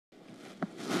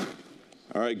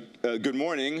All right, good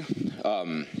morning.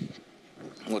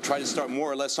 We'll try to start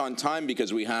more or less on time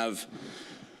because we have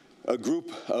a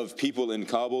group of people in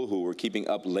Kabul who were keeping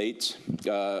up late.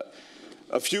 A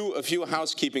few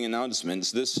housekeeping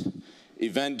announcements. This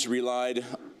event relied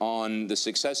on the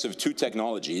success of two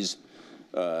technologies,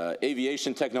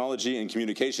 aviation technology and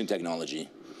communication technology.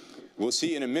 We'll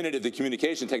see in a minute if the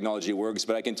communication technology works,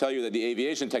 but I can tell you that the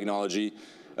aviation technology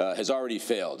has already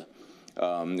failed.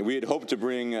 We had hoped to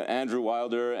bring Andrew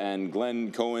Wilder and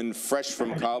Glenn Cohen fresh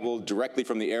from Kabul directly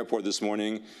from the airport this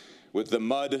morning with the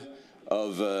mud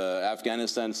of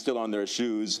Afghanistan still on their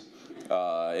shoes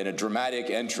in a dramatic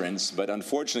entrance, but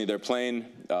unfortunately their plane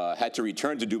had to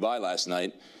return to Dubai last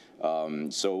night.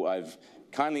 So I've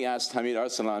kindly asked Hamid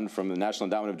Arsalan from the National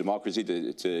Endowment of Democracy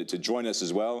to join us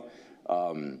as well.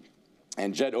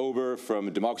 And Jed Ober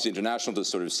from Democracy International to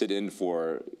sort of sit in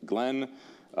for Glenn.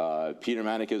 Peter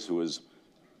Manicus, who was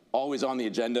always on the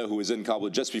agenda, who was in Kabul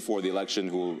just before the election,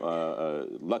 who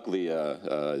luckily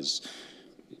is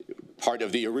part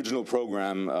of the original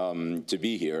program to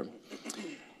be here.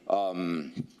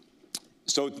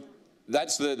 So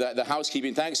that's the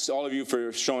housekeeping. Thanks to all of you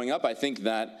for showing up. I think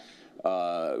that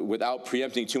without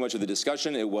preempting too much of the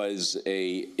discussion, it was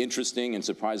an interesting and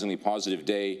surprisingly positive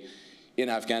day in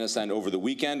Afghanistan over the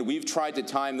weekend. We've tried to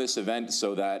time this event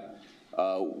so that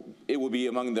it will be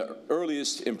among the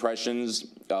earliest impressions.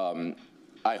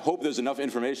 I hope there's enough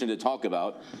information to talk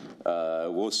about.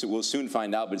 We'll soon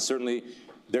find out, but certainly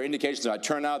there are indications about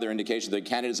turnout, there are indications that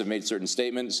candidates have made certain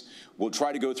statements. We'll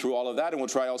try to go through all of that, and we'll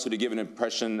try also to give an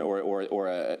impression or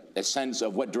a sense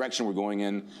of what direction we're going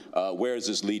in, where is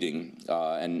this leading,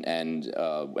 and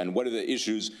what are the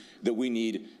issues that we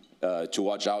need to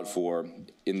watch out for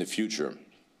in the future.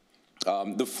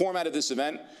 The format of this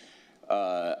event,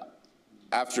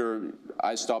 after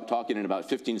I stop talking in about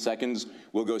 15 seconds,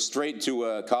 we'll go straight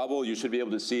to Kabul. You should be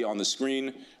able to see on the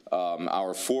screen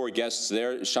our four guests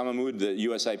there. Shahmahmood, the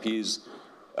USIP's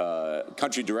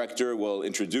country director, will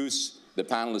introduce the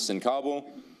panelists in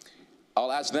Kabul.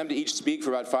 I'll ask them to each speak for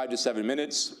about 5 to 7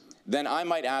 minutes. Then I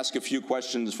might ask a few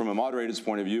questions from a moderator's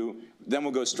point of view. Then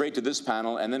we'll go straight to this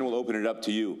panel, and then we'll open it up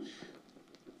to you.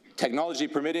 Technology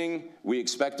permitting, we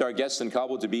expect our guests in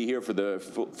Kabul to be here for the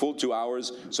full 2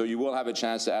 hours, so you will have a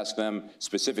chance to ask them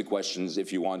specific questions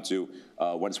if you want to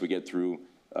once we get through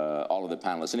all of the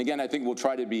panelists. And again, I think we'll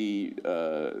try to be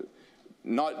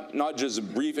not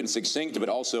just brief and succinct, but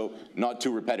also not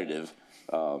too repetitive.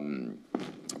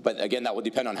 But again, that will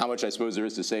depend on how much I suppose there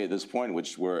is to say at this point,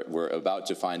 which we're about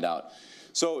to find out.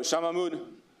 So, Shahmahmood,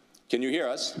 can you hear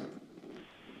us?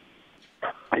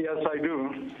 Yes, I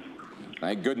do.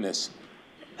 Thank goodness.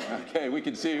 Okay, we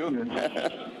can see you.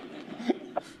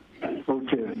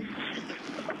 Okay.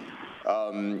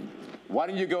 Why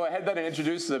don't you go ahead then and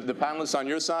introduce the panelists on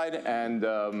your side, and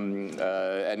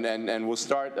we'll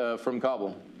start from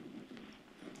Kabul.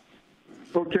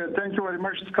 Okay, thank you very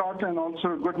much, Scott, and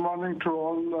also good morning to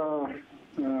all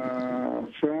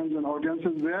friends and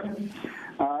audiences there.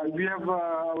 We have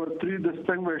our three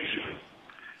distinguished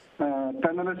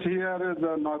panelists here is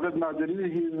Navid Nadiri.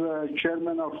 He's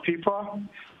chairman of FIFA,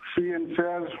 Free and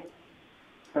Fair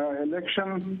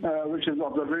Election, which is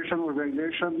observation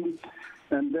organization,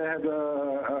 and they have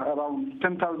around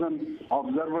 10,000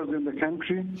 observers in the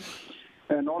country.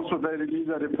 And also they released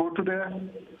a report today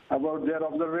about their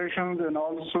observations. And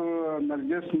also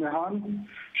Nargis Mehan,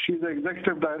 she's the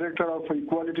executive director of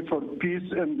Equality for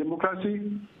Peace and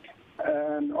Democracy.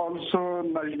 And also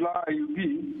Najla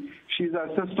Ayubi, she's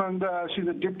assistant, she's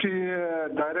a deputy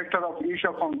director of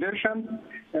Isha Foundation,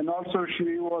 and also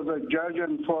she was a judge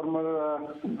and former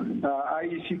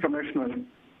IEC commissioner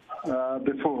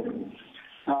before,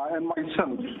 and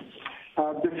myself.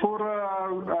 Before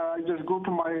I just go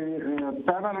to my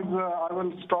panels, I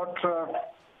will start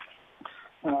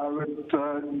with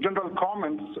general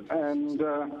comments and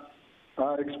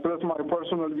express my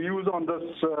personal views on this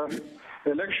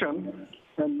election,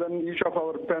 and then each of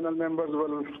our panel members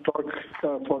will talk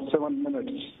for 7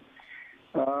 minutes.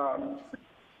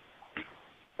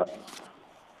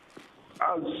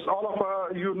 As all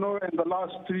of you know, in the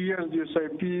last 3 years,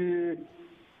 USIP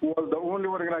was the only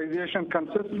organization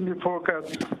consistently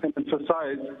focused and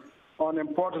emphasized on the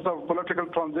importance of political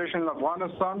transition in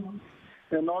Afghanistan.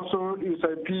 And also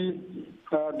USIP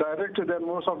directed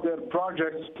most of their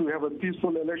projects to have a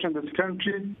peaceful election in this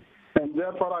country. And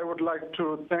therefore, I would like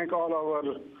to thank all our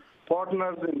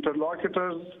partners,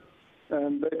 interlocutors,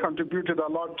 and they contributed a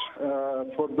lot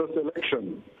for this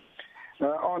election.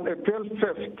 On April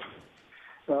 5th,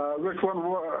 which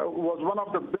was one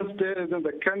of the best days in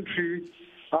the country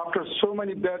after so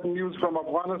many bad news from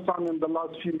Afghanistan in the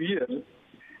last few years,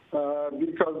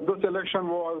 because this election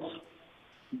was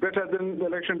better than the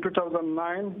election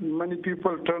 2009. Many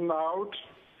people turned out.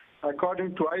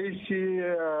 According to IEC,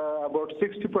 about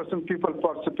 60% people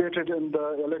participated in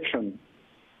the election.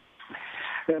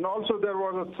 And also there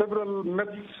were several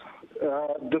myths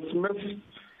dismissed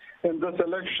in this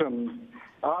election.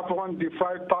 Afghan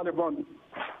defied Taliban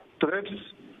threats,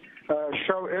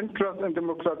 show interest in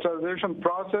democratization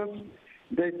process.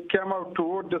 They came out to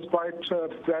vote despite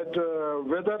bad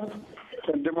weather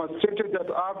and demonstrated that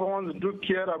Afghans do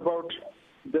care about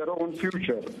their own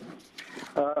future.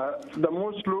 The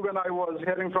most slogan I was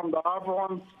hearing from the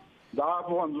Afghans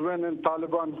win and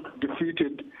Taliban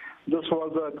defeated. This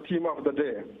was the theme of the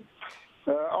day.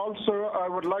 Also, I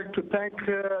would like to thank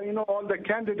all the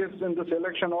candidates in this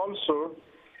election also,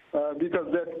 because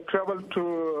they traveled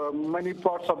to many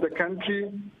parts of the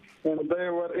country and they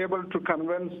were able to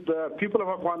convince the people of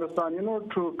Afghanistan,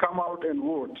 to come out and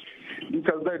vote,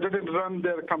 because they didn't run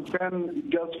their campaign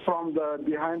just from the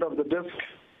behind of the desk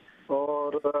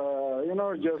or,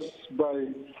 just by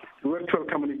virtual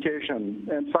communication.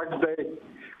 In fact, they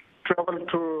traveled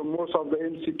to most of the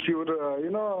insecure,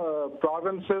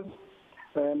 provinces,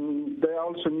 and they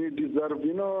also deserve,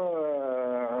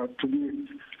 to be,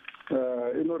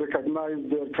 recognize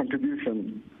their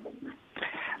contribution.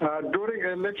 During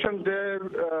election day,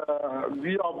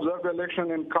 we observed election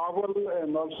in Kabul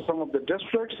and also some of the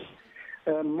districts.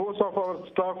 And most of our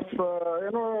staff, they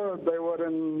were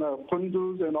in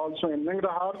Kunduz and also in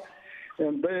Nangarhar.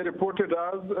 And they reported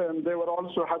us, and they were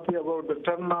also happy about the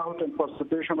turnout and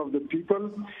participation of the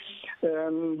people.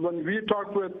 And when we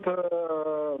talked with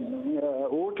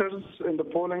voters in the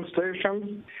polling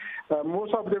stations,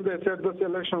 most of them, they said this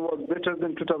election was better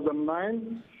than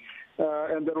 2009.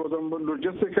 And there was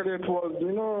logistically it was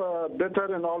better,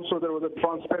 and also there was a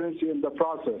transparency in the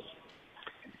process.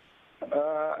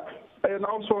 And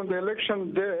also on the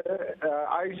election day,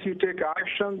 IC take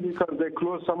action because they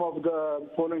closed some of the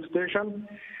polling stations.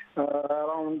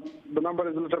 Around the number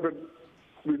is a little bit,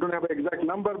 we don't have an exact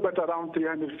number, but around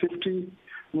 350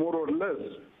 more or less.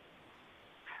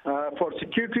 For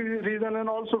security reason and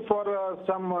also for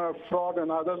some fraud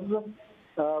and others.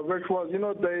 Which was,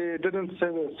 they didn't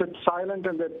sit silent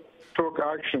and they took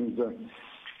actions.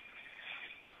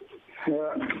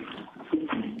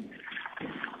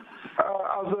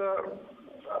 As a,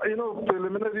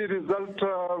 preliminary result,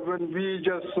 when we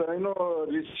just,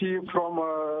 received from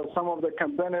some of the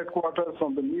campaign headquarters,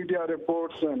 from the media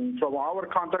reports and from our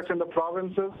contacts in the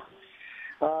provinces.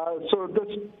 So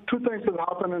there's two things that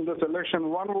happened in this election.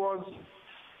 One was,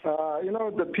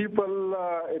 the people,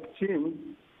 it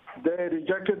seemed, they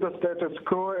rejected the status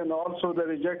quo, and also they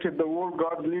rejected the old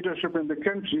guard leadership in the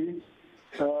country.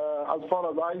 As far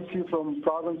as I see from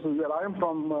provinces where I am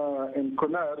from, in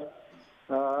Kunar,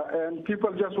 and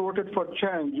people just voted for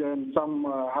change and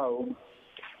somehow.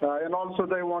 And also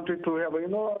they wanted to have,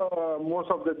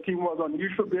 most of the theme was on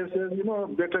issue basis,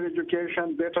 better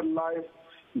education, better life,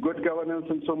 good governance,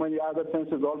 and so many other things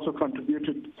has also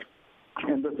contributed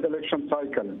in this election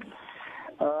cycle.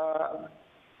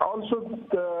 Also,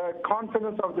 the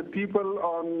confidence of the people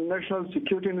on national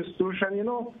security institution,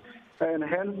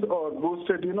 enhanced or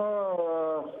boosted,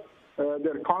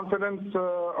 their confidence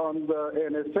on the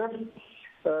NSF,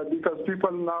 because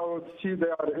people now see they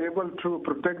are able to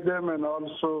protect them and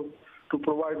also to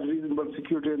provide reasonable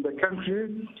security in the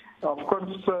country. Of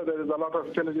course, there is a lot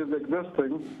of challenges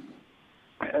existing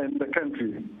in the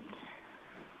country.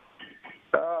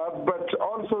 But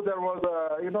also there was,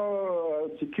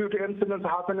 security incidents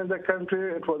happen in the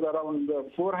country. It was around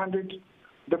 400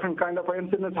 different kind of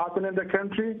incidents happen in the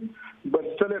country, but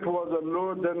still it was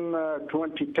lower than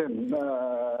 2010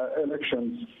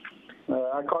 elections,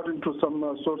 according to some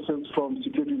sources from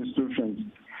security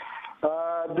institutions.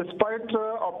 Despite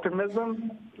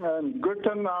optimism and good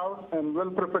turnout and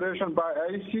well preparation by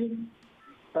IEC,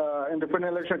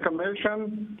 Independent Election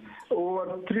Commission,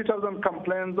 over 3,000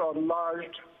 complaints are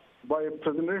lodged by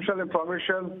Presidential and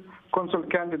Provincial Council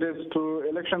candidates to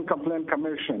Election Complaint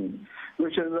Commission,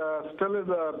 which is still is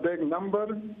a big number.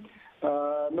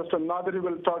 Mr. Nadri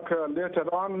will talk later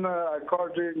on.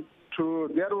 According to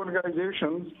their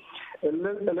organizations,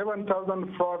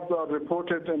 11,000 frauds are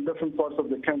reported in different parts of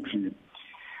the country.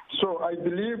 So I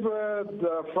believe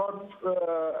the fraud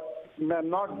may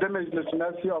not damage the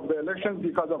legitimacy of the election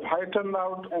because of high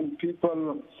turnout and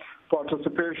people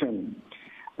participation.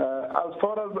 As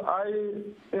far as I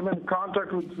am in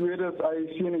contact with various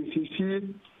IEC and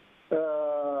ECC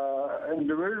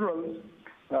individuals,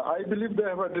 I believe they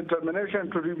have a determination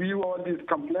to review all these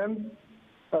complaints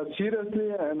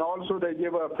seriously, and also they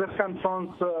gave a press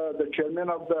conference, the chairman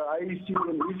of the IEC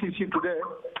and ECC today.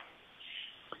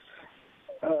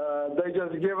 They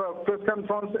just gave a press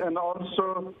conference, and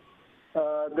also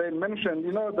they mentioned,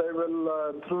 they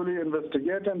will truly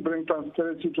investigate and bring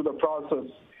transparency to the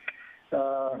process.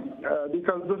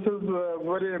 Because this is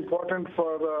very important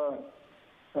for,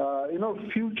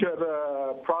 future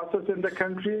process in the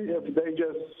country. If they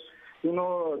just,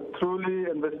 truly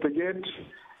investigate,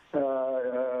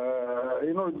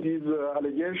 these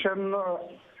allegations.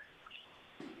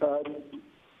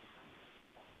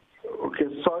 Okay,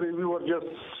 sorry, we were just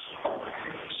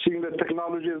seeing the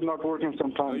technology is not working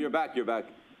sometimes. Oh, you're back.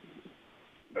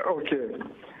 Okay.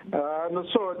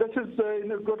 So this is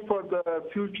good for the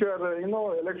future,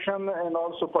 election and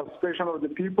also participation of the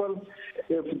people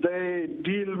if they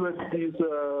deal with these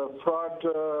fraud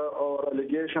or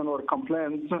allegation or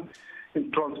complaints in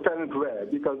transparent way,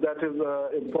 because that is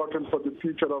important for the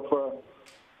future of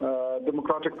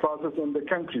democratic process in the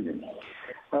country.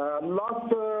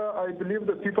 Last, I believe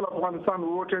the people of Afghanistan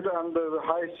voted under the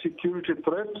high security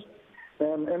threat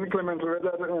and inclement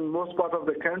weather in most part of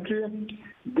the country.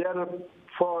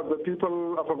 Therefore, the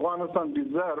people of Afghanistan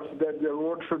deserve that their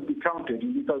vote should be counted,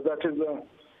 because that is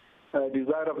a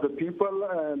desire of the people,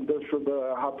 and this should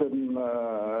happen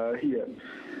here.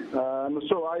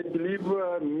 So I believe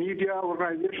media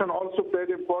organization also played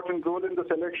an important role in this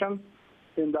election,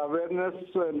 in the awareness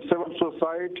and civil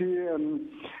society, and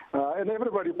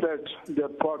everybody played their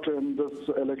part in this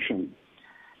election.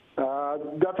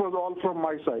 That was all from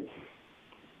my side.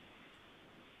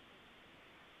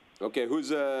 Okay,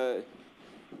 who's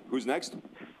next?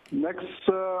 Next,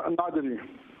 Nader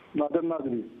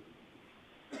Nadri.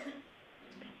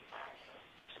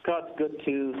 Scott, good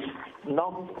to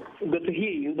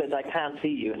hear you, but I can't see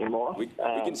you anymore. We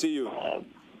can see you.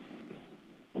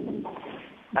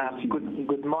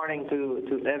 Good morning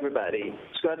to everybody.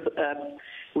 Scott,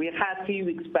 we had a few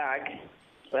weeks back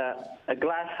a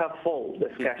glass half full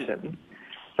discussion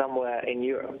somewhere in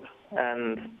Europe,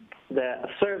 and the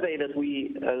survey that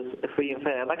we, as a Free and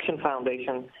Fair Election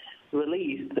Foundation,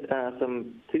 released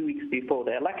some 2 weeks before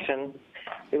the election,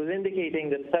 it was indicating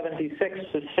that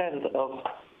 76% of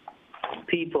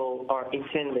people are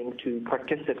intending to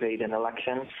participate in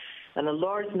elections, and a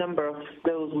large number of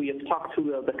those we have talked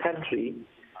to of the country,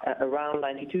 around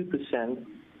 92%,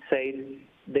 say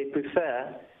they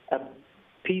prefer a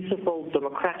peaceful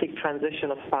democratic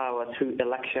transition of power through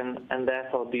election, and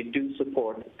therefore they do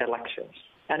support elections.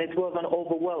 And it was an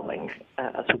overwhelming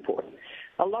support.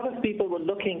 A lot of people were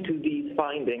looking to these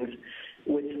findings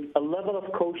with a level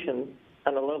of caution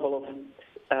and a level of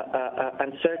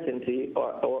uncertainty,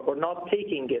 or not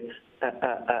taking it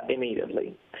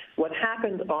immediately. What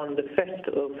happened on the 5th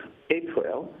of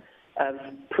April has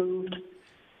proved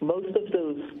most of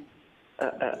those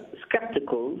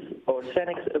skepticals or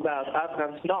cynics about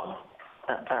Afghans not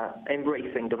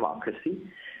embracing democracy,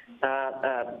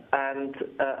 and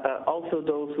also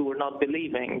those who were not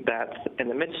believing that in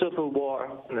the midst of a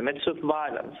war, in the midst of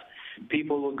violence,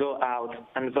 people will go out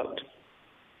and vote.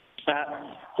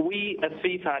 We at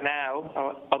FIFA now,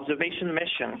 our observation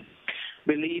mission,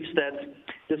 believes that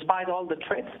despite all the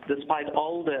threats, despite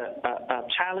all the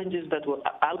challenges that were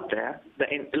out there, the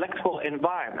electoral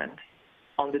environment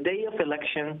on the day of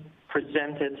election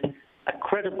presented a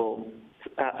credible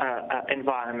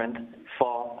environment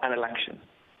for an election.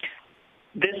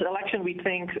 This election, we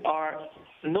think, are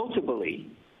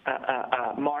notably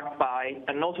marked by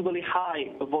a notably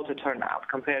high voter turnout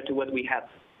compared to what we had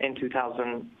in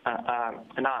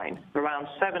 2009. Around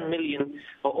 7 million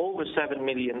or over 7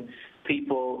 million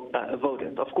people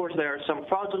voted. Of course, there are some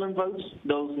fraudulent votes;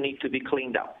 those need to be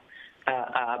cleaned up.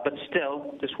 But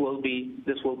still, this will be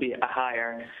a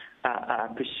higher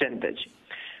percentage.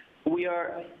 We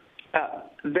are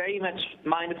very much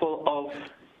mindful of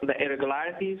the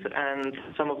irregularities and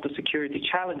some of the security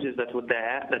challenges that were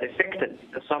there that affected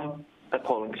some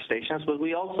polling stations, but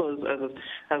we also,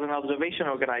 as an observation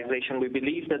organization, we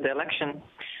believe that the election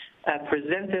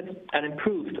presented an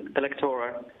improved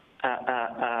electoral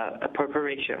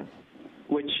preparation,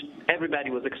 which everybody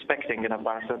was expecting in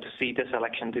Afghanistan, to see this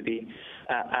election to be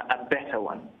a better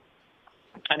one.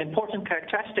 An important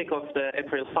characteristic of the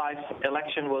April 5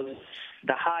 election was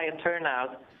the higher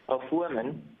turnout of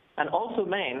women and also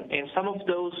men in some of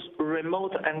those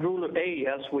remote and rural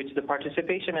areas which the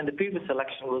participation in the previous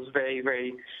election was very,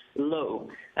 very low.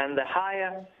 And the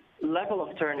higher level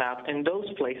of turnout in those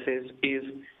places is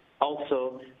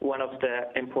also one of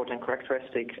the important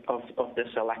characteristics of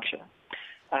this election.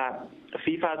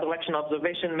 FIFA's election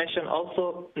observation mission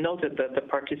also noted that the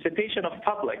participation of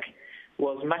public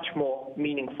was much more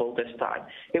meaningful this time.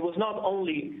 It was not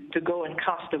only to go and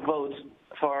cast a vote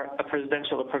for a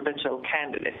presidential or provincial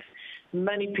candidate.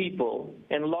 Many people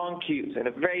in long queues in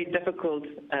a very difficult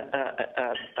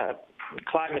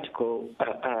climatical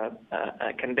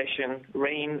condition,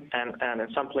 rain and in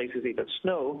some places even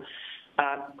snow,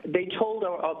 they told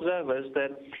our observers that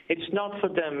it's not for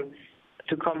them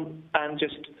to come and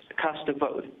just cast a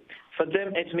vote. For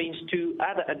them, it means two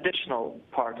other additional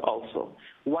part also.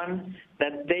 One,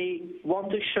 that they want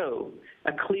to show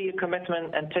a clear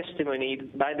commitment and testimony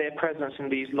by their presence in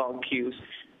these long queues,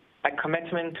 a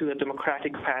commitment to a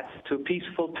democratic path, to a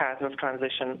peaceful path of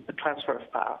transition, a transfer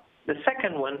of power. The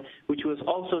second one, which was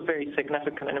also very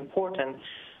significant and important,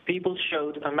 people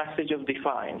showed a message of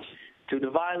defiance to the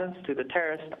violence, to the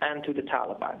terrorists, and to the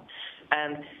Taliban.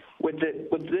 And with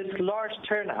this large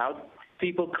turnout,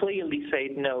 people clearly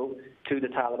said no to the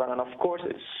Taliban. And of course,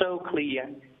 it's so clear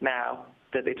now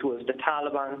that it was the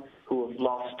Taliban who have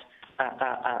lost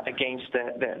against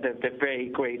the very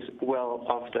great will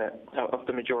of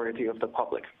the majority of the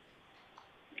public.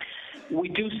 We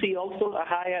do see also a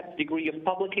higher degree of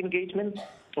public engagement.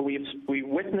 We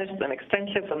witnessed an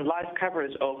extensive and live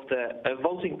coverage of the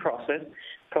voting process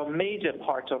from major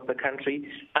parts of the country,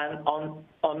 and on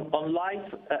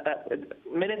live,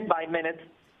 minute by minute,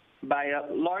 by a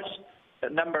large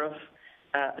number of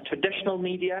traditional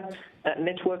media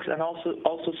networks and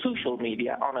also social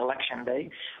media on election day.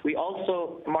 We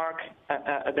also mark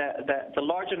the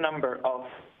larger number of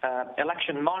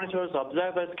election monitors,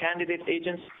 observers, candidate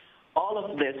agents. All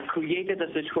of this created a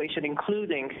situation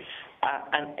including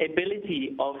an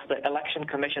ability of the Election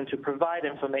Commission to provide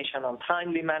information on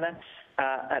timely manner,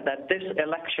 that this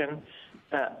election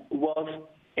was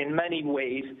in many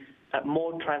ways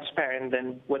more transparent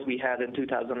than what we had in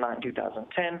 2009,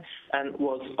 2010, and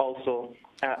was also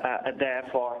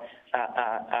therefore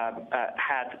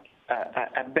had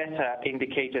a better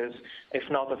indicators, if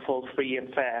not a full free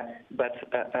and fair, but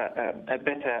a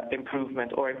better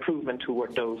improvement or improvement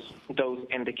toward those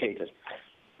indicators.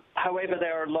 However,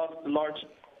 there are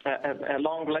a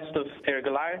long list of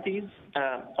irregularities.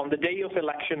 On the day of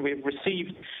election, we've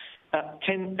received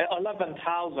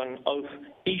 11,000 of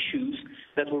issues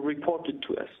that were reported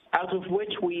to us, out of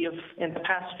which we have, in the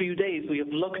past few days, we have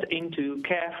looked into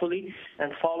carefully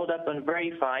and followed up and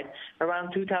verified.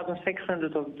 Around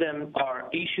 2,600 of them are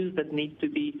issues that need to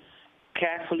be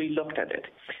carefully looked at it.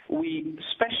 We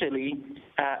specially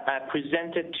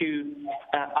presented to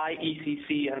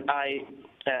IECC and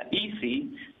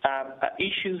IEC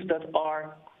issues that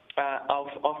are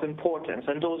of importance,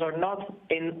 and those are not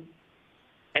in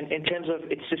terms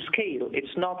of its scale,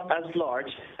 it's not as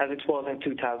large as it was in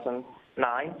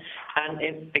 2009. And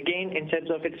again, in terms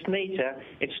of its nature,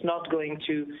 it's not going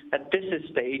to, at this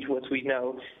stage, what we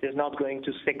know, is not going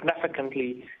to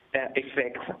significantly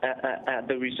affect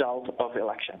the result of the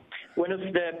election. One of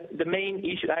the main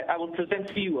issues, I will present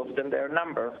a few of them, there are a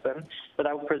number of them, but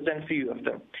I will present a few of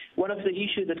them. One of the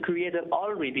issues that created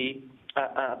already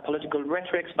political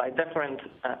rhetorics by different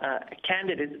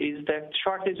candidates is the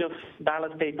shortage of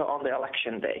ballot paper on the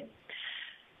election day.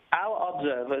 Our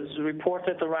observers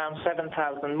reported around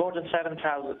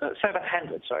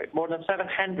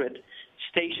 700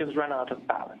 stations run out of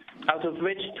ballot, out of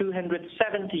which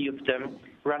 270 of them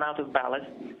run out of ballot,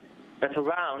 but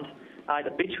around either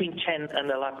between 10 and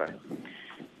 11.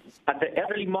 At the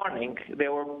early morning,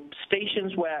 there were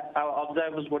stations where our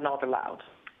observers were not allowed.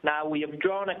 Now, we have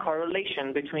drawn a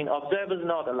correlation between observers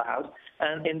not allowed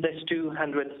and in this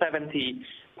 270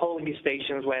 polling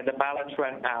stations where the ballots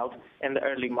ran out in the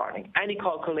early morning. Any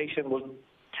calculation will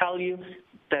tell you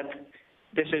that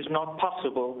this is not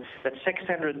possible, that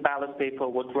 600 ballot paper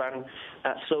would run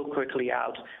so quickly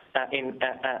out and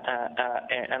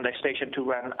the station to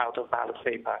run out of ballot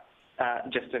paper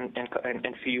just in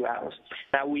few hours.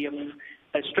 Now, we have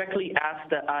strictly asked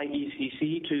the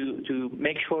IECC to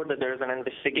make sure that there is an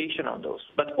investigation on those.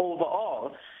 But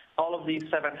overall, all of these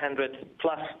 700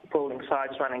 plus polling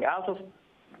sites running out of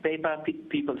paper,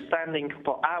 people standing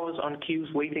for hours on queues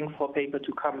waiting for paper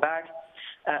to come back,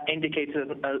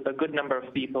 indicated a good number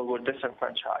of people were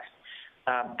disenfranchised.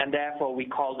 And therefore, we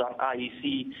called on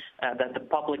IEC that the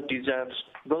public deserves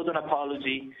both an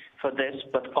apology for this,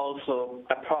 but also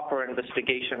a proper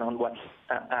investigation on what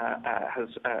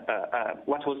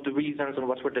was the reasons and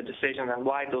what were the decisions and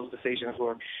why those decisions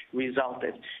were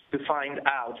resulted, to find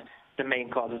out the main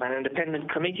causes. An independent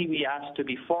committee we asked to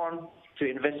be formed to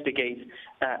investigate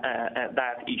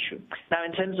that issue. Now,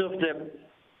 in terms of the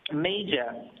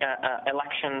major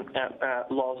election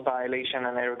laws violation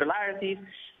and irregularities,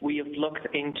 we have looked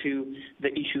into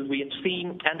the issues we have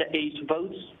seen, underage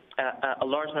votes, a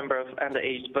large number of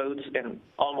underage votes in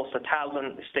almost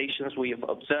 1,000 stations we have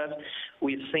observed.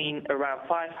 We've seen around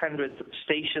 500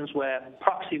 stations where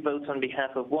proxy votes on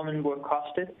behalf of women were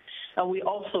casted. And we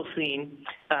also seen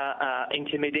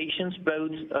intimidations,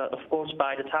 both, of course,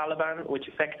 by the Taliban, which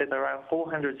affected around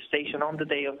 400 stations on the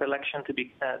day of election to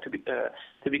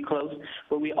be closed.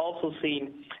 But we also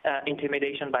seen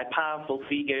intimidation by powerful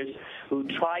figures who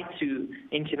tried to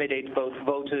intimidate both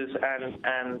voters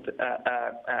and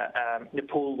the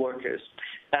poll workers.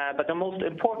 But the most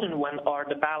important one are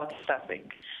the ballot stuffing.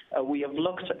 We have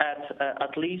looked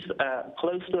at least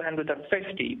close to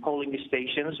 150 polling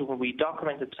stations where we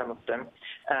documented some of them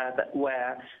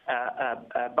where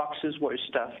boxes were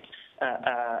stuffed,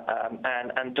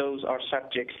 and those are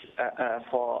subjects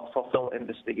for full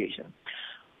investigation.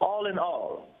 All in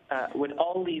all, with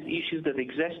all these issues that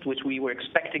exist, which we were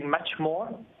expecting much more,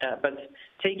 but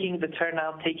taking the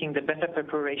turnout, taking the better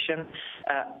preparation,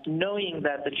 knowing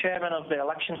that the chairman of the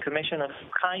Election Commission has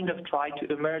kind of tried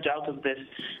to emerge out of this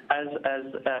as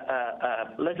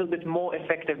a little bit more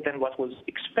effective than what was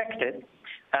expected,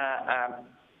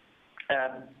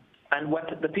 and what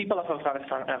the people of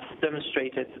Afghanistan have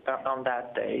demonstrated on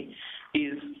that day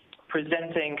is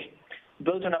presenting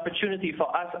both an opportunity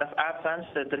for us as Afghans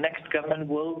that the next government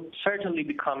will certainly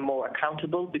become more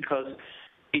accountable, because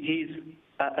it is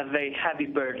a very heavy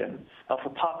burden of a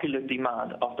popular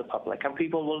demand of the public, and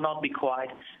people will not be quiet,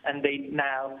 and they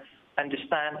now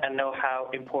understand and know how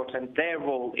important their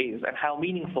role is and how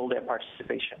meaningful their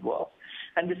participation was.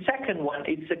 And the second one,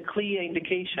 it's a clear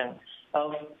indication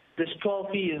of this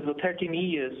 12 years or 13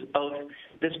 years of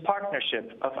this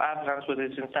partnership of Afghans with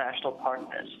its international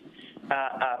partners.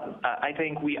 I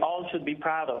think we all should be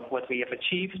proud of what we have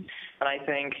achieved, and I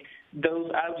think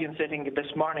those audience sitting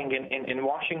this morning in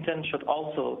Washington should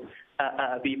also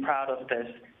be proud of this.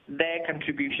 Their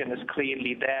contribution is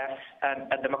clearly there,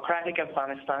 and a democratic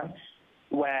Afghanistan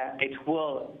where it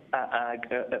will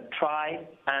try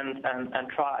and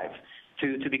thrive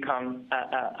to become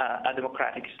a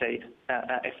democratic state,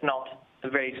 if not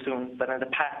very soon, but on the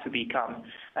path to become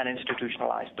an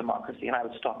institutionalized democracy. And I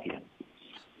would stop here.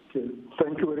 Okay.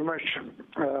 Thank you very much.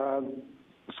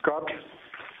 Scott?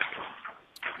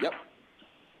 Yep.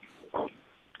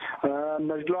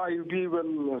 Najla Ayubi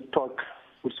will talk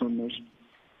for some minutes.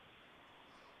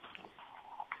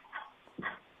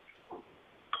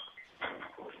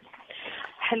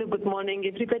 Hello, good morning,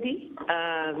 everybody.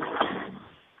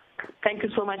 Thank you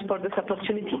so much for this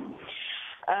opportunity.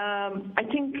 I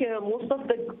think most of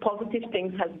the positive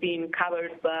things have been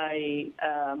covered by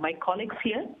my colleagues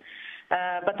here,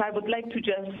 but I would like to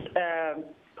just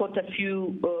put a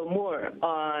few more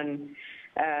on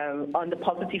the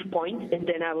positive points, and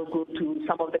then I will go to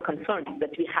some of the concerns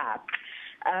that we have.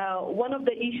 One of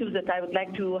the issues that I would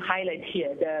like to highlight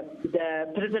here, the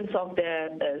presence of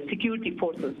the security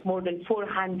forces, more than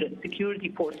 400 security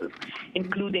forces,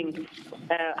 including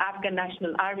Afghan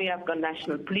National Army, Afghan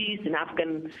National Police, and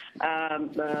Afghan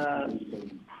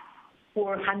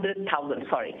 400,000,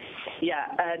 sorry.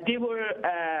 Yeah, they were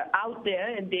out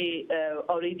there, and they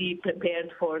already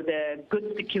prepared for the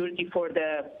good security for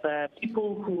the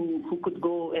people who could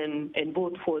go and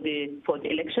vote for the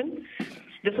election.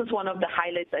 This is one of the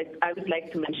highlights I would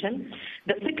like to mention.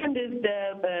 The second is,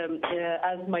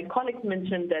 as my colleague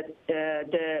mentioned, that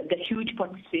the huge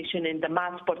participation and the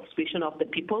mass participation of the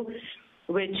people,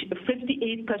 which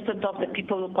 58% of the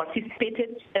people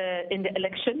participated in the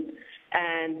election,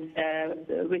 and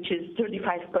which is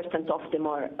 35% of them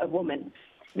are women,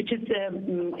 which is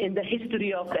in the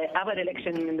history of our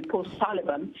election in the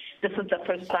post-Taliban. This is the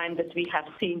first time that we have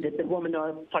seen that the women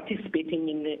are participating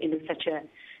in such a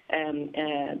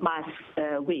mass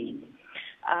way.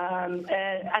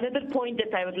 Another point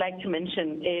that I would like to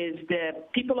mention is the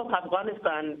people of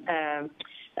Afghanistan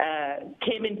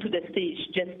came into the stage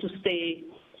just to say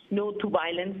no to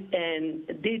violence, and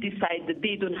they decide that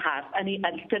they don't have any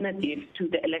alternative to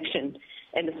the election,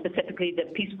 and specifically the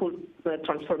peaceful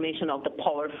transformation of the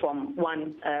power from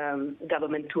one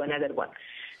government to another one.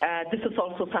 This is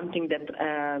also something that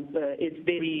is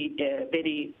very,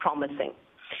 very promising.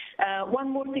 One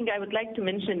more thing I would like to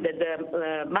mention, that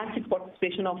the massive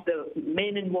participation of the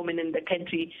men and women in the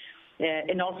country,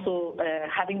 and also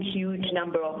having huge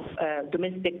number of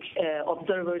domestic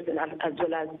observers and as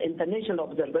well as international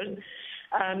observers,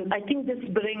 I think this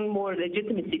brings more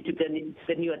legitimacy to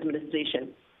the new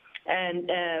administration, and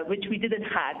which we didn't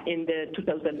have in the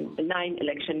 2009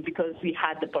 election, because we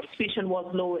had the participation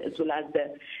was low, as well as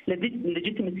the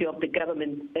legitimacy of the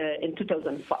government in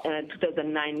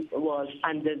 2009 was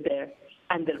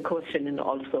under question, and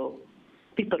also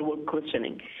people were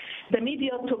questioning. The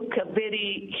media took a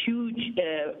very huge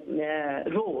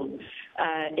role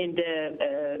in the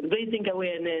raising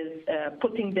awareness,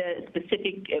 preparing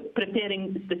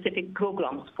specific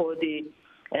programs for the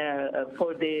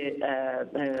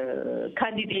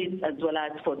candidates as well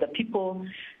as for the people,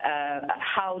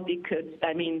 how they could,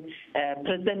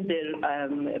 present their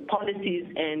policies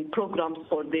and programs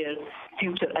for their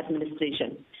future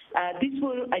administration. These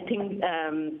were, I think,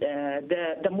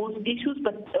 the most issues,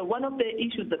 but one of the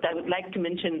issues that I would like to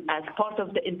mention as part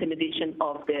of the intimidation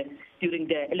during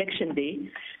the election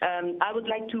day, I would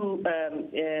like to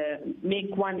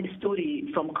make one story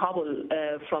from Kabul,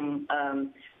 from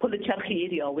Pul-e-Charkhi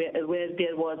area, where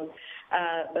there was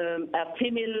a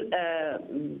female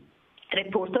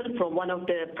reporter from one of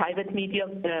the private media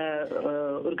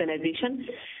organizations.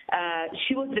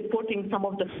 She was reporting some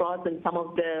of the frauds and some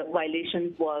of the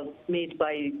violations was made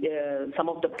by some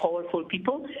of the powerful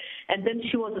people, and then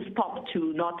she was stopped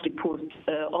to not report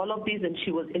all of these, and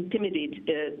she was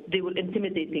intimidated. They were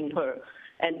intimidating her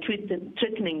and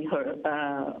threatening her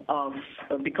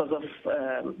because of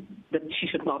that she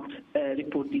should not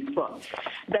report these frauds.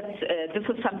 This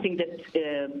is something that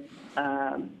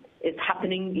is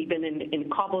happening even in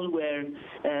Kabul, where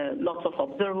lots of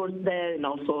observers there and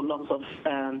also lots of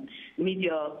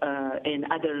media and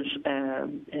other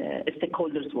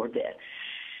stakeholders were there.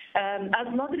 As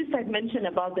Nadris had mentioned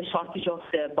about the shortage of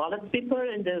the ballot paper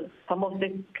and some of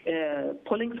the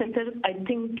polling centers, I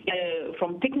think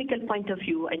from technical point of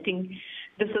view, I think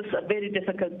this is very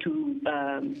difficult to,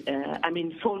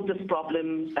 solve this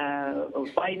problem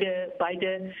by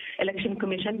the Election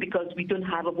Commission, because we don't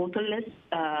have a voter list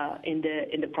in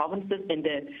the provinces, in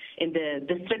the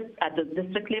district, at the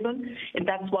district level, and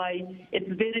that's why it's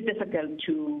very difficult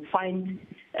to find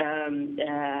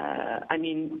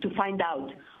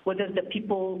out whether the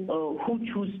people who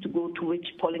choose to go to which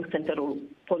polling center or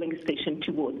polling station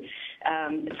to vote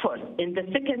first. And the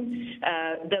second,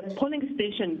 the polling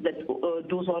stations that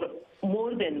those are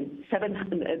more than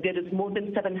 700, there is more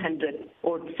than 700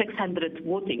 or 600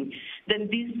 voting, then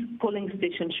these polling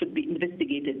stations should be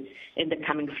investigated in the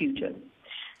coming future.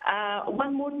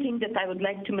 One more thing that I would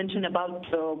like to mention about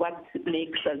what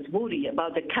makes us worry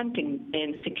about the counting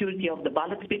and security of the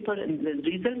ballot paper and the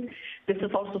results. This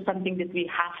is also something that we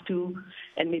have to,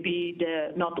 and maybe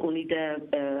not only the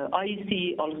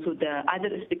IEC, also the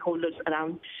other stakeholders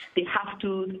around, they have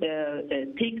to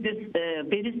take this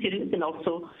very serious, and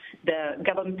also the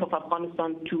government of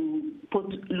Afghanistan to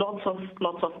put lots of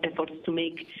efforts to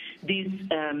make these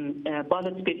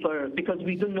ballot paper, because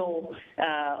we don't know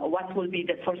what will be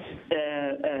the first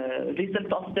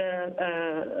result of the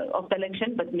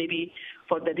election, but maybe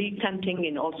for the recounting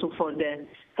and also for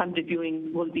some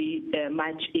reviewing will be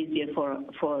much easier to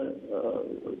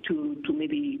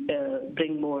maybe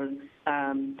bring more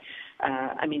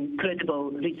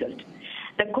credible result.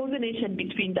 The coordination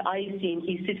between the IEC and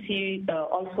ECC,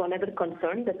 also another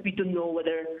concern, that we don't know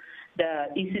whether the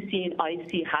ECC and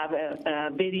IEC have a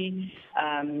very,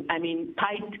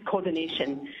 tight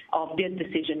coordination of their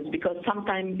decisions, because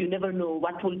sometimes you never know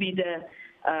what will be the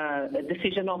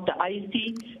decision of the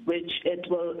IEC, which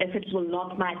if it will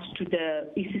not match to the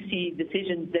ECC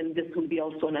decisions, then this will be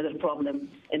also another problem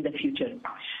in the future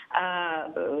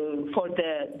for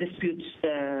the dispute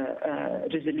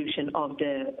resolution of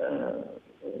the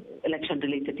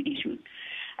election-related issues.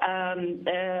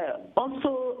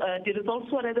 Also, there is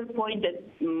also another point that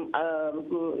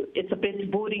it's a bit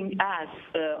boring as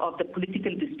of the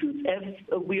political disputes. If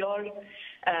we are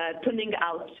turning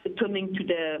to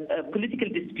the political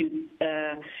dispute,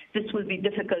 this will be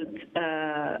difficult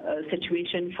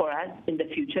situation for us in the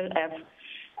future. If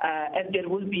there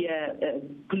will be a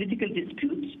political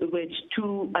dispute,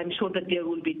 I'm sure that there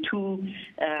will be two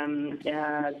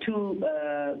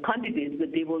candidates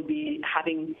that they will be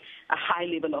having a high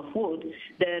level of vote,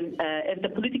 then if the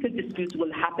political disputes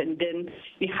will happen, then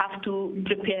we have to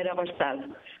prepare ourselves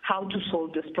how to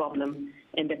solve this problem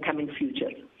in the coming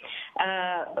future.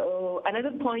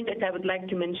 Another point that I would like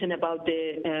to mention about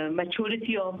the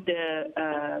maturity of the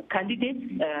candidates,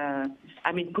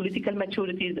 political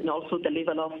maturities, and also the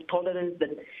level of tolerance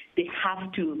that they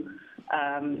have to,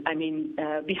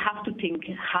 we have to think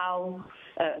how,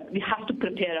 we have to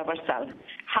prepare ourselves,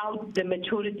 how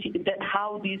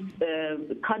these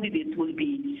candidates will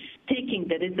be taking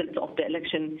the results of the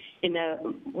election in a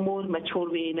more mature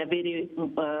way, in a very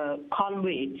calm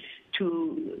way,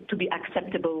 to be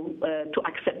acceptable, to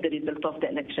accept the result of the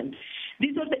election.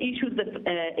 These are the issues that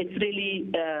it's really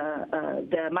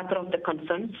the matter of the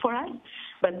concern for us.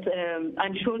 But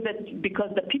I'm sure that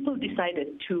because the people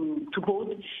decided to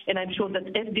vote, and I'm sure that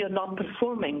if they are not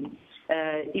performing,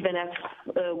 even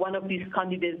if one of these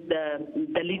candidates,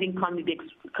 the leading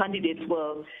candidates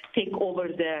will take over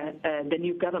the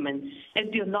new government,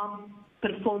 if they're not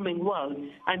performing well,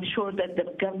 I'm sure that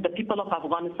the people of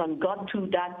Afghanistan got to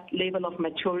that level of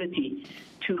maturity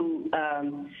to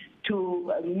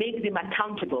make them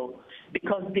accountable,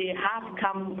 because they have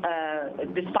come,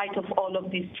 despite of all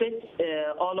of these threats,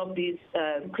 all of these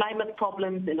climate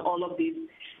problems and all of these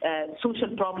social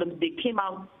problems, they came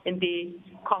out and they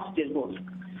cast their vote.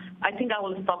 I think I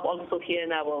will stop also here,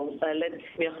 and I will let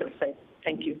Miakhel say.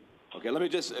 Thank you. Okay, let me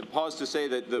just pause to say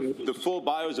that the full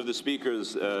bios of the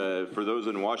speakers, for those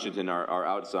in Washington, are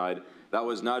outside. That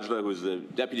was Najla, who's the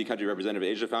Deputy Country Representative of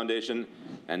Asia Foundation,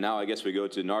 and now I guess we go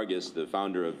to Nargis, the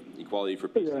founder of Equality for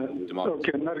Peace and Democracy.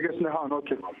 Okay, Nargis Nahan,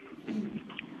 okay.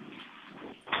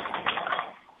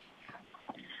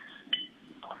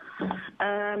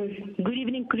 Good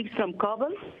evening, colleagues from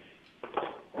Kabul.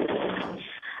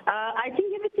 I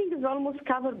think everything is almost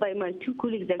covered by my two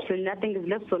colleagues. Actually, nothing is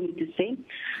left for me to say.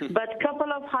 But a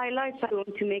couple of highlights I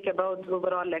want to make about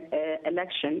overall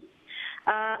election.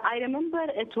 I remember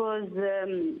it was,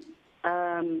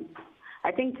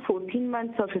 I think, 14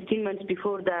 months or 15 months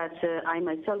before that, I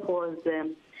myself was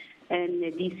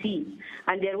in D.C.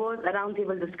 And there was a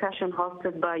roundtable discussion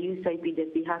hosted by USIP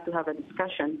that we had to have a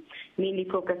discussion, mainly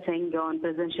focusing on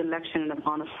presidential election in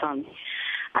Afghanistan.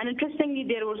 And interestingly,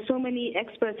 there were so many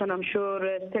experts, and I'm sure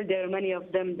still there are many of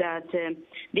them, that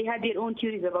they had their own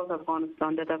theories about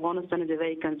Afghanistan, that Afghanistan is a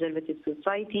very conservative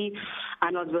society,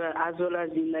 and as well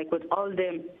as in, like, with all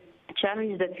the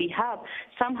challenges that we have,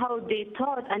 somehow they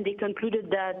thought and they concluded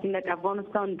that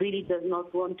Afghanistan really does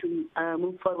not want to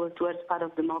move forward towards part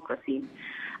of democracy,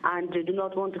 and they do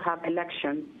not want to have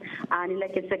elections. And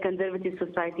it's a conservative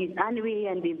society anyway,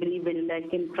 and they believe in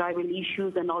tribal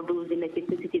issues and all those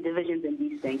ethnicity divisions and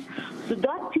these things. So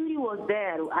that theory was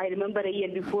there. I remember a year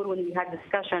before when we had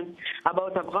discussion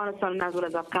about Afghanistan as well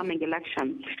as upcoming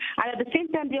election. And at the same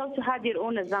time, they also had their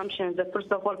own assumptions that,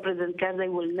 first of all, President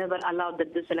Karzai will never allow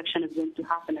that this election is going to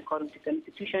happen according to the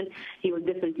Constitution. He will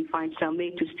definitely find some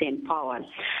way to stay in power.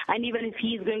 And even if he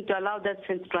is going to allow that,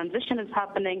 since transition is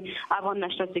happening, Afghan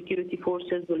national security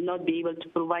forces will not be able to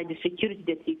provide the security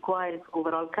that requires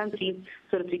overall country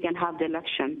so that we can have the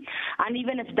election. And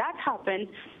even if that happens,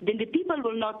 then the people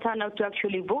will not turn out to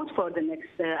actually vote for the next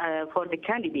for the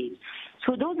candidate.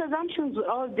 So those assumptions were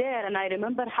all there, and I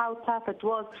remember how tough it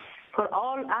was for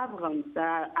all Afghans,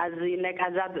 as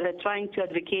trying to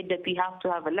advocate that we have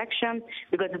to have election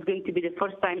because it's going to be the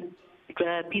first time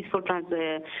peaceful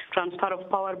transfer of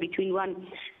power between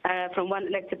from one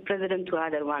elected president to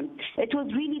other one. It was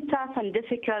really tough and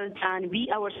difficult, and we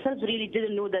ourselves really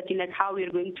didn't know that how we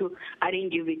are going to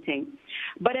arrange everything.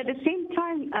 But at the same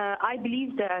time, I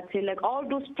believe that all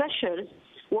those pressures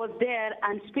was there,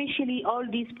 and especially all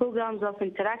these programs of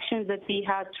interactions that we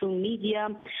had through media,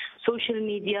 social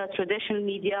media, traditional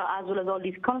media, as well as all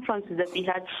these conferences that we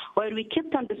had, where we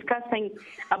kept on discussing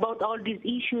about all these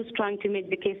issues, trying to make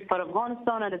the case for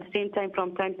Afghanistan, and at the same time,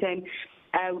 from time to time,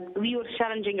 we were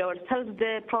challenging ourselves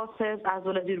the process as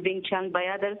well as we were being challenged by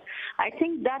others. I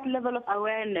think that level of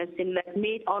awareness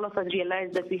made all of us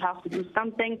realize that we have to do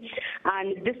something,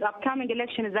 and this upcoming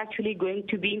election is actually going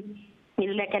to be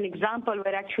an example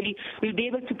where actually we'll be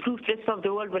able to prove to the rest of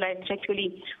the world whether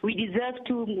actually we deserve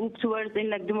to move towards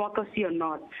democracy or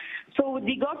not. So with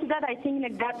regard to that, I think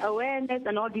that awareness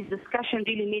and all these discussions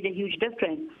really made a huge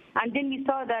difference. And then we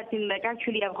saw that in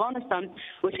actually Afghanistan,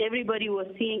 which everybody was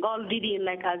seeing already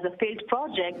as a failed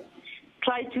project,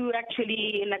 try to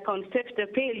actually, on 5th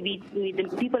April,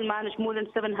 the people managed more than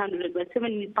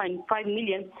 7.5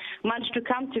 million, managed to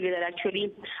come together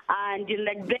actually and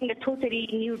bring a totally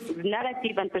new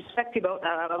narrative and perspective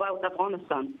about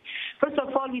Afghanistan. First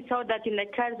of all, we saw that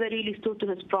Karzai really stood to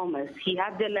his promise. He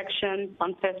had the election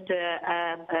on 5th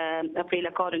April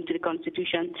according to the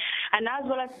Constitution, and as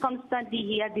well as constantly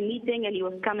he had the meeting and he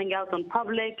was coming out on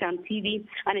public and TV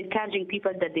and encouraging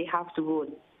people that they have to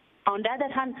vote. On the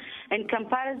other hand, in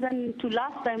comparison to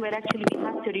last time where actually we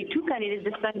had 32 candidates,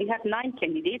 this time we had 9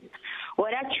 candidates,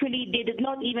 where actually they did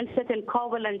not even sit in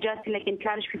Kabul and just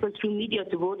encourage people through media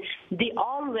to vote. They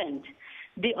all went.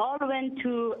 they all went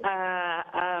to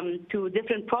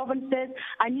different provinces,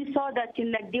 and you saw that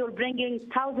they were bringing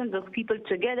thousands of people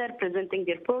together, presenting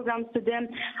their programs to them,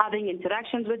 having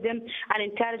interactions with them,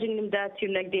 and encouraging them that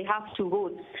they have to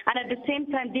vote. And at the same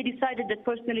time, they decided that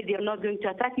personally they are not going to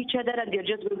attack each other, and they're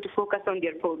just going to focus on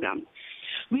their program.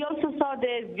 We also saw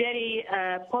the very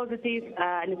positive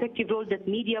and effective role that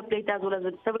media played, as well as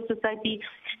with civil society,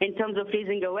 in terms of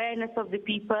raising awareness of the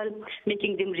people,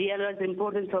 making them realize the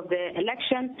importance of the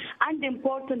election, and the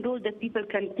important role that people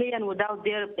can play, and without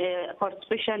their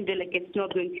participation, it's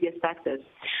not going to be a success.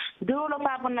 The role of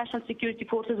Afghan National Security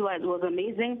Forces was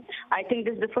amazing. I think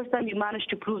this is the first time we managed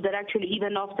to prove that actually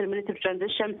even after military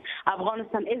transition,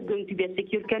 Afghanistan is going to be a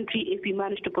secure country if we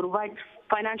manage to provide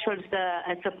financial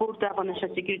support to Afghan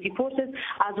National Security Forces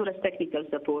as well as technical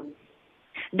support.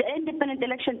 The Independent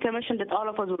Election Commission that all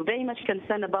of us were very much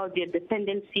concerned about their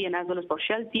dependency and as well as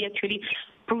partiality actually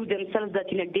proved themselves that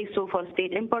they so far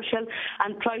stayed impartial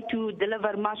and tried to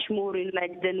deliver much more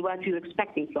than what we were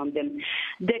expecting from them.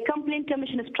 The Complaint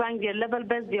Commission is trying their level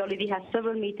best. They already had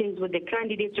several meetings with the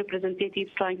candidates'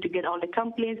 representatives trying to get all the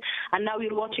complaints, and now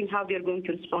we're watching how they're going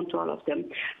to respond to all of them.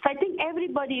 So I think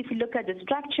everybody, if you look at the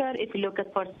structure, if you look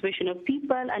at participation of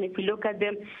people, and if you look at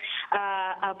them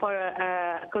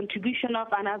contribution of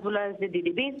and as well as the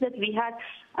debates that we had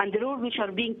and the role which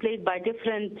are being played by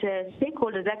different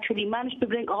stakeholders, actually managed to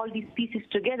bring all these pieces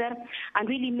together and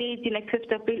really made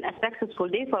 5th April a successful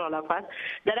day for all of us.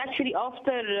 That actually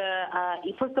after,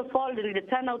 first of all, the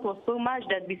turnout was so much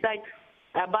that besides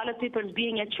ballot papers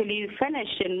being actually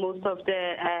finished in most of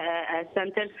the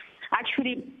centers,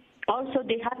 actually also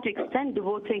they had to extend the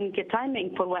voting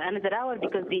timing for another hour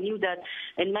because they knew that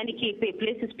in many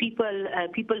places people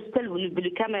still will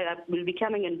be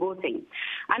coming and voting.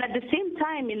 And at the same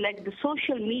time, the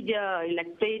social media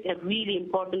played a really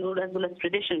important role, as well as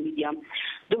traditional media.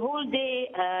 The whole day,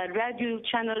 radio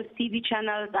channels, TV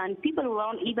channels, and people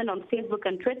were even on Facebook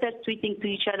and Twitter tweeting to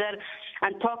each other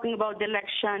and talking about the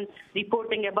election,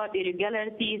 reporting about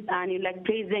irregularities, and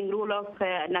praising role of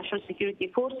national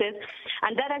security forces.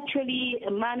 And that actually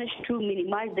managed to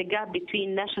minimize the gap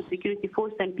between national security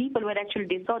force and people, where actually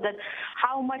they saw that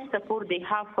how much support they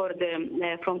have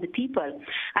from the people.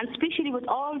 And especially with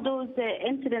all those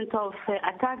incidents of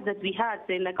attacks that we had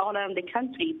all around the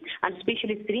country, and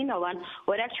especially Serena one,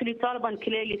 where actually Taliban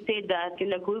clearly said that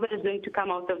whoever is going to come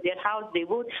out of their house, they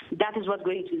vote, that is what's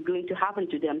going to happen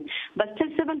to them. But still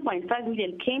 7.5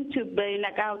 million came to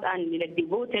out and they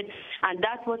voted, and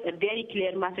that was a very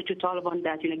clear message to Taliban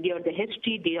that they are the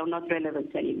history, they are not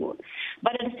relevant anymore.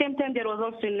 But at the same time, there was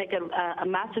also a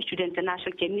message to the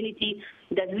international community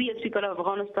that we as people of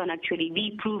Afghanistan actually,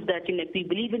 we proved that we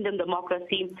believe in the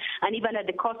democracy, and even at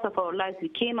the cost of our lives, we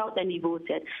came out and we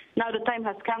voted. Now the time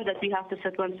has come that we have to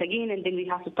sit once again, and then we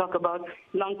have to talk about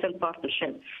long-term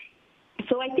partnership.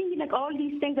 So I think all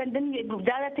these things, and then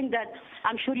the other thing that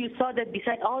I'm sure you saw that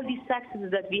besides all these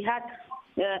successes that we had,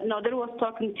 Nader was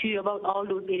talking to you about all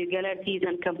those irregularities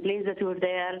and complaints that were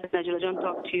there. Najla Jan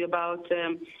talked to you about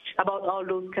all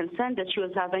those concerns that she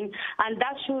was having, and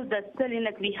that shows that still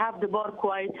we have the bar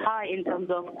quite high in terms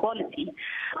of quality,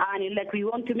 and we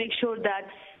want to make sure that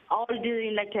all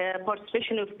the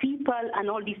participation of people and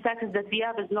all these factors that we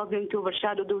have is not going to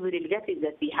overshadow those irregularities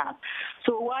that we have.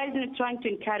 So while we're trying to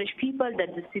encourage people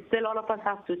that still all of us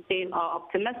have to stay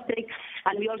optimistic,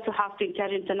 and we also have to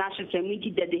encourage international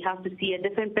community that they have to see a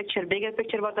different picture, bigger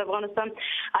picture about Afghanistan.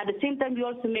 At the same time, we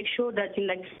also make sure that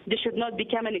this should not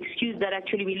become an excuse that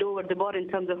actually we lower the bar in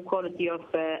terms of quality of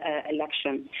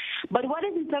election. But what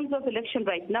is in terms of election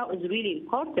right now is really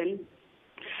important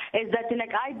is that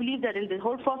I believe that in the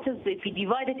whole process, if we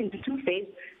divide it into three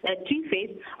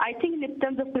phases, I think in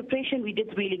terms of preparation, we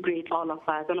did really great, all of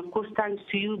us. And of course, thanks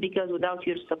to you, because without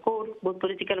your support, both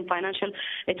political and financial,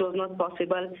 it was not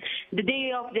possible. The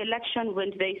day of the election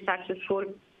went very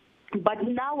successful. But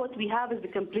now what we have is the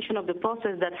completion of the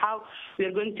process, that how we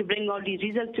are going to bring all these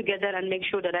results together and make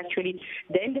sure that actually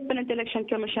the Independent Election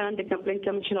Commission and the Complaint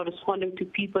Commission are responding to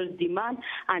people's demand,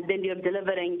 and then they are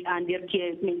delivering and they are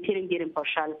maintaining their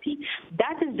impartiality.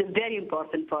 That is the very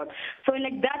important part. So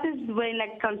that is when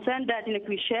concern that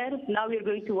we share. Now we are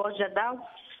going to watch that out.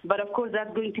 But of course,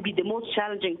 that's going to be the most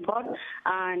challenging part,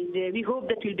 and we hope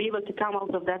that we'll be able to come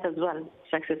out of that as well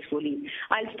successfully.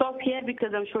 I'll stop here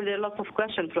because I'm sure there are lots of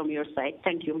questions from your side.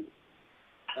 Thank you.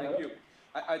 Thank you.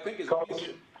 I think it's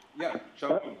easy. Yeah,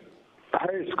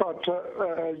 Hi, Scott.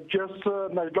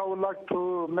 Najla would like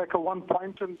to make one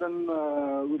point, and then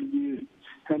we'll be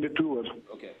handed to her.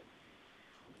 Okay.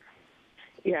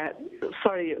 Yeah,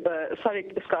 sorry,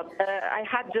 Scott. I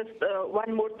had just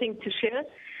one more thing to share.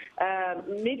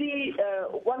 Maybe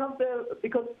one of the,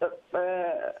 because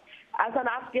as an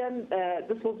Afghan,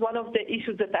 this was one of the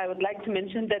issues that I would like to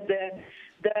mention, that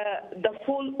the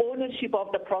full ownership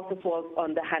of the process was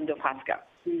on the hand of Afghan.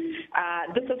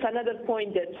 This is another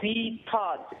point that we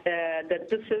thought that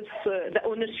this is the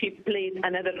ownership played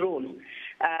another role.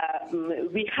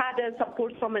 We had a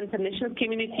support from international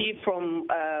community, from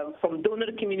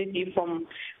donor community, from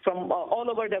all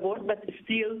over the world, but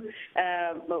still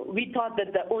we thought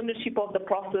that the ownership of the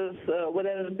process,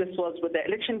 whether this was with the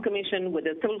election commission, with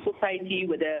the civil society,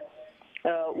 with the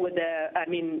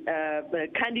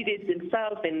candidates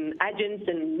themselves and agents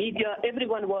and media,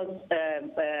 everyone was,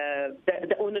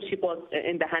 the ownership was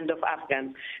in the hand of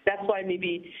Afghans. That's why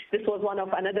maybe this was one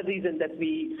of another reason that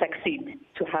we succeed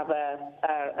to have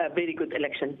a very good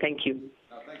election. Thank you.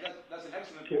 No, that's an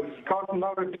excellent point. Scott,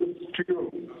 now it is to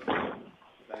you.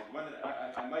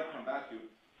 I might come back to,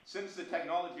 since the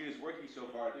technology is working so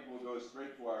far, I think we'll go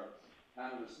straight to our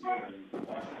panelists here in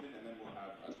Washington, and then we'll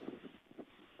have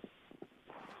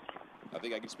I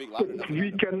think I can speak loud enough.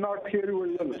 We cannot hear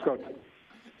you well, Scott.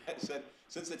 I said,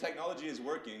 since the technology is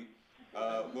working,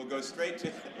 we'll go straight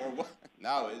to,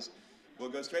 we'll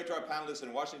go straight to our panelists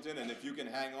in Washington, and if you can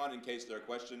hang on in case there are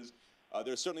questions.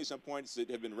 There are certainly some points that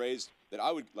have been raised that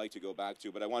I would like to go back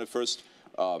to, but I want to first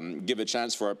give a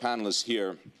chance for our panelists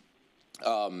here.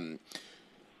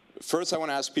 First, I want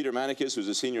to ask Peter Manikis, who's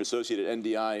a senior associate at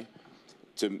NDI,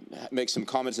 to make some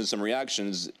comments and some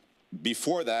reactions.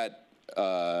 Before that,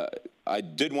 I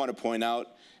did want to point out,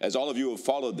 as all of you have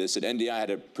followed this, that NDI had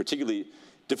a particularly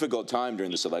difficult time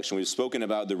during this election. We've spoken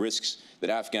about the risks that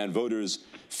Afghan voters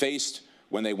faced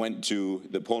when they went to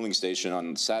the polling station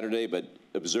on Saturday, but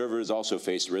observers also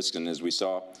faced risks, and as we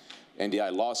saw,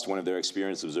 NDI lost one of their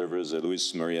experienced observers,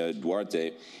 Luis Maria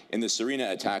Duarte, in the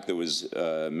Serena attack that was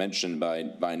mentioned by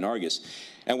Nargis.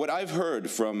 And what I've heard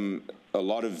from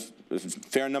a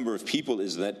fair number of people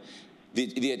is that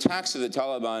the attacks that the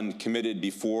Taliban committed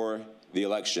before the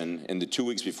election, in the 2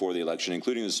 weeks before the election,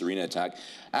 including the Serena attack,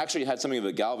 actually had something of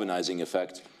a galvanizing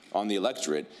effect on the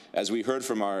electorate. As we heard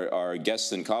from our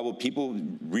guests in Kabul, people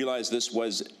realized this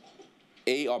was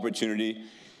an opportunity,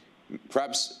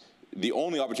 perhaps the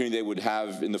only opportunity they would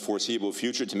have in the foreseeable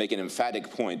future, to make an emphatic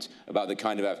point about the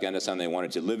kind of Afghanistan they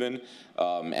wanted to live in.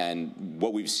 And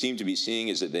what we seem to be seeing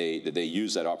is that they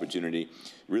use that opportunity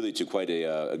really to quite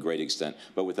a great extent.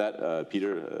 But with that,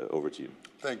 Peter, over to you.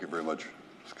 Thank you very much,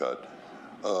 Scott.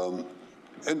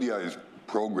 NDI's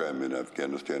program in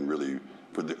Afghanistan really,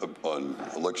 on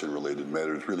election-related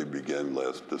matters, really began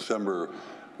last December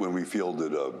when we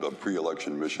fielded a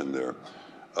pre-election mission there.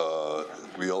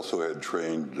 We also had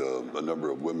trained a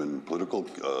number of women political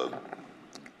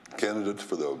candidates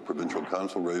for the Provincial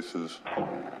Council races,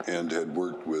 and had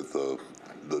worked with the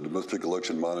domestic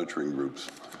election monitoring groups,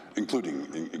 including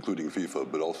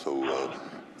FIFA, but also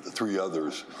 3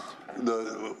 others.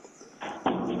 The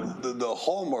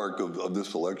hallmark of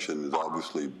this election is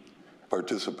obviously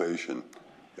participation.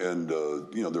 And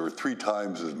there were 3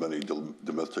 times as many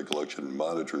domestic election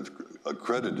monitors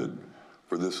accredited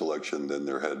for this election than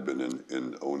there had been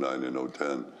in 09 and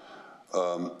 010.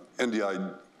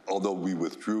 NDI, although we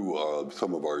withdrew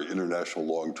some of our international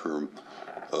long-term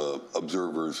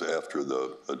observers after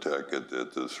the attack at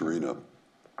the Serena,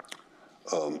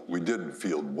 we did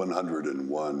field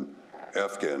 101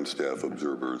 Afghan staff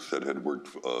observers that had worked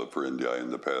for NDI in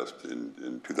the past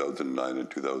in 2009 and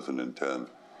 2010.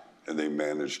 And they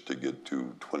managed to get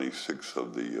to 26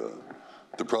 of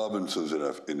the provinces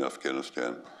in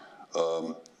Afghanistan.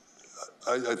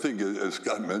 I think, as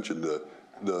Scott mentioned,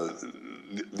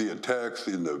 the attacks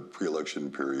in the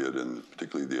pre-election period, and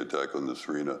particularly the attack on the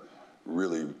Serena,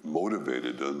 really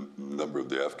motivated a number of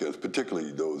the Afghans,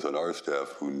 particularly those on our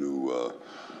staff who knew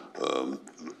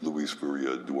Luis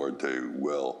Maria Duarte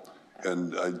well.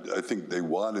 And I think they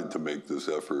wanted to make this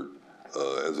effort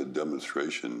as a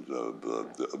demonstration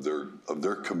of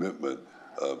their commitment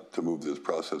to move this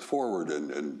process forward,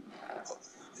 and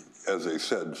as they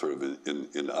said, sort of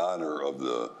in honor of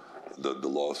the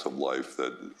loss of life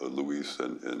that Luis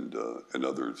and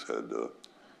others had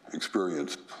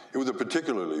experienced. It was a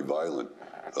particularly violent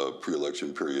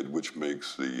pre-election period, which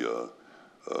makes the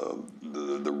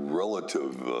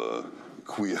relative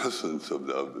quiescence of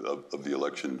the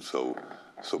election so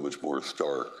much more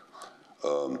stark.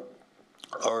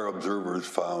 Our observers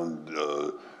found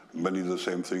many of the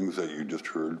same things that you just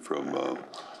heard from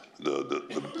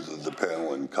the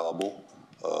panel in Kabul.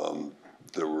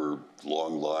 There were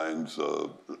long lines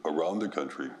around the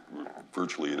country,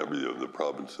 virtually in every of the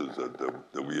provinces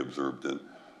that we observed in.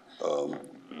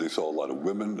 They saw a lot of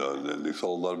women, and they saw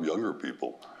a lot of younger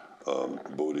people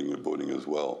voting as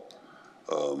well.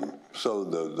 So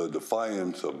the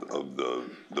defiance of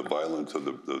the violence of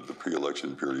the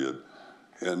pre-election period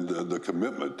and the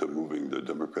commitment to moving the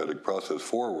democratic process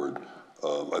forward,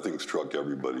 I think struck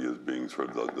everybody as being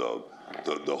sort of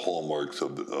the hallmarks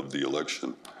of the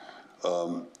election.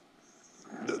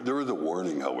 There is a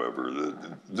warning, however,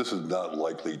 that this is not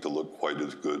likely to look quite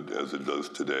as good as it does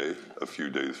today, a few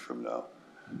days from now.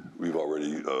 We've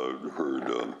already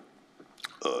heard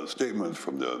statements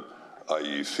from the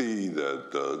IEC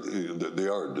that they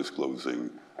are disclosing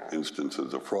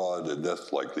instances of fraud, and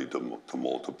that's likely to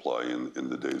multiply in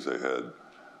the days ahead.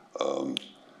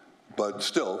 But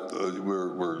still,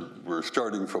 we're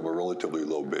starting from a relatively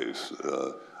low base.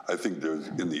 I think there's,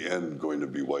 in the end, going to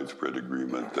be widespread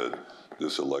agreement that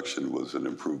this election was an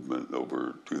improvement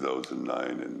over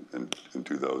 2009 and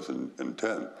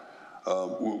 2010,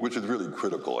 which is really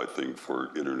critical, I think, for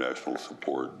international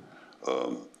support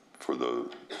for the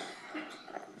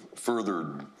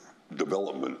further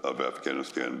development of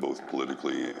Afghanistan, both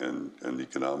politically and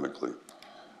economically.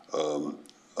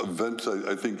 Events,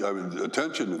 I think,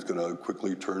 attention is going to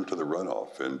quickly turn to the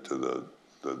runoff and to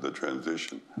the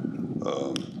transition.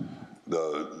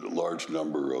 The large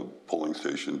number of polling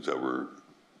stations that were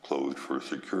closed for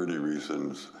security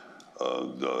reasons,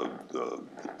 the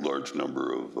large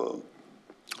number of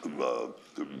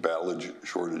ballot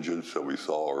shortages that we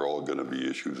saw are all going to be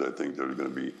issues, I think, that are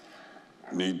going to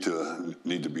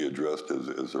need to be addressed as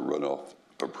the runoff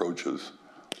approaches.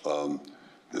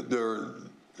 There are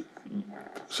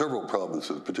several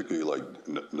provinces, particularly like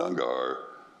Nangarhar,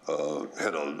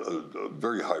 had a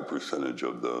very high percentage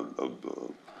of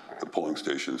the polling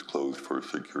stations closed for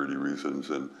security reasons,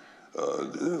 and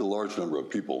there's a large number of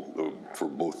people for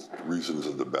both reasons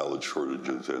of the ballot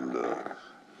shortages and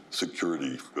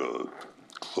security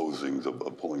closings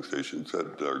of polling stations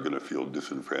that are going to feel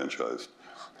disenfranchised.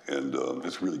 And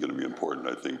it's really going to be important,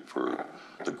 I think, for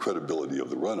the credibility of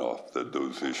the runoff that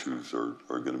those issues are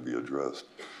going to be addressed.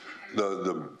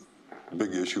 The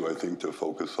big issue, I think, to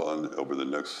focus on over the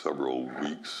next several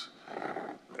weeks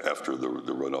after the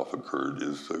runoff occurred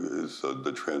is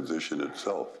the transition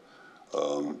itself.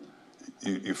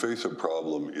 You face a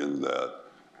problem in that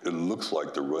it looks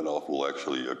like the runoff will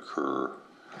actually occur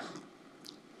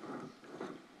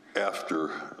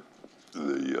after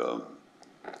the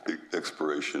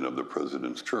expiration of the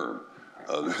president's term.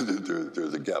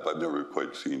 There's a gap. I've never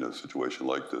quite seen a situation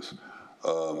like this.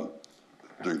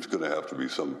 There's going to have to be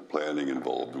some planning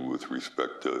involved with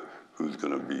respect to who's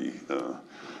going to be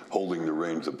holding the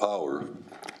reins of power.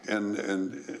 And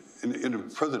in a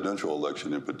presidential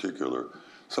election in particular,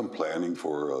 some planning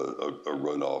for a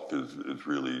runoff is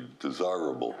really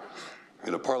desirable.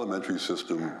 In a parliamentary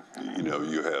system,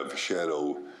 you have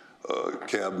shadow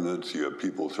cabinets, you have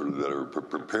people sort of that are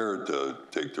prepared to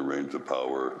take the reins of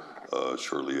power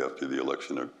shortly after the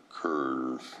election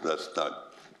occurs. That's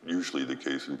not usually the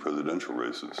case in presidential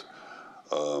races.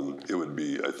 It would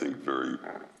be, I think, very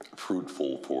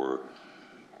fruitful for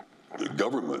the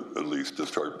government, at least, to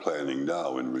start planning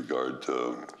now in regard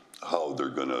to how they're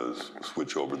going to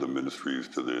switch over the ministries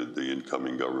to the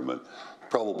incoming government.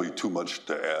 Probably too much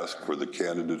to ask for the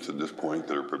candidates at this point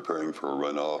that are preparing for a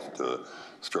runoff to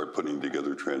start putting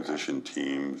together transition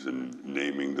teams and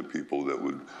naming the people that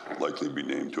would likely be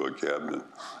named to a cabinet.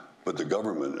 But the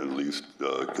government, at least,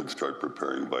 could start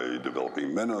preparing by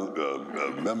developing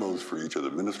memos for each of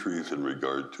the ministries in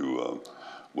regard to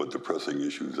what the pressing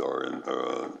issues are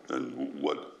and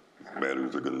what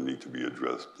matters are going to need to be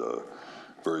addressed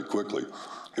very quickly.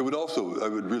 It would also, I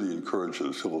would really encourage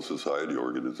the civil society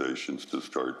organizations to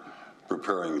start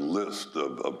preparing lists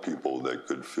of people that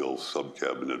could fill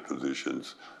sub-cabinet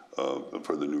positions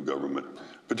for the new government,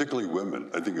 particularly women.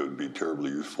 I think it would be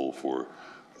terribly useful for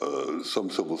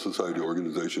some civil society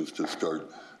organizations to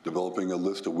start developing a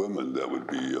list of women that would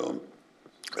be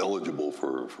eligible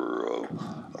for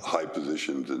high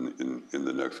positions in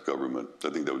the next government.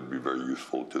 I think that would be very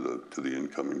useful to the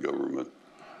incoming government.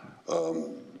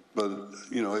 But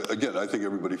again, I think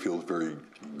everybody feels very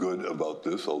good about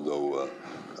this, although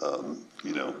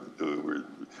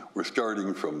we're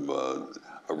starting from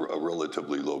a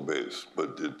relatively low base,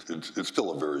 but it's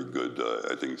still a very good,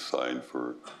 I think, sign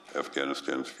for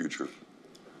Afghanistan's future.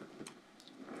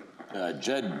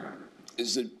 Jed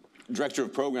is the Director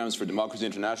of Programs for Democracy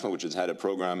International, which has had a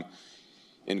program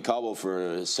in Kabul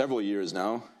for several years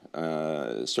now.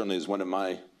 Certainly is one of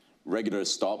my regular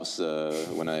stops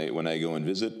when I go and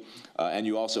visit. And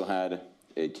you also had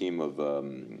a team of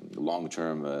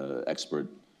long-term expert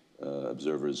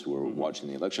observers who are watching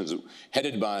the elections,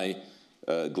 headed by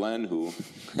Glenn, who,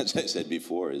 as I said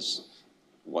before, is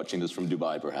watching this from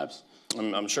Dubai, perhaps.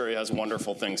 I'm sure he has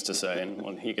wonderful things to say, and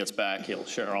when he gets back, he'll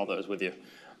share all those with you.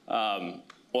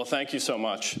 Well, thank you so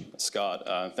much,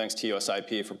 Scott. Thanks to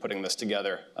USIP for putting this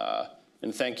together.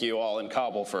 And thank you all in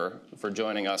Kabul for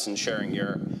joining us and sharing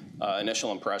your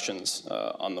initial impressions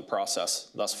on the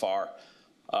process thus far.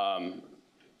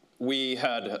 We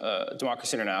had,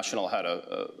 Democracy International had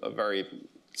a very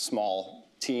small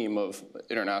team of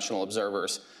international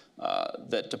observers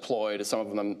that deployed, some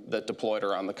of them that deployed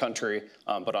around the country,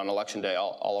 but on election day,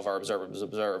 all of our observers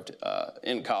observed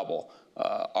in Kabul.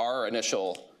 Our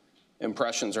initial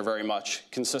impressions are very much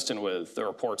consistent with the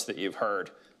reports that you've heard.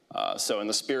 So in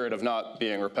the spirit of not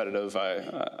being repetitive,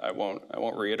 I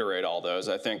won't reiterate all those.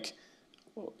 I think,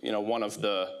 one of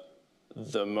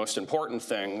the most important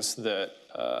things that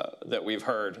we've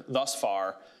heard thus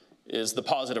far is the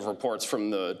positive reports from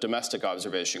the domestic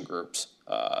observation groups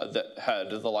that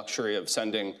had the luxury of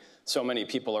sending so many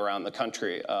people around the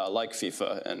country, like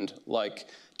FIFA and like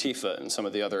TIFA and some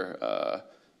of the other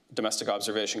domestic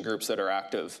observation groups that are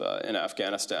active in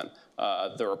Afghanistan.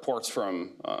 The reports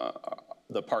from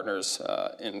the partners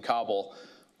in Kabul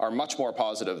are much more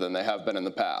positive than they have been in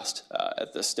the past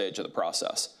at this stage of the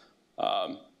process.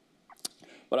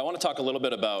 But I want to talk a little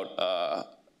bit about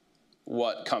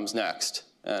what comes next.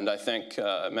 And I think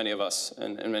many of us,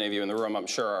 and many of you in the room, I'm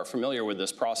sure, are familiar with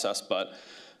this process, but,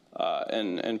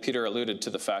 and Peter alluded to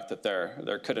the fact that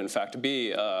there could, in fact,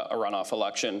 be a runoff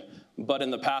election. But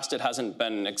in the past, it hasn't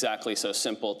been exactly so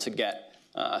simple to get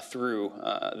through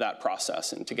that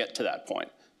process and to get to that point,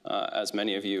 as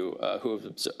many of you who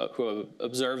have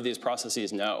observed these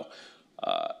processes know.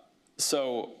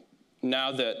 So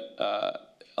now that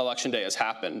Election Day has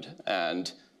happened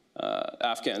and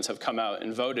Afghans have come out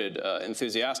and voted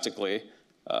enthusiastically,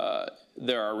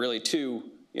 there are really two,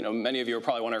 many of you are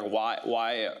probably wondering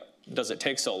why does it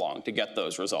take so long to get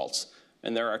those results?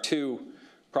 And there are two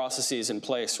processes in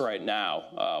place right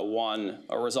now. One,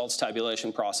 a results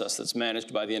tabulation process that's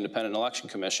managed by the Independent Election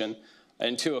Commission,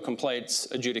 and two, a complaints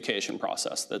adjudication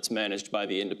process that's managed by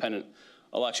the Independent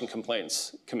Election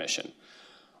Complaints Commission.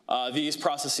 These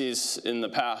processes in the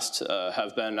past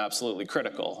have been absolutely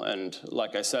critical, and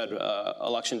like I said,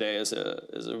 Election Day is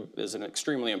an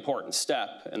extremely important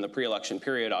step, and the pre-election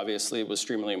period obviously was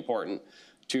extremely important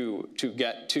to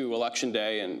get to Election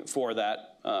Day and for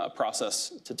that process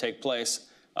to take place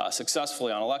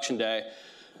successfully on Election Day.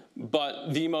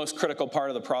 But the most critical part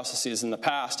of the processes in the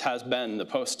past has been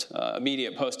the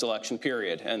immediate post-election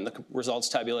period and the results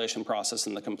tabulation process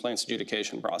and the complaints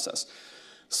adjudication process.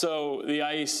 So the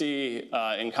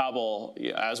IEC in Kabul,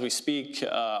 as we speak,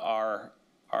 are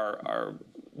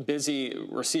busy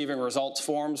receiving results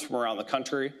forms from around the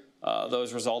country.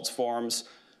 Those results forms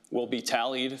will be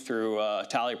tallied through a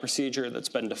tally procedure that's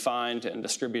been defined and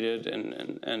distributed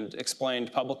and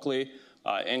explained publicly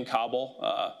in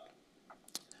Kabul.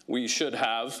 We should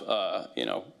have,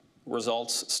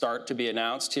 results start to be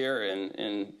announced here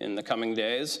in the coming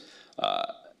days.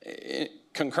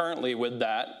 Concurrently with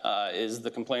that is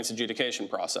the complaints adjudication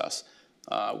process,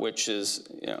 which is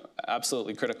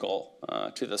absolutely critical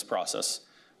to this process.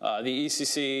 The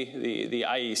ECC, the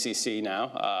IECC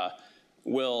now,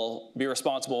 will be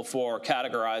responsible for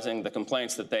categorizing the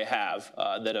complaints that they have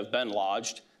that have been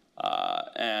lodged,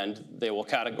 and they will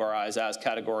categorize as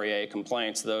Category A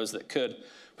complaints those that could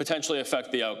potentially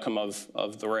affect the outcome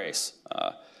of the race.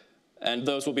 And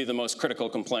those will be the most critical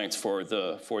complaints for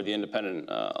the Independent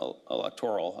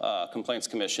Electoral Complaints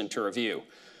Commission to review.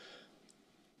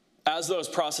 As those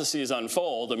processes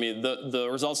unfold, I mean, the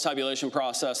results tabulation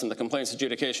process and the complaints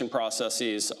adjudication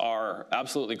processes are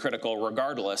absolutely critical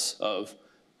regardless of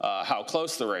how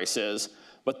close the race is.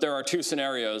 But there are two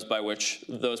scenarios by which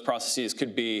those processes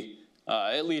could be,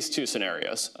 at least two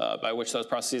scenarios, by which those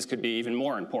processes could be even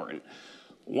more important.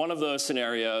 One of those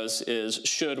scenarios is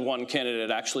should one candidate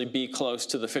actually be close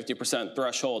to the 50%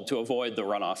 threshold to avoid the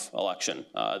runoff election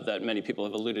that many people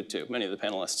have alluded to, many of the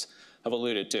panelists have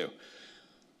alluded to.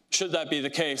 Should that be the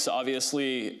case,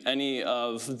 obviously, any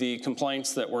of the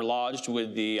complaints that were lodged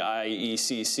with the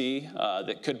IECC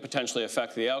that could potentially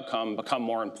affect the outcome become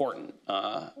more important.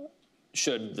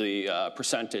 Should the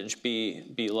percentage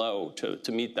be low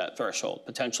to meet that threshold,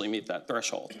 potentially meet that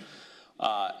threshold.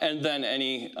 And then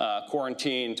any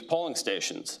quarantined polling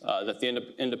stations that the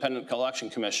Independent Election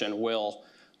Commission will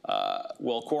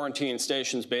quarantine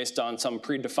stations based on some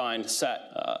predefined set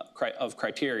of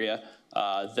criteria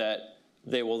that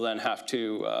they will then have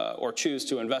to or choose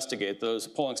to investigate those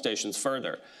polling stations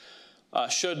further.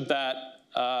 Should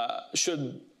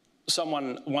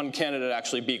one candidate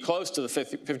actually be close to the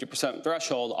 50%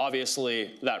 threshold,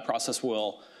 obviously that process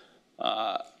will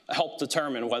help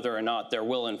determine whether or not there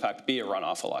will, in fact, be a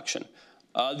runoff election.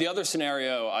 The other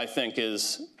scenario, I think,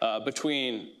 is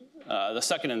between the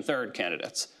second and third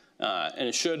candidates.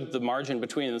 And should the margin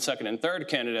between the second and third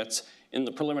candidates in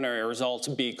the preliminary results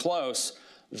be close,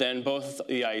 then both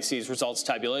the IEC's results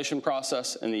tabulation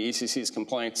process and the ECC's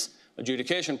complaints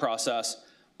adjudication process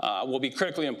will be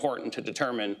critically important to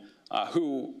determine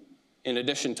who, in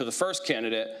addition to the first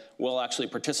candidate, will actually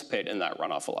participate in that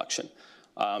runoff election.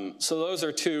 So those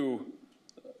are two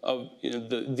of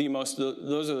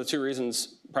those are the two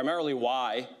reasons primarily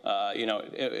why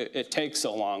it takes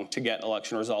so long to get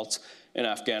election results in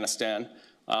Afghanistan,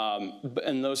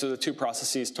 and those are the two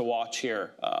processes to watch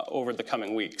here over the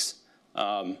coming weeks.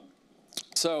 And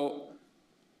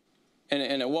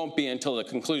it won't be until the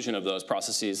conclusion of those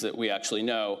processes that we actually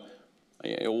know,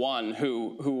 one,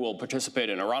 who will participate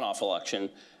in a runoff election,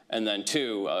 and then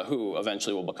two, who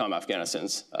eventually will become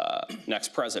Afghanistan's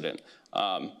next president.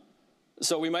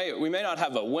 So we may not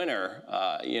have a winner,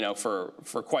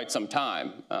 for quite some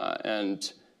time.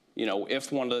 And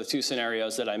if one of the two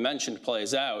scenarios that I mentioned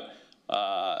plays out,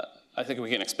 I think we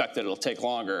can expect that it'll take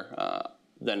longer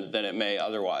than it may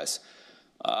otherwise.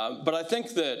 But I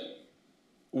think that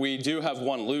we do have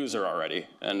one loser already,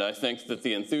 and I think that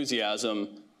the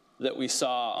enthusiasm that we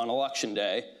saw on election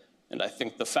day, and I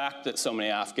think the fact that so many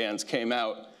Afghans came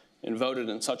out and voted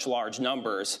in such large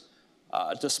numbers,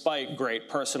 despite great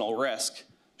personal risk,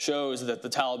 shows that the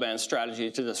Taliban's strategy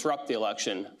to disrupt the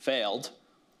election failed,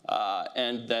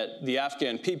 and that the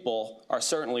Afghan people are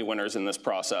certainly winners in this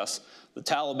process. The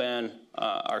Taliban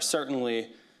are certainly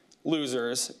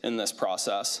losers in this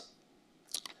process.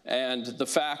 And the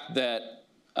fact that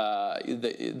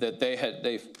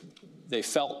they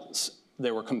felt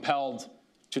they were compelled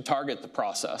to target the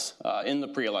process in the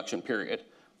pre-election period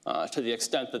to the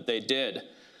extent that they did,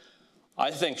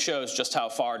 I think shows just how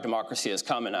far democracy has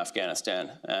come in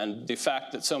Afghanistan. And the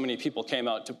fact that so many people came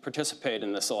out to participate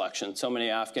in this election, so many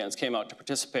Afghans came out to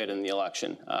participate in the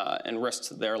election and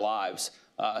risked their lives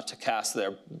to cast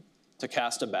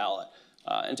a ballot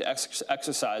and to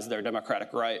exercise their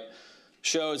democratic right,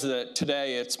 shows that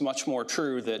today it's much more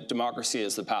true that democracy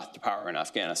is the path to power in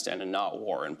Afghanistan and not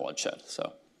war and bloodshed.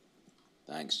 So,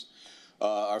 thanks.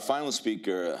 Our final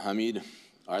speaker, Hamid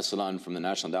Arsalan from the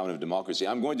National Endowment of Democracy.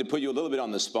 I'm going to put you a little bit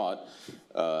on the spot.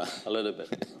 A little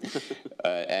bit.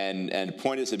 and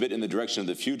point us a bit in the direction of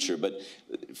the future. But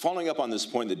following up on this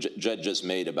point that Jed just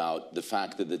made about the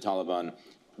fact that the Taliban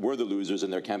were the losers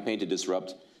and their campaign to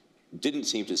disrupt didn't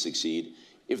seem to succeed.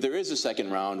 If there is a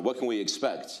second round, what can we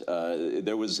expect?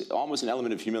 There was almost an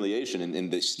element of humiliation in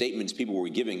the statements people were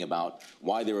giving about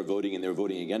why they were voting, and they were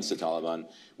voting against the Taliban.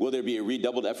 Will there be a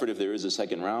redoubled effort if there is a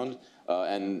second round?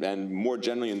 And more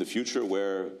generally in the future,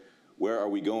 where are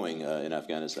we going in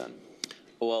Afghanistan?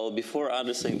 Well, before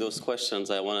addressing those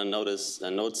questions, I want to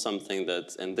note something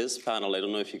that in this panel, I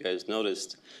don't know if you guys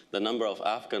noticed, the number of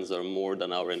Afghans are more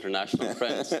than our international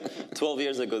friends. 12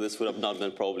 years ago, this would have not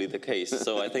been probably the case.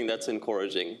 So I think that's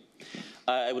encouraging.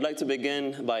 I would like to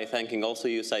begin by thanking also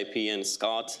USIP and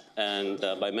Scott, and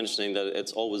by mentioning that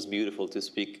it's always beautiful to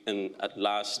speak at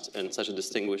last in such a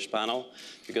distinguished panel,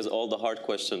 because all the hard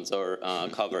questions are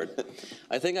covered.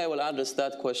 I think I will address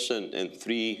that question in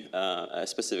three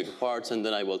specific parts, and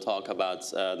then I will talk about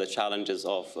the challenges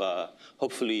of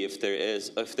hopefully if there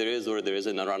is or there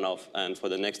isn't a runoff, and for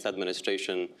the next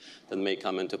administration that may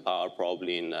come into power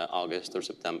probably in August or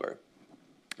September.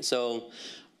 So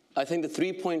I think the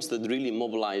 3 points that really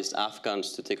mobilized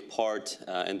Afghans to take part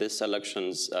in these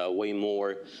elections way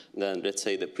more than, let's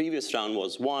say, the previous round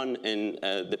was, one, in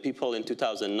the people in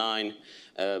 2009,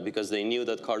 because they knew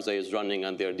that Karzai is running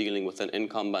and they're dealing with an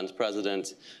incumbent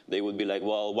president, they would be like,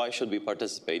 well, why should we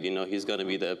participate? You know, he's going to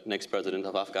be the next president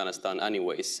of Afghanistan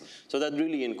anyways. So that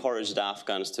really encouraged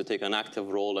Afghans to take an active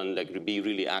role and be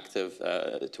really active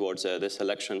towards these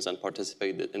elections and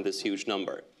participate in this huge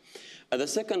number. The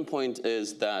second point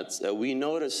is that we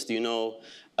noticed,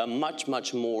 a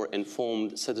much more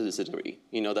informed citizenry.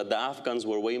 That the Afghans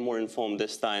were way more informed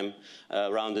this time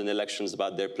around in elections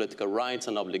about their political rights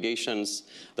and obligations,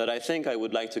 that I think I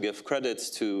would like to give credit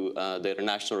to the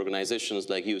international organizations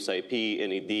like USIP,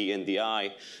 NED,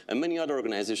 NDI, and many other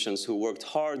organizations who worked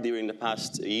hard during the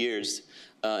past years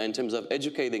in terms of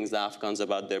educating the Afghans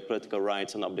about their political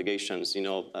rights and obligations,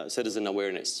 citizen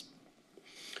awareness.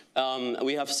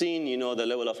 We have seen, the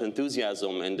level of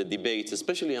enthusiasm in the debates,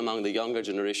 especially among the younger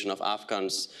generation of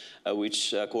Afghans,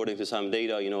 which, according to some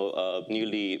data,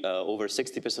 nearly over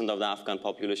 60% of the Afghan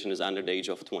population is under the age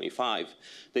of 25.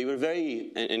 They were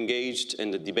very engaged in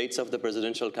the debates of the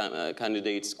presidential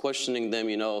candidates, questioning them,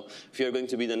 if you're going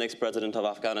to be the next president of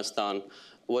Afghanistan,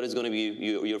 what is going to be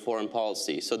your foreign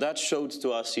policy. So that showed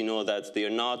to us, that they are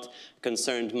not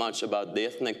concerned much about the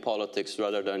ethnic politics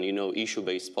rather than,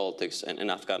 issue-based politics in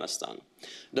Afghanistan.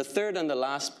 The third and the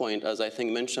last point, as I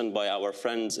think mentioned by our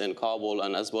friends in Kabul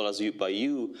and as well as by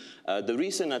you, the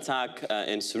recent attack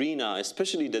in Serena,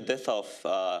 especially the death of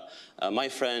my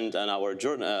friend and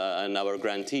our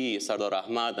grantee, Sardar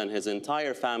Ahmad, and his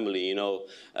entire family,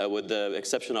 with the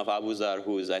exception of Abu Zar,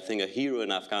 who is, I think, a hero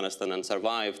in Afghanistan and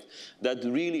survived, that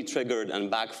really triggered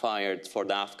and backfired for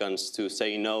the Afghans to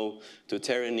say no to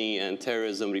tyranny and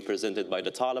terrorism represented by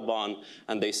the Taliban.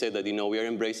 And they said that, we are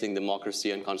embracing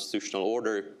democracy and constitutional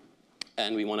order,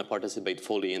 and we want to participate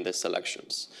fully in these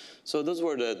elections. So those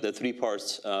were the three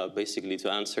parts, basically,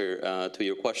 to answer to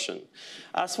your question.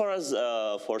 As far as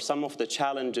for some of the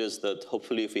challenges that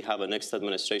hopefully if we have a next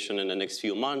administration in the next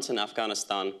few months in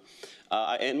Afghanistan,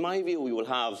 in my view,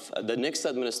 the next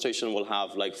administration will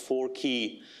have like 4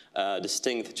 key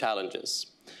distinct challenges.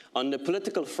 On the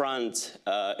political front,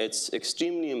 it's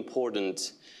extremely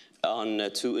important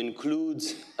to include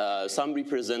some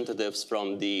representatives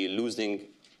from the losing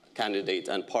candidate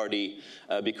and party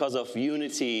because of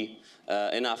unity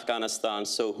in Afghanistan.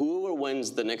 So whoever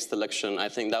wins the next election, I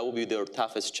think that will be their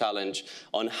toughest challenge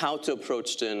on how to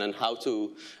approach them and how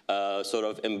to sort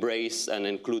of embrace and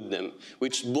include them,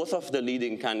 which both of the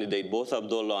leading candidates, both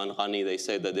Abdullah and Ghani, they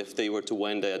said that if they were to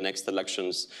win the next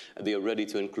elections, they are ready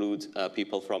to include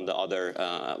people from the other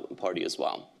party as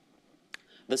well.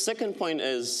 The second point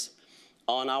is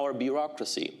on our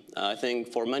bureaucracy. I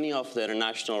think for many of the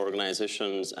international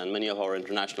organizations and many of our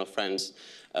international friends,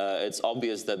 it's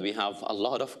obvious that we have a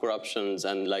lot of corruptions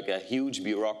and like a huge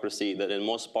bureaucracy that in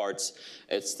most parts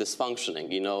it's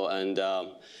dysfunctioning, and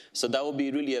so that would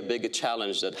be really a big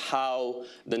challenge that how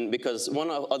then, because one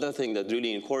other thing that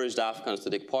really encouraged Afghans to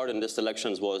take part in these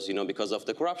elections was, because of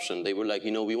the corruption. They were like,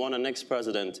 we want a next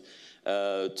president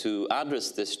to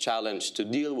address this challenge, to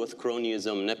deal with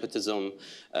cronyism, nepotism,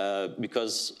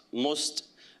 because most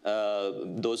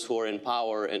those who are in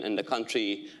power in the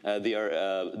country, they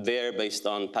are there based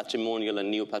on patrimonial and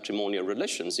neo-patrimonial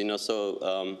relations.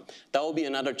 So that will be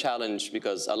another challenge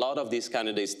because a lot of these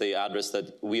candidates, they address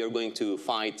that we are going to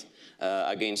fight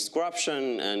against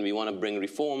corruption and we want to bring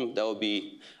reform. That will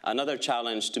be another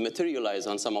challenge to materialize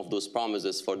on some of those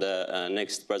promises for the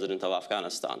next president of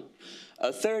Afghanistan.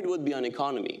 A third would be on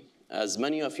economy. As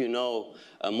many of you know,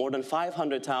 more than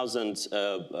 500,000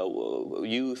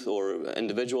 youth or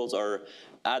individuals are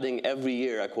adding every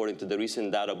year, according to the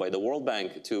recent data by the World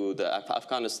Bank, to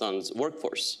Afghanistan's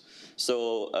workforce.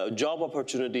 So job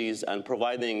opportunities and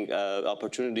providing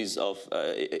opportunities of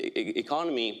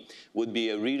economy would be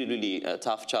a really, really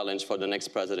tough challenge for the next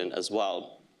president as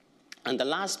well. And the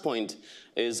last point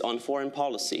is on foreign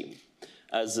policy.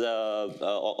 As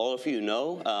all of you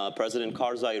know, President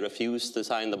Karzai refused to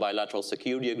sign the bilateral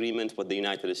security agreement with the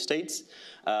United States.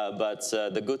 But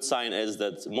the good sign is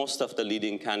that most of the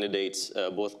leading candidates,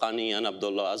 both Ghani and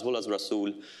Abdullah, as well as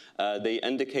Rasul, they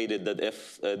indicated that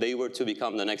if they were to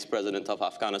become the next president of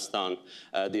Afghanistan,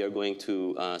 they are going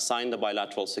to sign the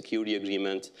bilateral security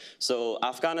agreement. So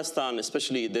Afghanistan,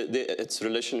 especially its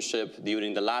relationship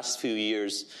during the last few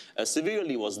years,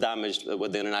 severely was damaged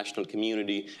with the international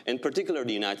community, in particular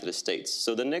the United States.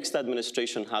 So the next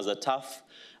administration has a tough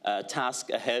task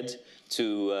ahead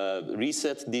to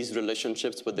reset these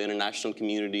relationships with the international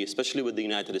community, especially with the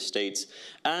United States,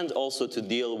 and also to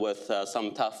deal with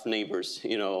some tough neighbors,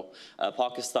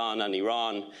 Pakistan and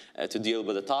Iran, to deal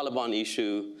with the Taliban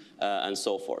issue, and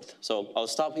so forth. So I'll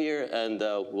stop here, and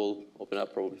we'll open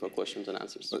up probably for questions and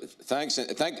answers. Thanks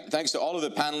to all of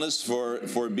the panelists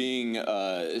for being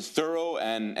thorough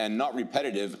and not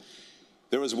repetitive.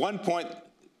 There was one point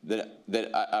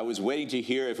that I was waiting to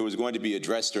hear if it was going to be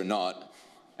addressed or not,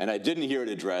 and I didn't hear it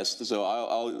addressed, so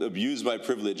I'll abuse my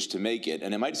privilege to make it.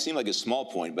 And it might seem like a small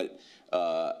point, but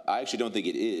I actually don't think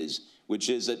it is, which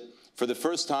is that for the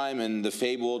first time in the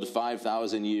fabled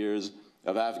 5,000 years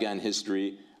of Afghan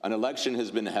history, an election has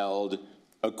been held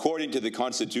according to the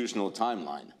constitutional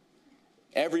timeline.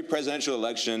 Every presidential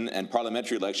election and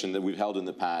parliamentary election that we've held in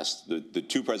the past, the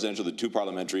 2 presidential, the 2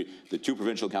 parliamentary, the 2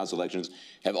 provincial council elections,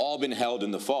 have all been held in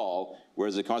the fall,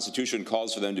 whereas the Constitution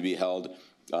calls for them to be held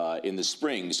in the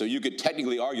spring. So you could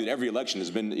technically argue that every election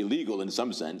has been illegal in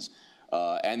some sense.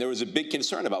 And there was a big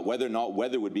concern about whether or not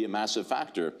weather would be a massive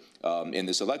factor in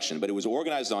this election. But it was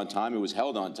organized on time. It was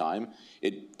held on time.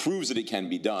 It proves that it can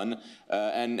be done.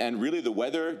 And really the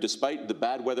weather, despite the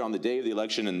bad weather on the day of the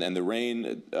election and the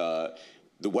rain,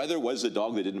 the weather was the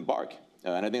dog that didn't bark.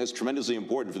 And I think that's tremendously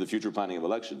important for the future planning of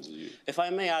elections. If I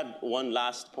may add one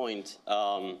last point.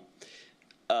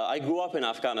 I grew up in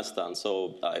Afghanistan,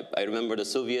 so I remember the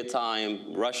Soviet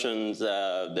time, Russians,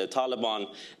 the Taliban,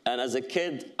 and as a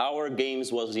kid, our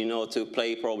games was, you know, to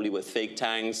play probably with fake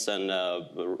tanks and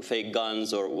fake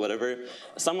guns or whatever.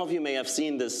 Some of you may have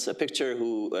seen this picture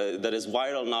that is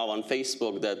viral now on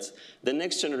Facebook, that the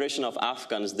next generation of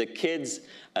Afghans, the kids,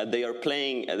 they are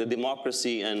playing the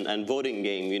democracy and voting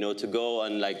game, you know, to go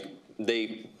and like,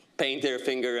 they paint their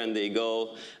finger and they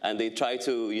go and they try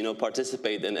to, you know,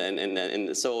 participate.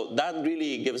 And so that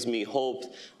really gives me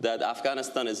hope that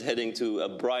Afghanistan is heading to a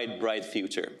bright, bright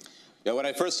future. Yeah, when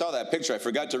I first saw that picture, I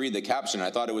forgot to read the caption. I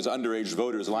thought it was underage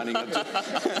voters lining up to...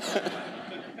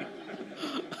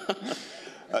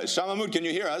 Shahmahmood, can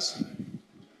you hear us?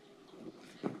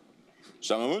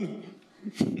 Shahmahmood?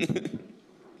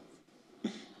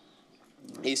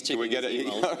 He's Can we get it?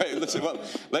 All right, listen, well,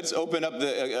 let's open up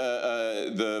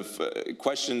the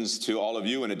questions to all of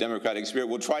you in a democratic spirit.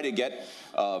 We'll try to get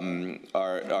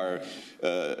our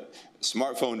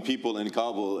smartphone people in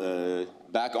Kabul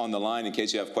back on the line in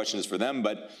case you have questions for them.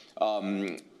 But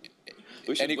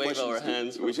we should wave our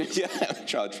hands. We should, yeah,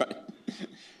 I'll try.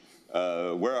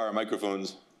 Where are our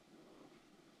microphones?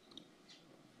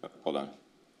 Oh, hold on.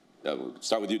 We'll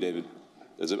start with you, David.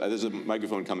 There's a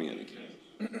microphone coming in.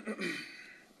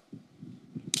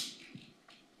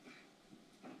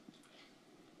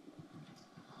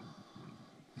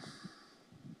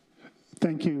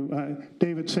 Thank you.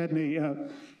 David Sedney.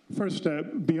 First,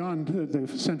 beyond the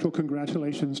central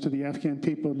congratulations to the Afghan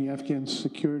people and the Afghan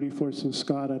security forces,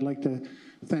 Scott, I'd like to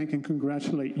thank and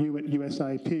congratulate you at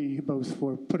USIP, both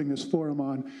for putting this forum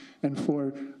on and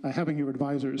for having your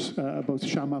advisors, both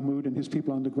Shahmahmood and his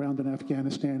people on the ground in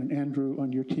Afghanistan and Andrew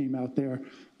on your team out there.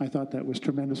 I thought that was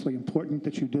tremendously important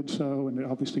that you did so, and it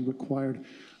obviously required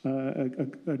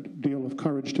a deal of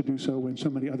courage to do so when so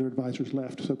many other advisors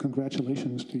left. So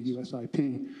congratulations to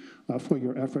USIP for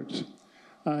your efforts.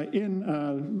 In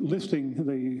listing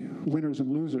the winners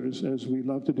and losers, as we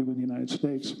love to do in the United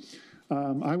States,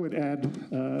 I would add,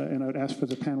 and I would ask for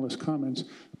the panelists' comments,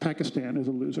 Pakistan is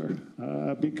a loser,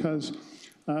 because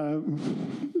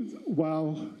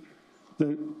while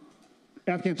the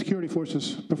Afghan security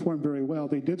forces performed very well,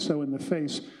 they did so in the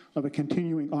face of a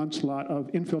continuing onslaught of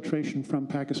infiltration from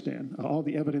Pakistan. All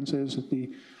the evidence is that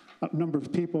the number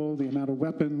of people, the amount of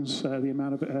weapons, the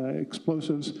amount of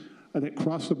explosives that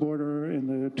crossed the border in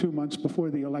the 2 months before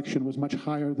the election was much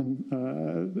higher than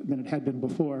it had been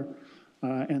before,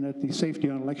 and that the safety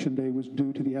on election day was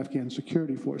due to the Afghan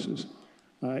security forces.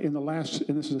 In the last,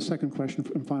 and this is a second question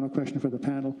and final question for the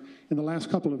panel, in the last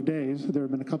couple of days, there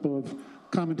have been a couple of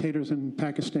commentators in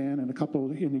Pakistan and a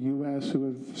couple in the US who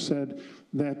have said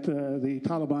that the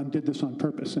Taliban did this on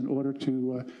purpose in order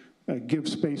to give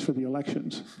space for the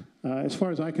elections. As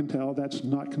far as I can tell, that's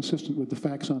not consistent with the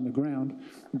facts on the ground,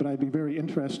 but I'd be very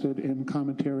interested in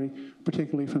commentary,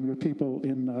 particularly from your people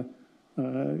in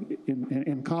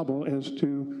Kabul, as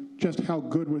to just how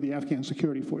good were the Afghan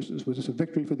security forces. Was this a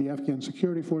victory for the Afghan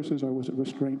security forces, or was it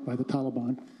restraint by the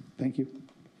Taliban? Thank you.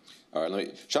 All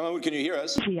right, Shahmahmood, can you hear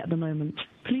us? At the moment.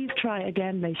 Please try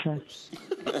again later.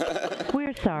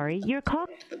 We're sorry, your call.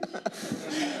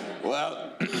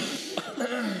 Well,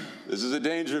 this is a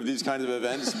danger of these kinds of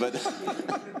events, but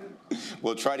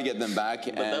we'll try to get them back.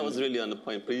 But that was really on the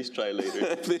point. Please try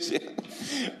later. Please,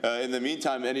 yeah. In the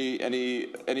meantime,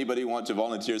 anybody want to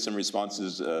volunteer some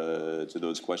responses to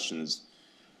those questions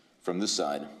from this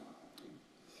side?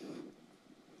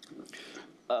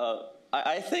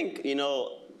 I think, you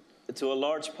know, to a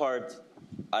large part,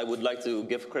 I would like to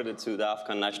give credit to the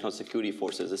Afghan National Security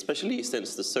Forces, especially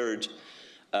since the surge,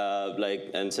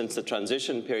 and since the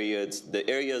transition period, the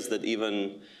areas that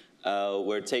even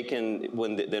were taken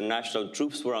when the national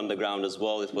troops were on the ground as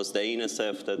well. It was the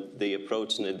UNICEF that they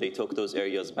approached and they took those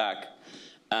areas back.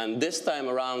 And this time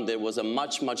around, there was a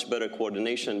much, much better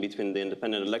coordination between the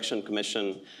Independent Election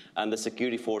Commission and the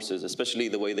security forces, especially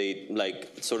the way they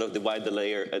sort of divide the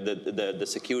layer, the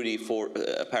security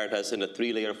apparatus into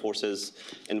 3-layer forces,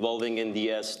 involving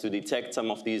NDS to detect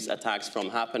some of these attacks from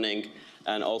happening,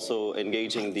 and also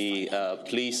engaging the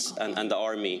police and the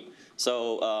army.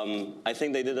 So I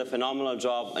think they did a phenomenal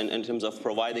job in terms of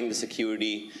providing the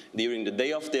security during the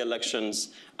day of the elections.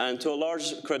 And to a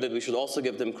large credit, we should also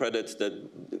give them credit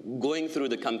that going through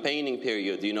the campaigning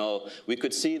period, you know, we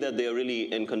could see that they're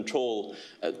really in control.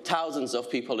 Thousands of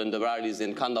people in the rallies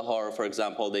in Kandahar, for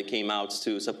example, they came out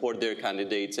to support their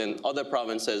candidates, and other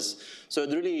provinces. So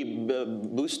it really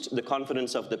boosts the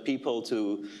confidence of the people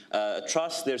to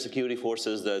trust their security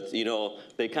forces that, you know,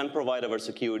 they can provide our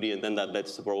security, and then that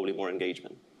leads to probably more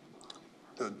engagement.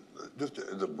 Just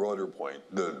as a broader point,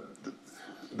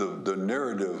 the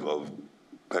narrative of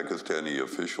Pakistani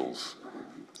officials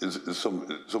is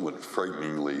somewhat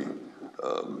frighteningly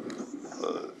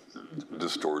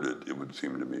distorted, it would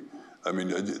seem to me. I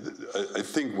mean, I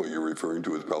think what you're referring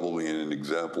to is probably an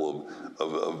example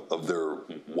of their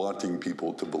wanting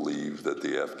people to believe that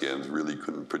the Afghans really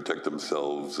couldn't protect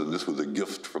themselves, and this was a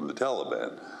gift from the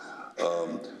Taliban.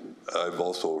 I've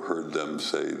also heard them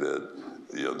say that,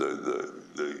 you know,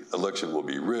 the election will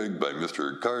be rigged by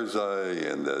Mr.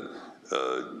 Karzai, and that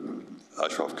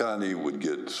Ashraf Ghani would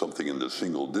get something in the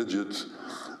single digits.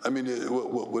 I mean,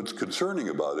 what's concerning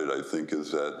about it, I think,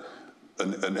 is that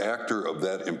an actor of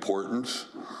that importance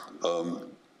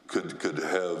could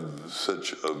have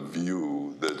such a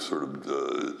view that sort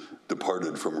of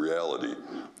departed from reality.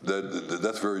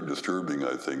 That's very disturbing,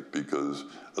 I think, because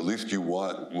at least you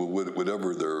want,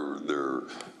 whatever their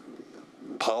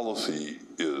policy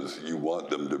is, you want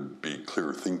them to be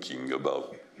clear thinking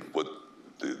about what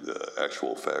the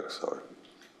actual facts are.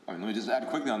 All right, let me just add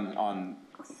quickly on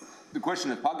the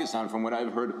question of Pakistan. From what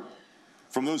I've heard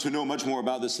from those who know much more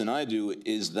about this than I do,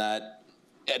 is that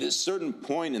at a certain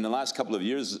point in the last couple of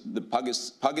years,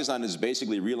 Pakistan has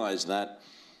basically realized that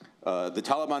the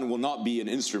Taliban will not be an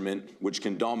instrument which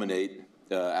can dominate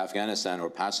Afghanistan or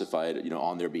pacify it, you know,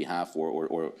 on their behalf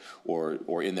or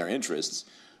in their interests.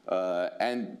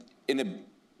 And in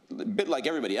a bit like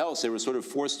everybody else, they were sort of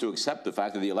forced to accept the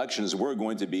fact that the elections were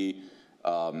going to be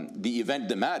the event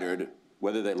that mattered,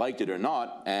 whether they liked it or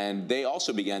not, and they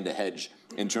also began to hedge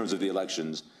in terms of the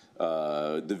elections.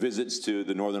 The visits to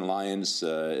the Northern Alliance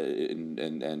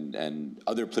and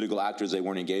other political actors they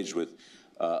weren't engaged with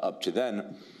up to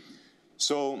then.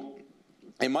 So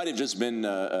it might have just been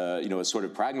you know, a sort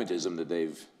of pragmatism that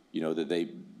they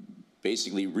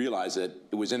basically realized that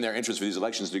it was in their interest for these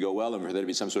elections to go well and for there to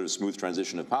be some sort of smooth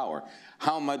transition of power.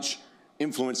 How much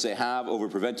influence they have over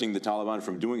preventing the Taliban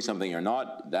from doing something or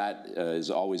not, that is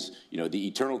always, you know, the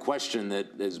eternal question that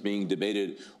is being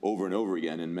debated over and over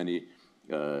again in many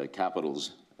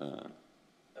capitals.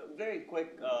 Very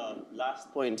quick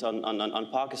last point on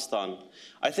Pakistan.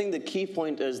 I think the key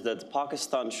point is that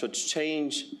Pakistan should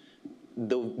change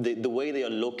the way they are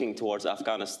looking towards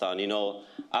Afghanistan. You know,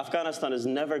 Afghanistan is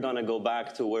never going to go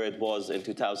back to where it was in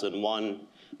 2001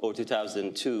 or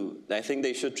 2002. I think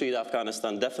they should treat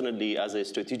Afghanistan definitely as a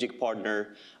strategic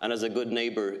partner and as a good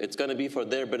neighbor. It's going to be for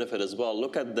their benefit as well.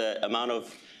 Look at the amount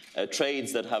of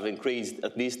trades that have increased,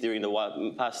 at least during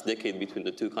the past decade, between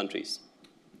the two countries.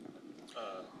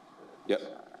 Yep.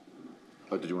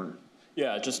 Oh, did you want to?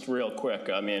 Yeah, just real quick.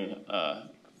 I mean,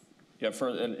 yeah,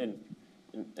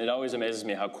 it always amazes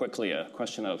me how quickly a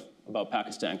question about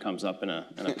Pakistan comes up in a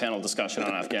panel discussion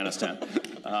on Afghanistan,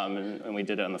 and we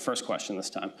did it on the first question this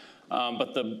time.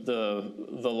 But the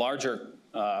larger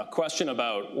question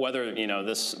about whether, you know,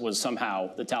 this was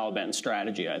somehow the Taliban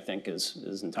strategy, I think,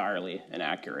 is entirely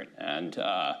inaccurate. And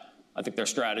I think their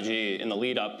strategy in the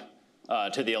lead up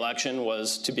to the election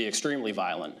was to be extremely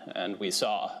violent. And we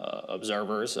saw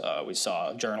observers, we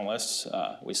saw journalists,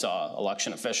 we saw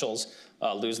election officials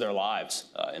lose their lives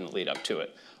in the lead up to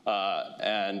it.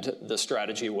 And the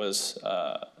strategy was,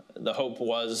 the hope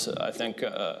was, I think,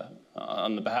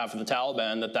 on the behalf of the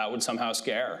Taliban, that would somehow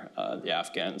scare the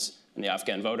Afghans and the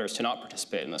Afghan voters to not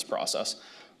participate in this process.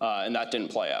 And that didn't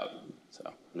play out.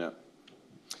 So, yeah.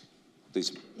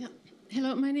 Please. Yeah.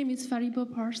 Hello, my name is Fariba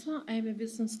Parsa. I am a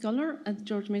business scholar at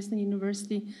George Mason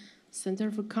University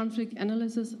Center for Conflict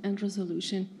Analysis and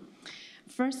Resolution.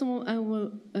 First of all, I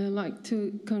would like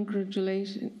to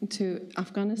congratulate to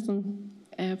Afghanistan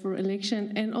for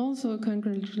election, and also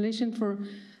congratulations for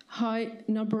high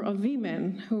number of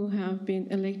women who have been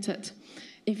elected.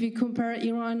 If you compare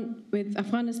Iran with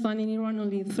Afghanistan, in Iran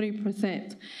only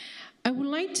 3%. I would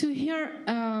like to hear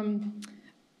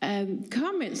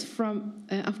comments from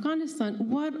Afghanistan.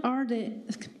 What are the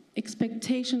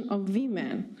expectations of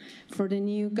women for the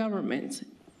new government?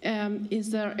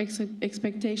 Is there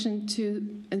expectation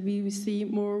to we see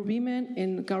more women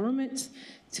in government,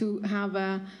 to have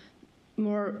a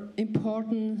more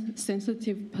important,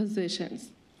 sensitive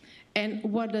positions? And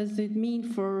what does it mean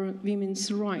for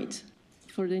women's rights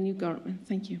for the new government?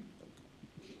 Thank you.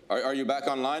 Are you back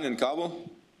online in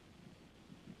Kabul?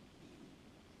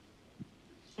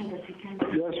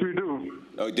 Yes, we do.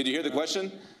 Oh, did you hear the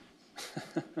question?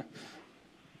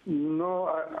 No,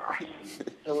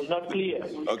 It was not clear.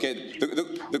 Okay.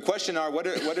 The question are what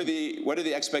are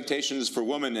the expectations for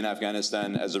women in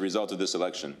Afghanistan as a result of this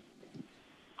election?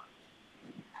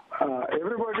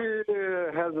 everybody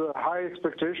has a high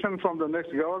expectation from the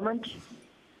next government,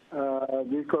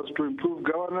 because to improve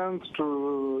governance,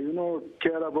 to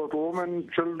care about women,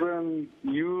 children,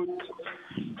 youth,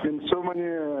 and so many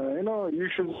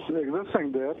issues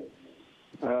existing there.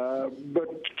 But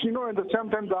at the same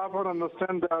time, they have to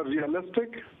understand they are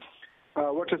realistic,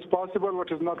 what is possible,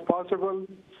 what is not possible.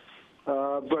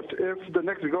 But if the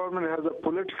next government has a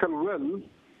political will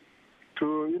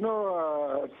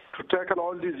to tackle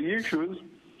all these issues,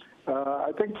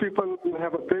 I think people will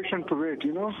have a patience to wait.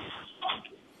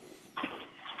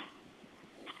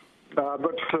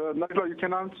 But Nagla, you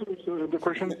can answer the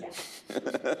question.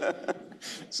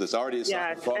 So it's already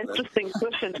a interesting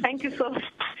question. Thank you so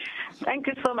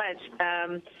much.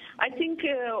 I think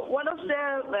one of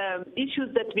the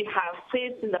issues that we have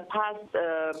faced in the past,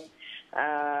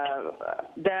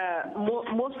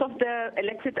 most of the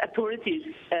elected authorities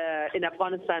in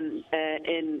Afghanistan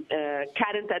in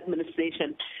current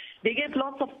administration, they gave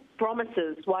lots of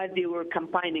promises while they were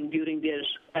campaigning during their,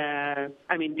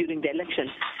 during the election.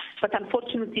 But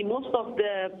unfortunately, most of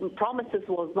the promises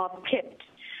was not kept.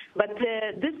 But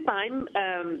this time,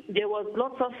 there was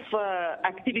lots of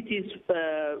activities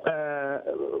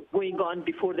going on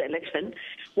before the election.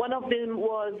 One of them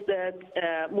was that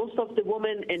most of the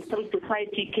women in civil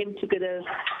society came together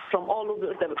from all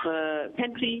over the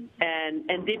country,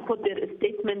 and they put their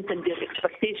statements and their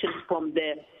expectations from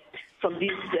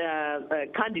these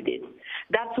candidates.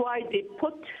 That's why they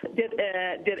put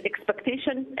their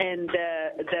expectations and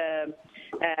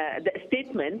the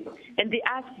statement, and they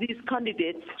asked these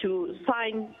candidates to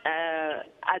sign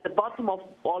at the bottom of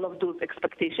all of those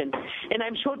expectations. And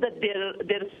I'm sure that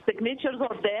their signatures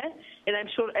are there, and I'm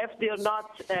sure if they're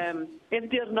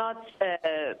not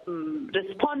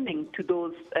responding to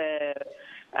those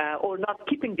or not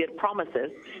keeping their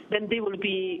promises, then they will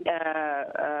be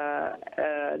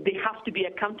they have to be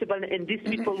accountable, and these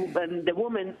people and the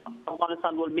women of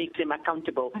Afghanistan will make them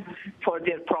accountable for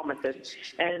their promises.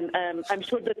 And I'm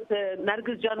sure that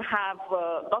Nargis Jan have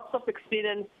lots of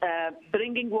experience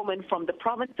bringing women from the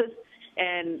provinces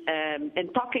and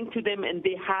talking to them, and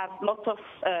they have lots of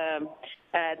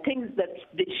things that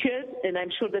they share, and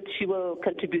I'm sure that she will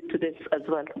contribute to this as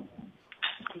well.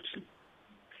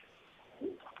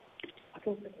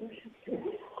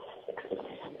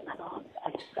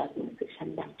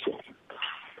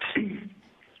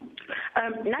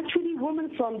 Naturally, women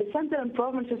from the center and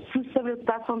provinces through several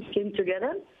platforms came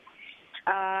together.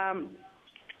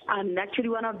 And actually,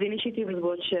 one of the initiatives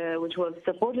which was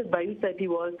supported by USIP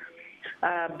was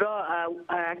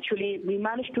actually we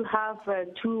managed to have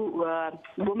two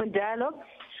women dialogues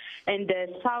in the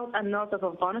south and north of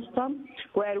Afghanistan,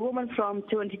 where women from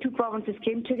 22 provinces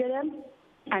came together.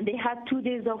 And they had 2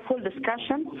 days of full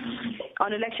discussion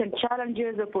on election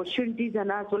challenges, opportunities,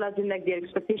 and as well as in their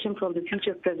expectation from the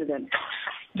future president.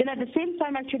 Then at the same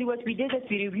time, actually, what we did is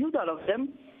we reviewed all of them,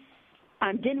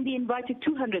 and then we invited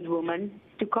 200 women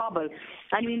to Kabul,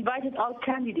 and we invited all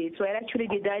candidates, where actually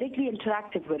they directly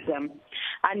interacted with them,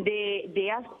 and they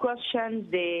asked questions,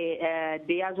 they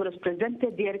as well as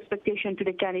presented their expectation to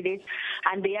the candidates,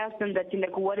 and they asked them that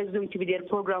what is going to be their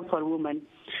program for women,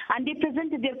 and they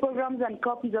presented their programs and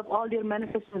copies of all their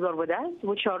manifestos over there,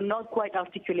 which are not quite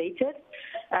articulated,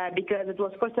 because it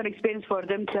was personal experience for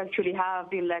them to actually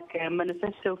have a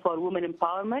manifesto for women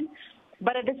empowerment.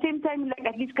 But at the same time,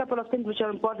 at least a couple of things which are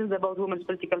important about women's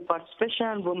political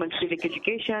participation, women's civic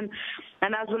education,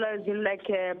 and as well as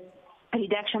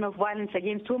reduction of violence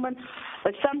against women.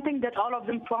 It's something that all of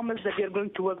them promised that they're going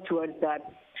to work towards that.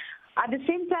 At the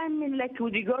same time,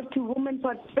 with regard to women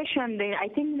participation, I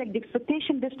think the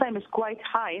expectation this time is quite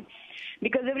high,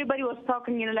 because everybody was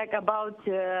talking about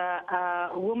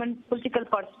women political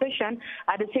participation,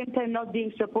 at the same time not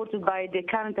being supported by the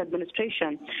current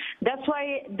administration. That's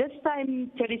why this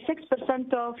time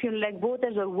 36% of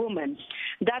voters are women.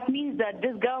 That means that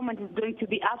this government is going to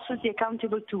be absolutely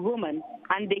accountable to women,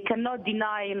 and they cannot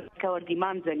deny our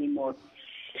demands anymore.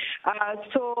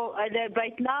 So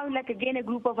right now, again, a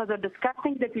group of us are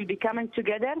discussing that we'll be coming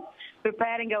together,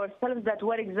 preparing ourselves that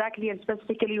what exactly and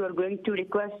specifically we're going to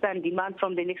request and demand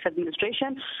from the next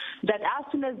administration, that as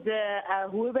soon as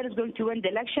whoever is going to win the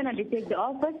election and they take the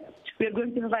office, we are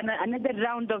going to have another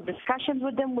round of discussions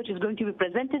with them, which is going to be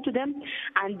presented to them,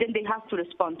 and then they have to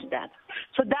respond to that.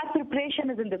 So that preparation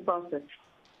is in the process.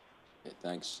 Okay,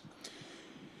 thanks.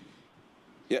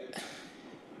 Yeah.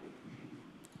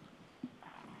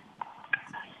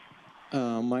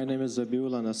 My name is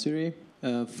Zabiullah Nasiri.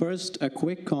 First, a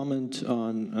quick comment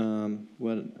on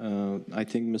what I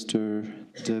think Mr.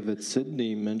 David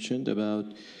Sidney mentioned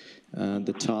about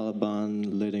the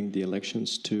Taliban letting the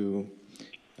elections to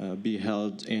be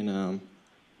held in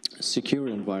secure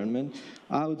environment.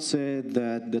 I would say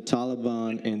that the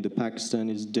Taliban and the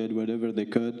Pakistanis did whatever they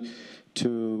could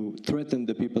to threaten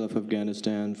the people of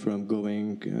Afghanistan from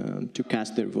going to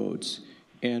cast their votes.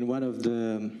 And one of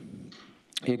the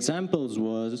examples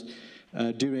was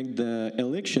during the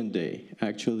election day.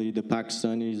 Actually, the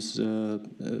Pakistanis,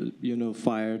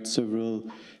 fired several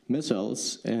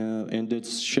missiles and did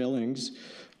shellings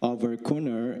over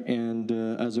Kunar, and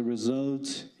as a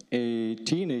result, a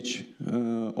teenage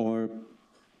or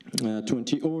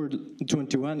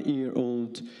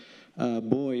 21-year-old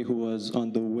boy who was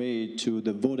on the way to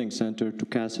the voting center to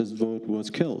cast his vote was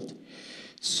killed.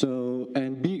 So,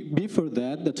 and before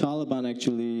that, the Taliban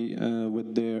actually,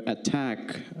 with their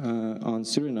attack on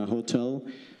Serena Hotel,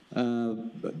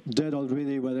 did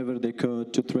already whatever they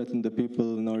could to threaten the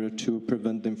people in order to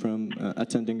prevent them from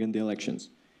attending in the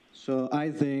elections. So I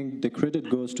think the credit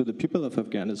goes to the people of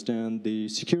Afghanistan, the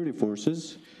security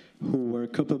forces, who were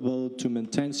capable to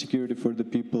maintain security for the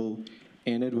people,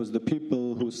 and it was the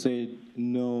people who said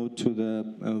no to the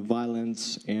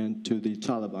violence and to the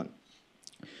Taliban.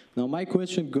 Now, my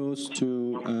question goes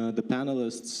to the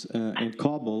panelists in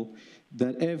Kabul,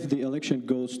 that if the election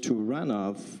goes to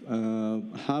runoff,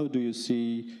 how do you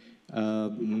see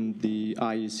the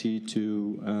IEC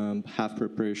to have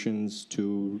preparations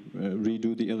to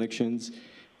redo the elections?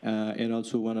 And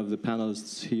also one of the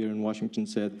panelists here in Washington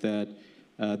said that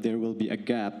there will be a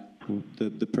gap.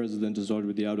 The president is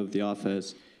already out of the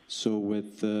office. So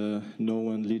with no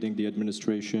one leading the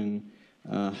administration,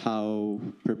 how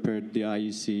prepared the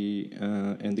IEC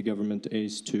and the government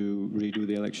is to redo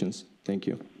the elections? Thank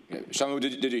you.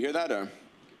 Shahmahmood, did you hear that? Or?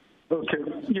 Okay.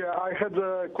 Yeah, I had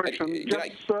a question.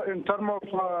 Just in terms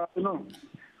of,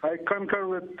 I concur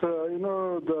with,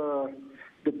 the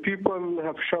people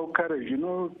have shown courage,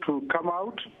 to come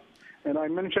out. And I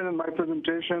mentioned in my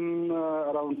presentation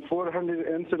around 400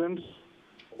 incidents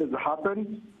has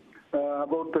happened.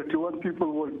 About 31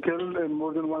 people were killed and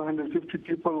more than 150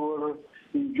 people were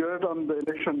injured on the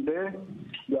election day.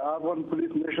 The Afghan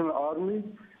Police National Army.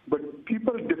 But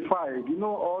people defied,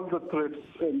 all the threats,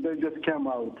 and they just came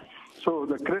out. So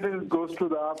the credit goes to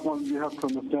the Afghans. We have to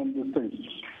understand these things.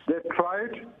 They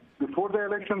tried before the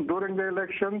election, during the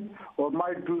election, or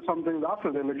might do something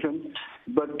after the election.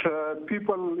 But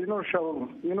people,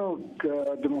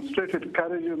 demonstrated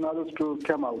courage in others to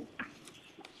come out.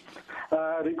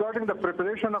 Regarding the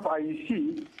preparation of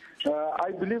IEC, I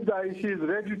believe the IEC is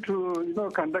ready to,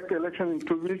 conduct election in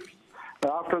 2 weeks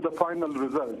after the final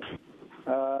result.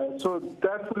 So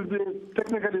that will be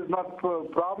technically is not a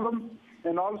problem,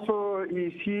 and also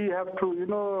EC have to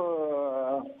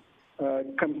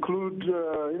conclude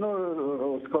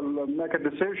what's called make a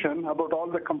decision about all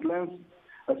the complaints,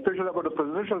 especially about the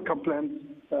presidential complaints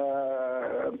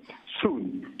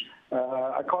soon.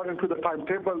 According to the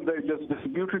timetable, they just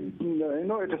distributed.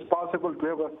 It is possible to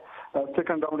have a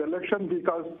second round election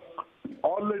because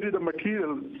already the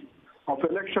materials of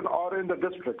election are in the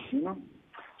districts.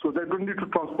 So they don't need to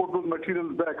transport those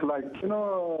materials back, like,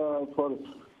 for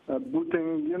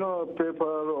booting,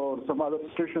 paper or some other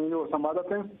stationery or some other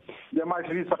things. They might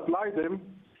resupply them,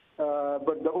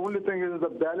 but the only thing is the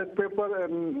ballot paper,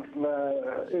 and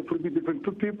it will be between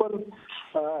 2 people.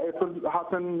 It will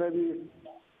happen maybe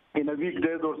in a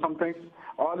weekdays or something.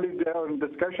 Only they are in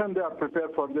discussion, they are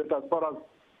prepared for that. As far as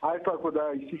I talked with the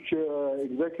IC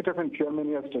executive and chairman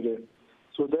yesterday.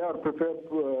 So they are prepared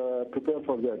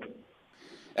for that.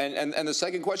 And the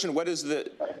second question, what is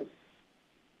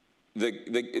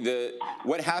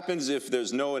what happens if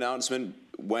there's no announcement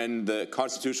when the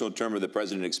constitutional term of the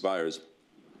president expires?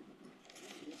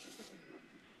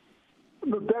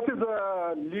 Look, that is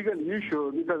a legal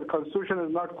issue because the Constitution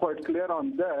is not quite clear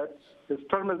on that. His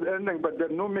term is ending, but there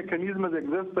are no mechanisms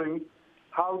existing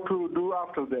how to do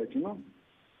after that,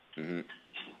 Mm-hmm.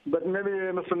 But maybe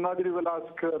Mr. Nadri will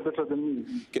ask better than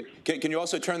me. Can you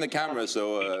also turn the camera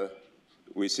so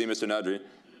we see Mr. Nadri?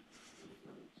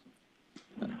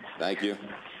 Thank you.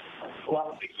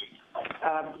 Well,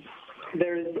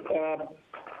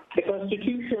 the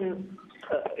Constitution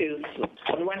is,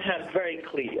 on one hand, very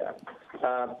clear,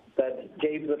 that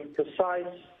gave the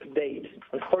precise date,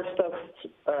 the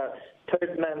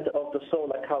third month of the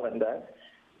solar calendar,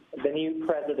 the new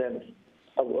president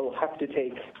will have to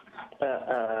take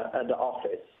the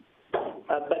office.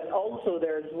 But also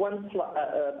there's one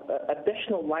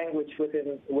additional language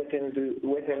within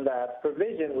that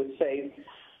provision which says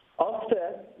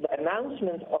after the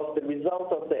announcement of the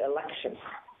result of the election,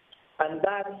 and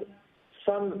that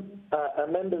some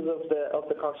members of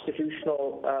the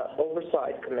Constitutional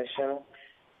Oversight Commission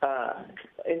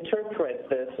interpret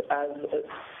this as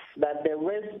that there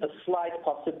is a slight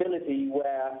possibility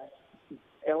where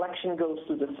election goes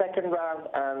to the second round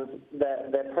and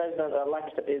the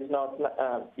president-elect is not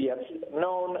yet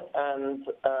known, and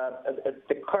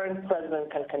the current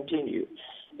president can continue.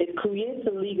 It creates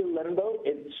a legal limbo.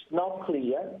 It's not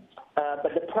clear,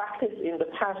 but the practice in the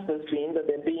past has been that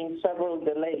there have been several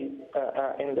delays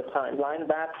in the timeline.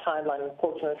 That timeline,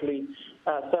 unfortunately,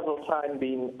 several times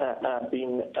been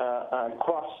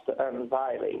crossed and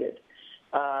violated.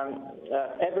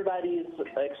 Everybody is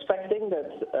expecting that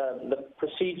the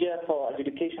procedure for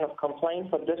adjudication of complaint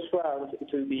for this round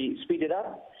to be speeded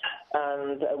up,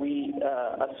 and we,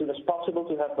 as soon as possible,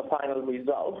 to have the final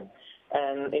result.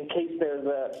 And in case there's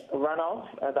a runoff,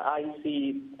 the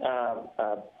IEC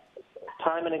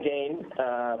time and again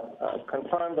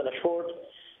confirmed and assured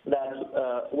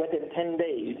that within 10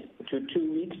 days to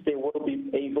 2 weeks, they will be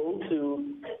able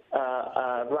to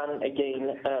run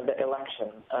again the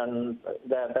election. And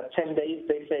the 10 days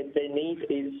they said they need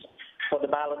is for the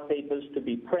ballot papers to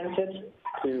be printed,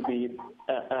 to be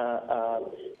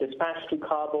dispatched to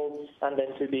Kabul, and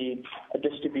then to be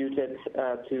distributed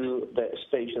to the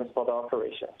stations for the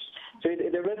operations. So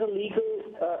there is a legal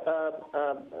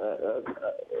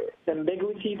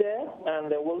ambiguity there, and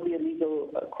there will be a legal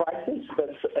crisis, but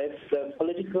if the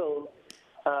political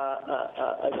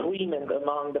agreement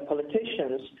among the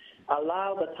politicians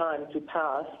allow the time to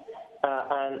pass,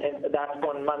 and that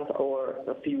 1 month or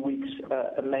a few weeks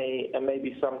may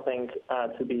be something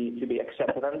to be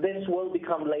accepted, and this will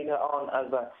become later on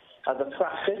as a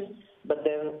practice. But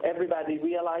then everybody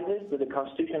realizes that the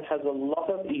Constitution has a lot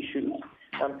of issues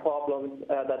and problems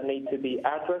that need to be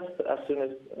addressed as soon as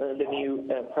the new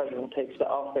president takes the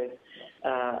office.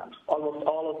 Almost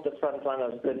all of the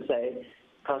frontrunners could say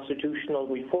constitutional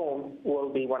reform will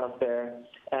be one of their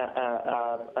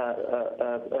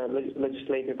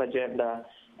legislative agenda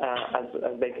as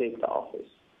they take the office.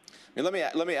 And let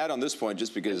me add on this point,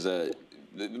 just because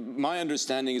my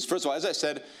understanding is, first of all, as I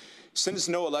said, since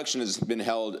no election has been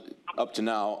held up to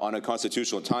now on a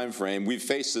constitutional time frame, we've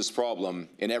faced this problem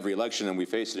in every election, and we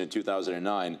faced it in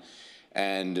 2009.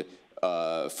 And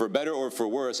for better or for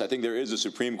worse, I think there is a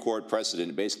Supreme Court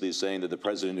precedent basically saying that the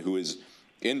president who is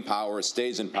in power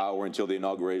stays in power until the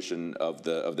inauguration of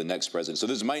the next president. So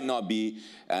this might not be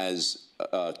as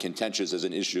contentious as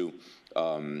an issue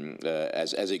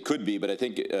as it could be, but I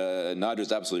think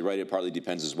Nader's absolutely right. It partly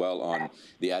depends as well on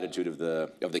the attitude of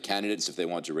the candidates, if they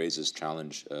want to raise this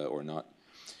challenge or not.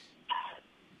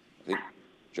 I think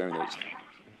Jeremy knows.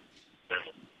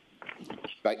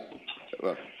 Back.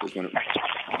 Well, there's one.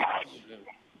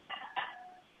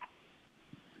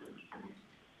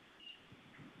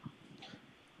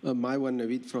 Maiwan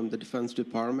Naveed from the Defense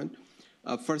Department.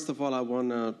 First of all, I want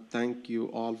to thank you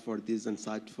all for these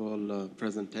insightful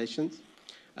presentations.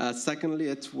 Secondly,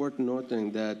 it's worth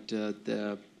noting that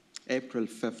the April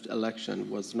 5th election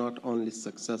was not only a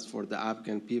success for the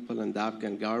Afghan people and the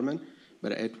Afghan government,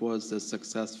 but it was a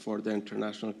success for the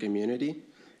international community.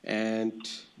 And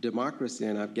democracy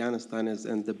in Afghanistan is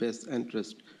in the best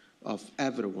interest of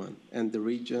everyone in the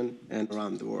region and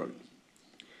around the world.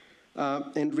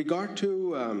 In regard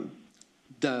to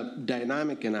the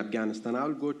dynamic in Afghanistan,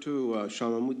 I'll go to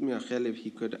Shahmahmood Miakhel if he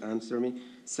could answer me.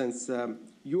 Since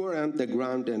you are on the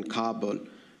ground in Kabul,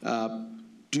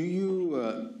 what do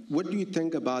you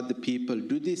think about the people?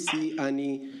 Do they see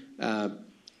any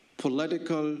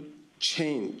political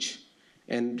change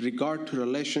in regard to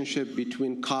relationship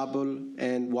between Kabul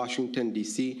and Washington,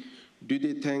 D.C.? Do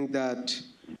they think that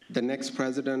the next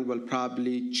president will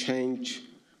probably change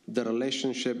the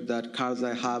relationship that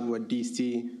Karzai have with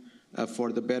D.C.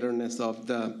 For the betterness of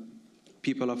the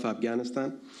people of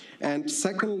Afghanistan? And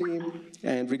secondly,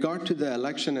 in regard to the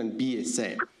election and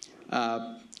BSA,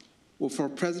 well, for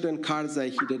President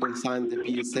Karzai, he didn't sign the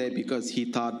BSA because he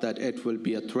thought that it will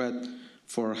be a threat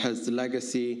for his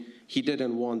legacy. He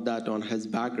didn't want that on his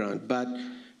background. But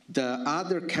the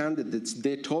other candidates,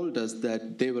 they told us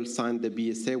that they will sign the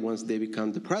BSA once they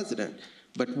become the president.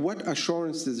 But what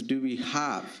assurances do we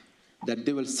have that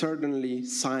they will certainly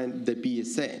sign the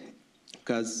BSA?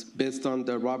 Because based on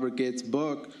the Robert Gates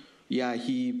book, yeah,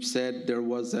 he said there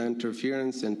was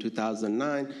interference in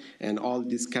 2009, and all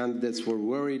these candidates were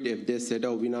worried if they said,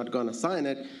 oh, we're not going to sign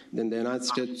it, then the United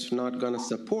States is not going to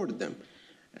support them.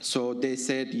 So they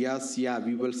said, yes, yeah,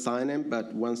 we will sign him,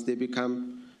 but once they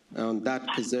become on that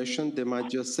position, they might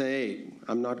just say, hey,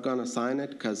 I'm not going to sign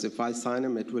it, because if I sign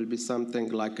him, it will be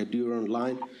something like a Durand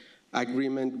line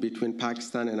agreement between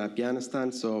Pakistan and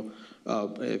Afghanistan. So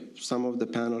if some of the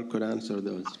panel could answer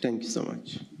those. Thank you so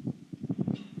much.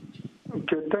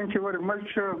 Okay, Thank you very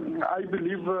much. I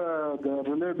believe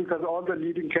because all the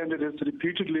leading candidates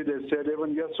repeatedly they said,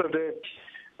 even yesterday,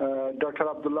 Dr.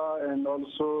 Abdullah and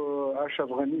also Ashraf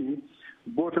Ghani,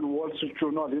 both in Wall Street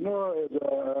Journal,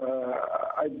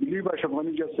 I believe Ashraf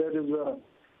Ghani just said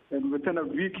within a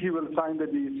week he will sign the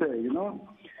DSA,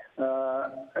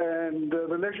 and the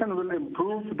relation will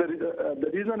improve. The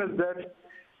reason is that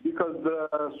because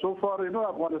so far,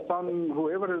 Afghanistan,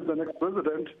 whoever is the next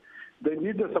president, they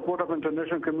need the support of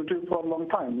international community for a long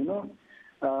time,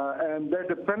 and that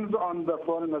depends on the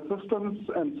foreign assistance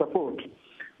and support.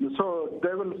 So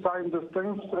they will sign these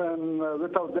things, and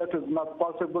without that, it's not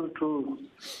possible to,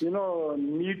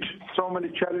 meet so many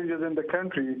challenges in the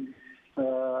country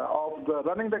of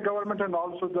running the government and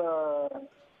also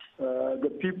the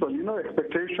people,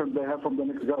 expectations they have from the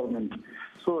next government.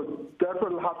 So that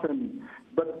will happen.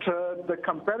 But the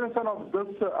comparison of this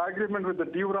agreement with the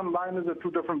Duran line is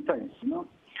two different things,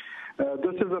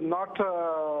 This is not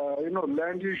a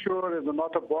land issue, or is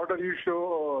not a border issue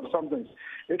or something.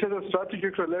 It is a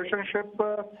strategic relationship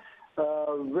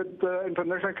with the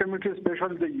international community,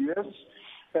 especially the U.S.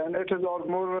 And it is all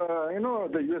more,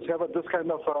 the U.S. have this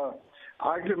kind of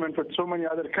agreement with so many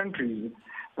other countries.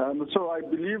 So I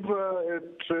believe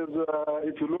it is,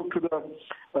 if you look to the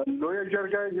Loya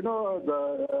Jirga,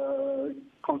 the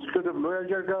constitutive Loya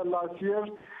Jirga last year,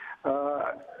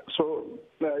 so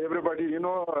everybody,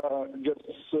 just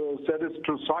said is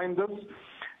to sign this.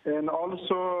 And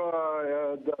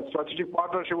also the strategic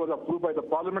partnership was approved by the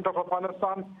Parliament of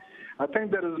Afghanistan. I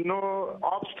think there is no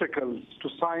obstacles to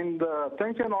sign the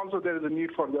things, and also there is a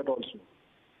need for that also.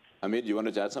 Amit, you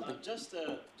wanted to add something?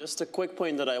 Just a quick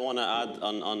point that I want to add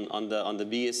on the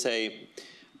BSA.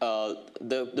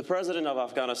 The president of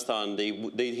Afghanistan,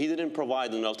 he didn't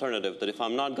provide an alternative that if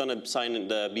I'm not going to sign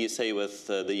the BSA with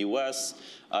the U.S.,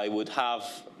 I would have,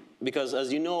 because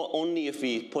as you know, only if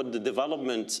we put the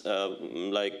development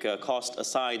cost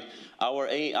aside, our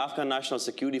Afghan National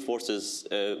Security Forces,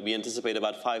 we anticipate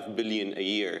about $5 billion a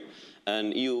year.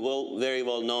 And you will very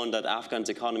well know that Afghan's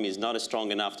economy is not strong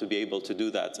enough to be able to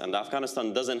do that. And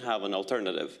Afghanistan doesn't have an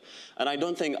alternative. And I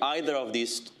don't think either of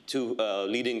these two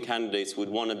leading candidates would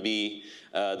want to be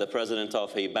the president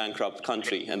of a bankrupt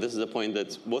country. And this is a point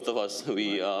that both of us,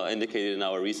 we indicated in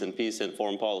our recent piece in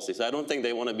foreign policy. So I don't think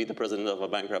they want to be the president of a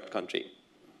bankrupt country.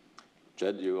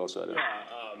 Jed, you also had it.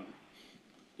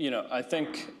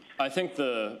 I think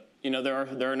there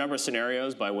are a number of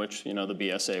scenarios by which, the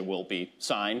BSA will be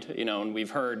signed, and we've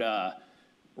heard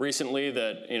recently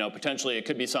that, potentially it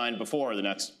could be signed before the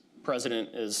next president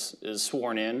is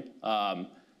sworn in.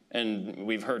 And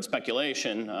we've heard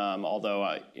speculation,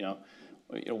 although,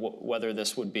 whether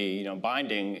this would be,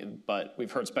 binding, but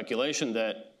we've heard speculation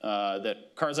that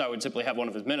Karzai would simply have one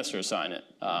of his ministers sign it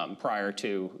prior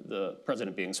to the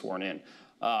president being sworn in.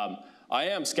 I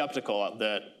am skeptical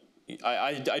that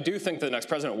I do think the next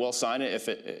president will sign it if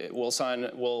it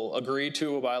will agree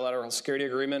to a bilateral security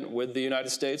agreement with the United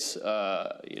States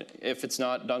if it's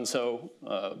not done so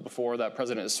before that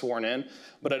president is sworn in.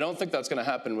 But I don't think that's going to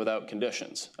happen without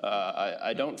conditions.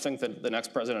 I don't think that the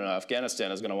next president of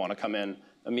Afghanistan is going to want to come in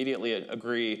immediately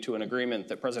agree to an agreement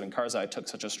that President Karzai took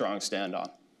such a strong stand on.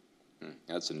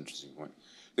 That's an interesting point.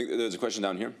 I think there's a question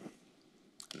down here.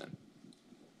 And then.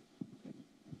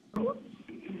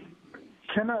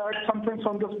 Can I add something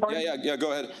on this point? Yeah,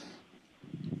 go ahead.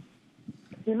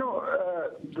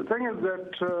 The thing is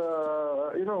that,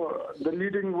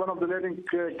 one of the leading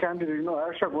candidates,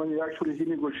 Ashraf, when he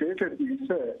negotiated, he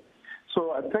said.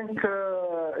 So I think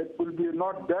it will be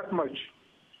not that much,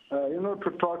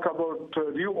 to talk about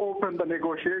reopen the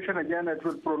negotiation again. It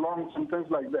will prolong some things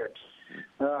like that.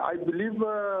 I believe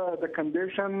the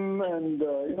condition and,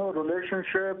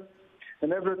 relationship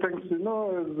and everything, is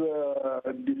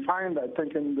defined, I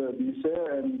think, in the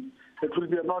BSA, and it will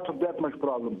be not that much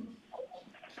problem.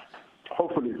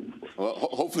 Hopefully. Well,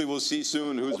 hopefully we'll see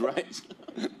soon who's right.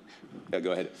 Yeah,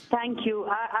 go ahead. Thank you.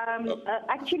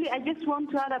 Actually, I just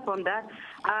want to add up on that.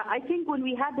 I think when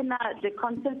we had the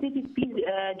consultative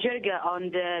jirga on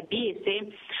the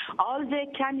BSA, all the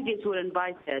candidates were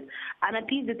invited, and at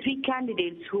least the three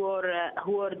candidates who are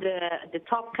the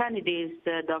top candidates,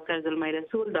 Dr. Zalmay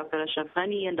Rasool, Dr. Ashraf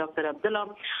Ghani, and Dr. Abdullah,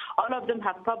 all of them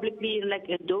have publicly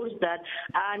endorsed that.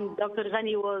 And Dr.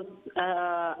 Ghani was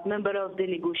a member of the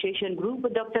negotiation group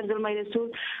with Dr. Zalmay Rasool,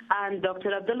 and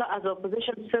Dr. Abdullah, as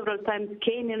opposition, several times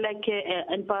came in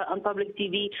on public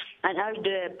TV and asked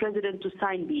the president to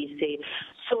sign BSA.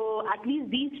 So at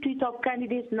least these three top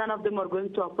candidates, none of them are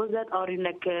going to oppose that, or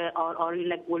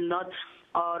will not,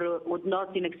 or would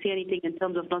not say anything in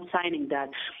terms of not signing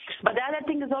that. But the other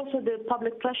thing is also the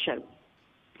public pressure.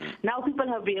 Now people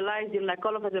have realized, like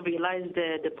all of us have realized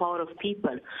the power of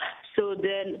people. So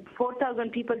then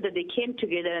 4,000 people that they came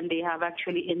together and they have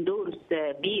actually endorsed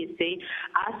the BSA.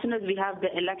 As soon as we have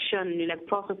the election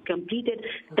process completed,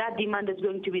 that demand is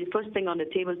going to be the first thing on the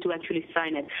table to actually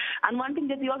sign it. And one thing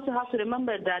that we also have to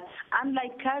remember that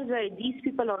unlike Karzai, these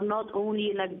people are not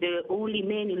only the only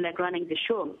men running the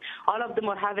show. All of them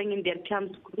are having in their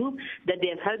camps group that they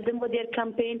have helped them with their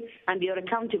campaign and they are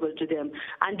accountable to them.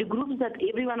 And the groups that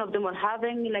every one of them are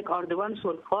having are the ones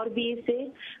who are for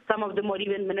BSA. Some of them are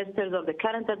even ministers of the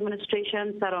current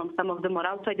administration, some of them are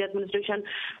outside the administration,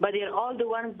 but they are all the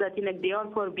ones that they are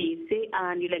for BSA,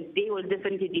 and they will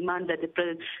definitely demand that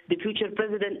the future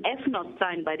president, if not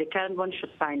signed by the current one,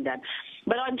 should sign that.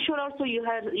 But I'm sure also you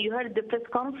heard the press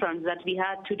conference that we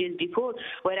had 2 days before,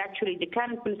 where actually the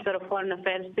current Minister of Foreign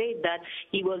Affairs said that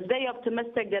he was very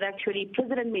optimistic that actually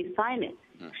President may sign it.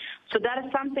 So that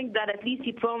is something that at least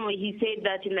he said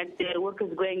that the work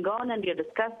is going on and we are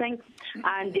discussing,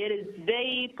 and there is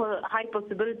very high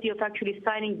possibility of actually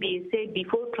signing BSA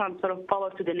before transfer of power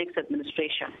to the next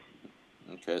administration.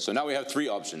 Okay, so now we have 3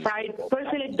 options. I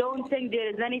personally don't think there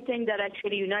is anything that actually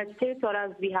the United States or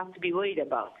us we have to be worried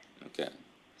about. Okay,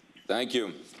 thank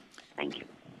you. Thank you.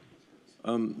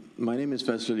 My name is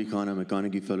Faisal Ali Khan. I'm a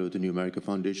Carnegie Fellow at the New America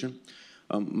Foundation.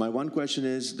 My one question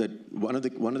is that one of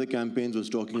the campaigns was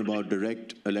talking about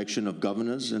direct election of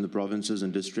governors in the provinces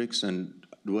and districts, and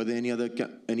were there any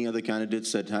other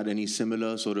candidates that had any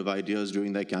similar sort of ideas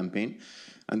during their campaign?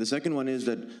 And the second one is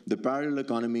that the parallel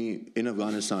economy in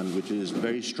Afghanistan, which is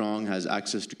very strong, has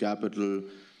access to capital,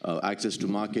 access to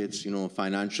markets,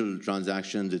 financial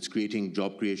transactions, it's creating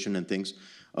job creation and things.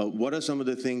 What are some of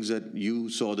the things that you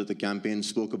saw that the campaign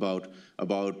spoke about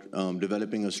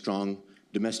developing a strong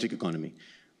domestic economy?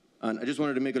 And I just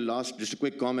wanted to make just a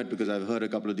quick comment, because I've heard a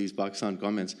couple of these Pakistan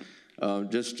comments,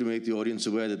 just to make the audience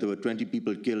aware that there were 20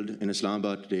 people killed in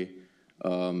Islamabad today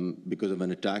because of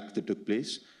an attack that took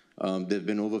place. There have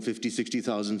been over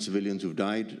 60,000 civilians who've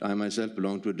died. I myself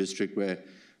belong to a district where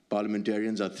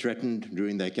parliamentarians are threatened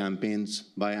during their campaigns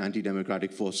by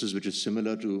anti-democratic forces, which is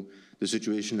similar to the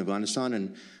situation in Afghanistan.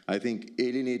 And I think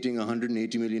alienating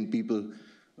 180 million people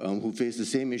who face the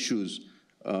same issues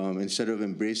instead of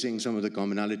embracing some of the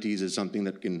commonalities is something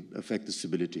that can affect the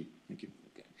stability. Thank you.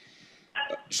 Okay.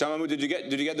 Shahmahmood, did you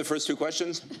get the first 2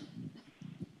 questions?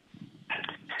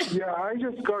 Yeah, I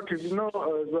just got it.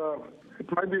 It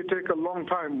might take a long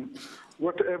time.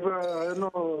 Whatever,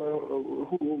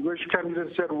 which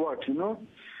candidate said what,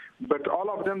 But all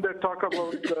of them, they talk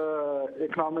about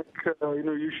economic,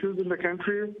 issues in the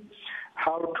country,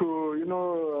 how to,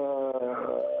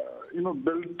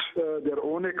 build their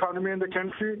own economy in the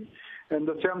country, and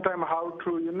at the same time how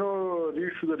to,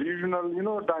 reach the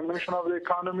regional, dimension of the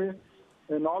economy,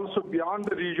 and also beyond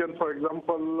the region, for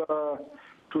example,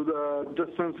 to the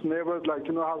distant neighbors,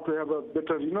 how to have a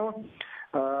better,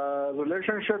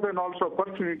 relationship and also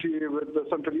opportunity with the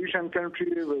Central Asian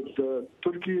country, with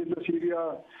Turkey in the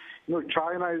Syria,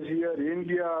 China is here,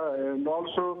 India, and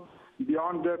also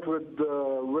beyond that with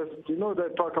the West,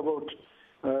 they talk about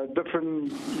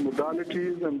different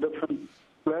modalities and different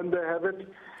plans they have it.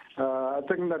 I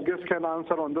think Nargis can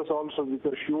answer on this also,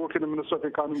 because she worked in the Minister of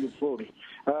Economy before,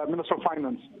 Minister of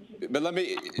Finance. But let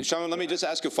me just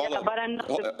ask a follow-up. Yeah, but I'm not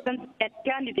the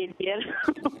candidate here.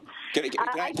 Can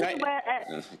I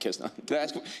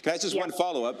ask just one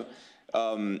follow-up?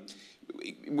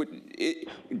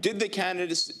 Did the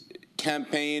candidates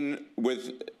campaign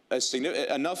with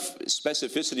enough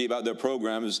specificity about their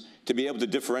programs to be able to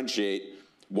differentiate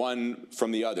one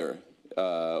from the other?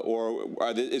 Or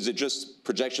is it just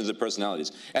projections of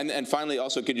personalities? And finally,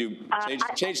 also, could you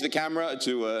change the camera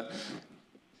to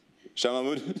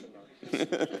Shahmahmood?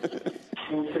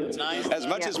 Nice. As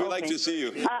much as we like to see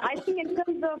you. I think in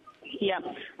terms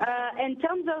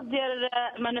of their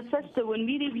manifesto, when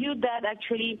we reviewed that,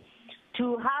 actually,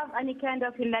 to have any kind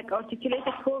of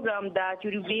articulated program that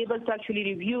you will be able to actually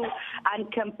review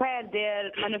and compare their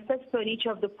manifesto in each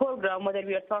of the program, whether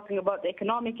we are talking about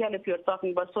economical, if you are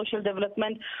talking about social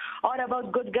development, or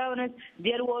about good governance,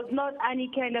 there was not any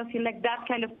kind of that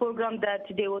kind of program that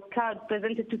they would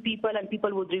present it to people and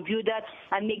people would review that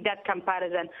and make that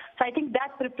comparison. So I think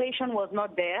that preparation was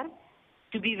not there,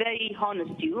 to be very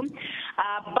honest to you.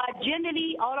 But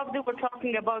generally, all of them were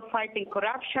talking about fighting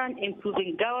corruption,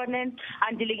 improving governance,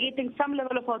 and delegating some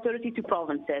level of authority to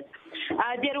provinces.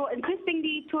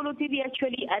 Interestingly, Tolo TV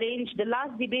actually arranged the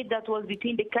last debate that was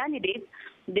between the candidates.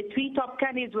 The 3 top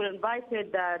candidates were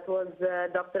invited. That was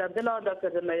Dr. Abdullah,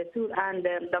 Dr. Zamarisur, and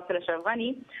Dr. Ashraf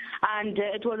Ghani. And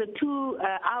it was 2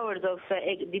 hours of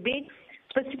debate.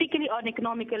 specifically on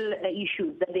economical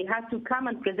issues, that they had to come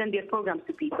and present their programs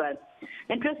to people.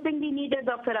 Interestingly, neither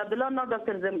Dr. Abdullah nor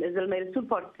Dr. Zalmay Rasool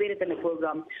participated in the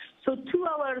program. So 2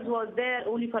 hours was there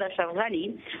only for Ashraf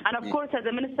Ghani. And of course, as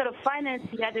a Minister of Finance,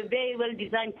 he had a very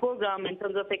well-designed program in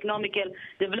terms of economical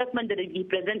development that he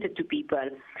presented to people.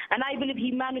 And I believe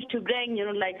he managed to bring,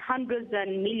 like hundreds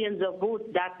and millions of votes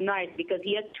that night because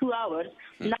he had 2 hours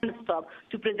non-stop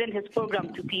to present his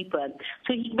program to people.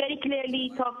 So he very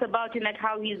clearly talked about like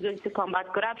how he is going to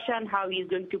combat corruption, how he is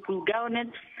going to improve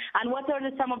governance, and what are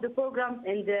some of the programs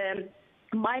in the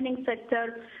mining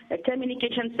sector,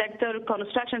 communication sector,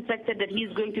 construction sector that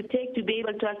he's going to take to be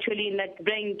able to actually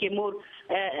bring a more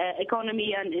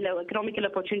economy and economical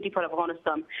opportunity for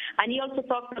Afghanistan. And he also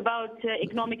talked about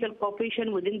economical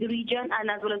cooperation within the region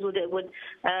and as well as with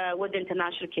the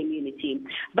international community.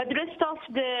 But the rest of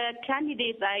the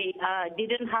candidates, I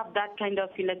didn't have that kind of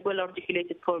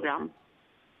well-articulated program.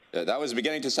 That was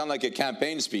beginning to sound like a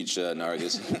campaign speech,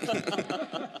 Nargis.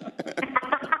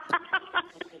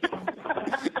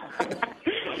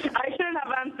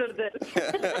 Answer this.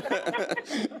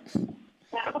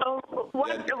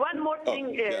 One more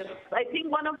thing is, I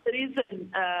think one of the reasons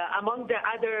among the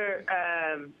other,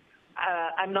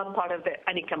 I'm not part of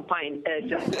any campaign,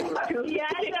 just to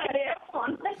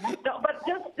no, but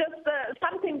just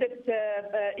something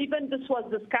that even this was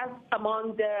discussed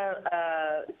among the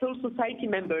civil society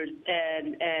members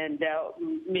and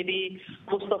maybe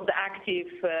most of the active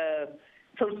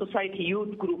civil society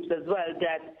youth groups as well,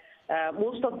 that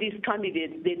most of these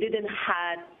candidates, they didn't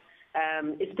have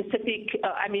a specific,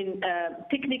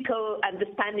 technical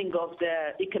understanding of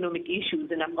the economic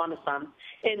issues in Afghanistan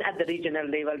and at the regional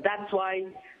level. That's why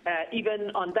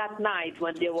even on that night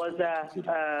when there was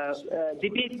a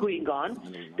debate going on,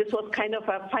 this was kind of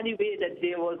a funny way that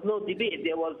there was no debate.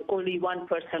 There was only one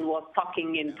person was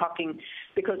talking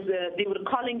because they were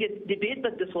calling it debate,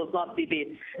 but this was not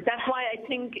debate. That's why I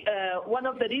think one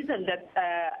of the reasons that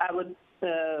I would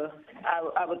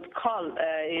call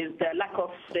is the lack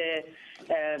of the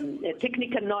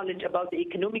technical knowledge about the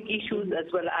economic issues as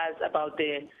well as about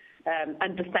the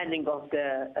understanding of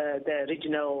the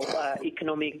regional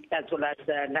economic as well as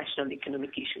the national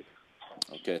economic issues.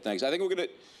 Okay, thanks. I think we're going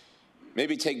to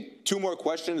maybe take 2 more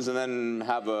questions and then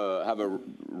have a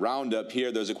roundup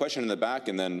here. There's a question in the back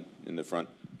and then in the front.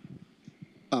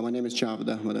 My name is Javed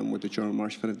Ahmed. I'm with the General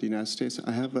Marshal Fund of the United States.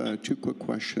 I have 2 quick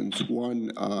questions.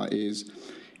 One is,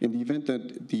 in the event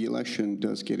that the election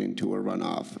does get into a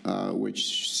runoff,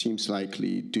 which seems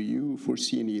likely, do you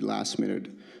foresee any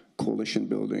last-minute coalition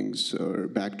buildings or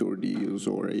backdoor deals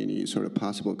or any sort of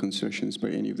possible concessions by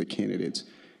any of the candidates?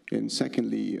 And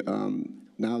secondly,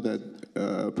 now that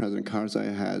President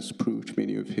Karzai has proved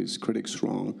many of his critics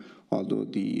wrong, although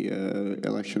the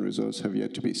election results have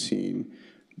yet to be seen,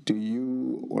 do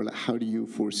you, or how do you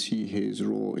foresee his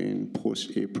role in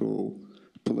post-April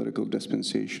political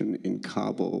dispensation in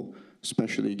Kabul,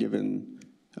 especially given,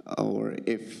 or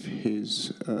if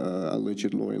his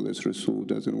alleged loyalist Rasool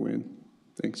doesn't win?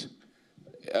 Thanks.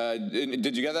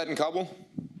 Did you get that in Kabul?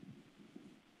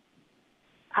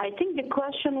 I think the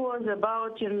question was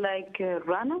about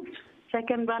runoff,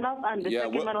 second runoff, and the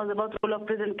second one was about the role of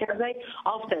President Karzai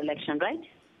after election, right?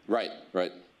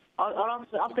 Right. Or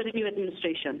after the new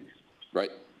administration. Right.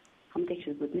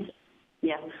 Communications with me.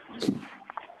 Yeah.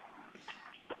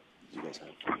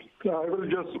 I will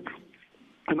just,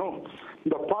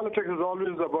 the politics is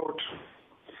always about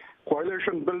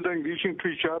coalition building, reaching to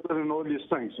each other and all these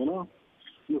things,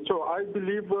 So I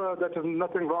believe that there's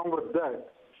nothing wrong with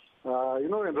that.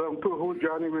 In round 2, who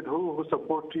joining with who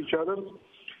support each other.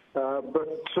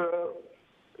 But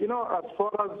as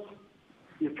far as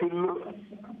if you look,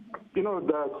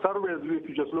 the surveys, if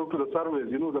you just look to the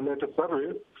surveys, the latest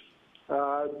surveys,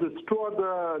 these 2 are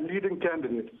the leading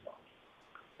candidates.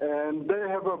 And they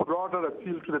have a broader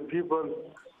appeal to the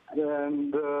people.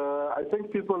 And I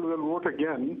think people will vote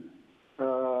again,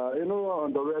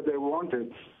 on the way they want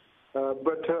it.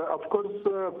 But of course,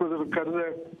 President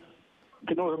Karzai,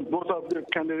 both of the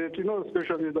candidates,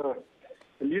 especially the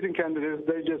leading candidates,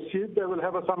 they just see they will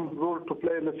have some role to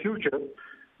play in the future.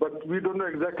 But we don't know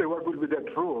exactly what will be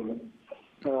that role.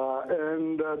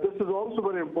 And this is also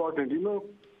very important,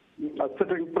 a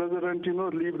sitting president,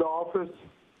 leave the office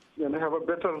and have a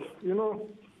better,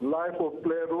 life or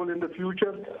play a role in the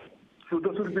future. So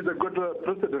this will be the good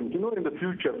precedent, in the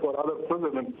future for other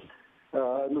presidents.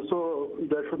 So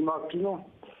they should not,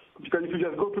 because if you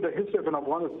just go to the history of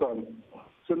Afghanistan,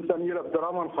 since Amir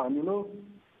Abdurrahman Khan,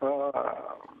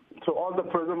 so all the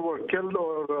presidents were killed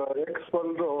or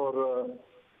expelled or,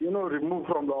 removed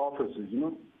from the offices,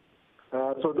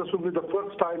 So this will be the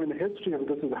first time in history that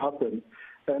this has happened.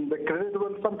 And the credit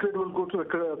some credit will go to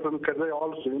from Karzai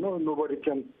also, nobody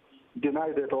can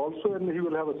deny that also, and he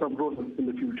will have some role in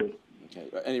the future. Okay.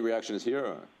 Any reactions here?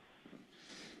 Or?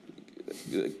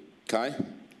 Kai?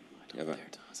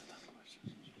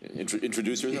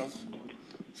 Introduce yourself.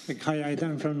 Kai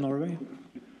Eidem from Norway.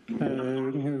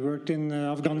 Worked in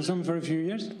Afghanistan for a few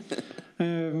years.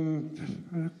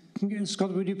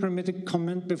 Scott, would you permit a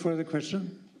comment before the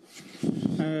question?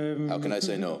 How can I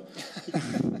say no?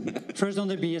 First on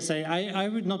the BSA, I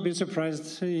would not be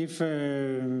surprised if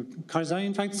Karzai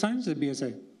in fact signs the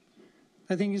BSA.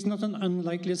 I think it's not an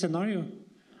unlikely scenario.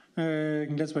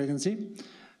 Let's wait and see.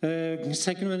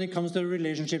 Second, when it comes to the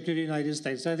relationship to the United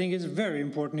States, I think it's very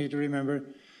important here to remember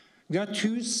there are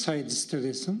two sides to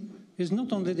this. It's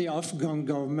not only the Afghan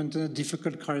government and a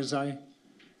difficult Karzai,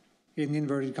 in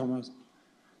inverted commas.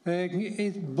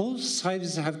 Both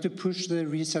sides have to push the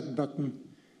reset button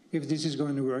if this is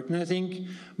going to work. And I think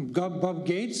Bob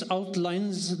Gates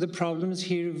outlines the problems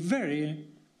here very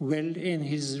well in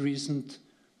his recent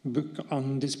book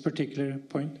on this particular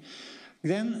point.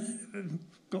 Then,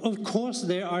 of course,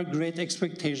 there are great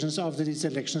expectations after these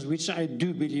elections, which I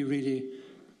do believe really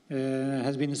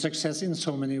has been a success in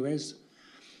so many ways.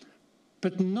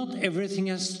 But not everything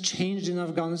has changed in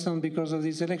Afghanistan because of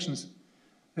these elections.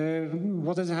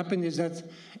 What has happened is that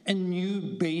a new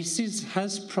basis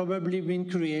has probably been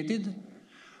created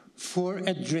for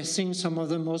addressing some of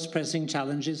the most pressing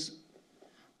challenges: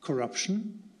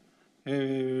 corruption,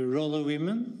 role of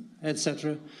women,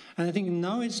 etc. And I think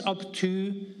now it's up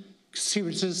to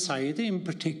civil society, in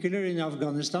particular in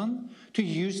Afghanistan, to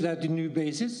use that new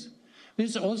basis. But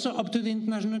it's also up to the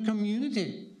international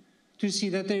community to see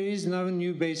that there is now a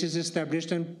new basis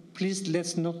established, and please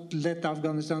let's not let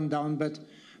Afghanistan down, but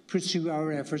pursue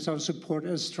our efforts of support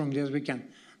as strongly as we can.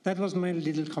 That was my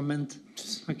little comment,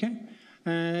 okay?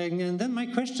 And then my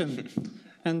question,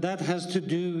 and that has to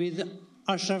do with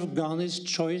Ashraf Ghani's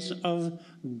choice of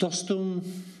Dostum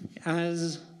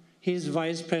as his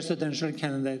vice presidential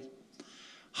candidate.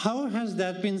 How has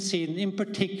that been seen, in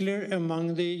particular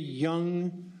among the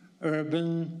young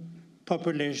urban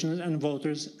populations and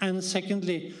voters? And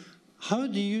secondly, how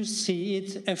do you see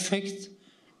it affect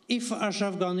if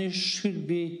Ashraf Ghani should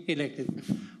be elected?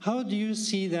 How do you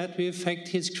see that will affect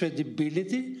his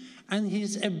credibility and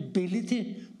his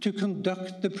ability to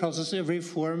conduct the process of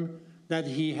reform that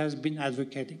he has been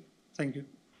advocating? Thank you.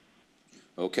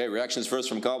 Okay, reactions first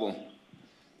from Kabul.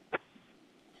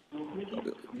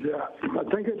 Yeah, I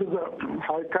think it is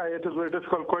it is a very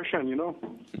difficult question,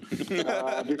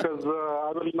 because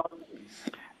I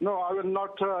will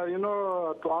not,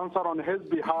 to answer on his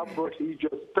behalf what he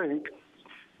just think.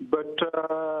 But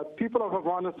people of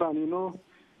Afghanistan,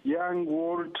 young,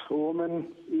 old,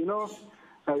 women,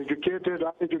 educated,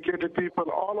 uneducated people,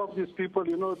 all of these people,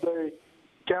 they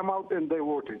came out and they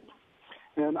voted.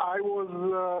 And I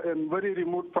was in very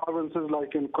remote provinces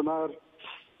like in Kunar,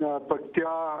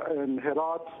 Paktia, and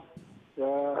Herat,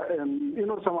 and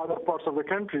some other parts of the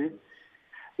country.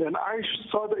 And I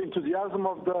saw the enthusiasm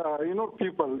of the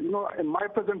people. In my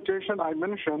presentation, I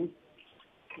mentioned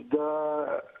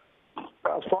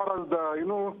as far as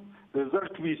the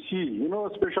result we see,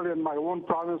 especially in my own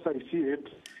province, I see it.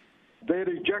 They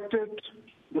rejected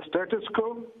the status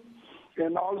quo,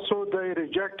 and also they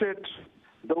rejected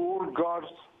the old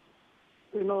guards,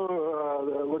 what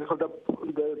do you call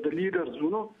the leaders,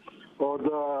 or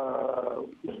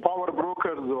the power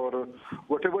brokers, or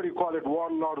whatever you call it,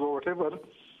 warlords or whatever,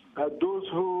 those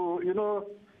who,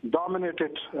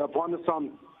 dominated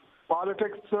Afghanistan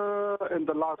politics in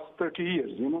the last 30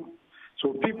 years,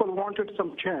 So people wanted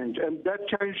some change, and that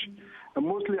change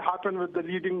mostly happened with the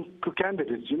leading two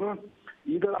candidates,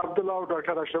 either Abdullah or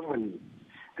Dr. Ashraf Ghani.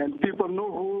 And people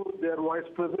know who their vice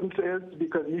president is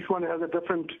because each one has a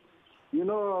different,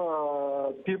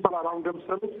 people around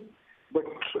themselves. But,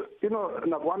 in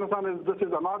Afghanistan, this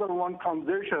is another one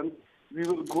transition. We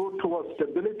will go towards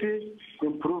stability,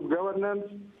 improve governance,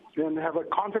 and have a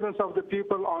confidence of the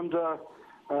people on the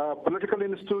political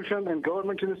institution and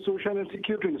government institution and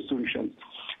security institutions.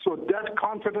 So that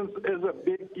confidence is a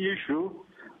big issue,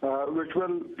 which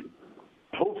will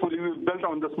hopefully will build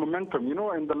on this momentum,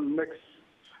 in the next,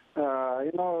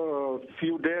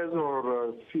 few days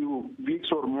or few weeks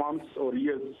or months or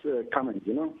years coming,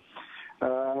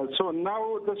 So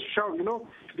now this show,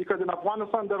 because in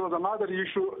Afghanistan there was another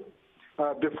issue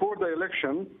before the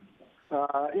election.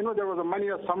 There was many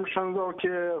assumptions,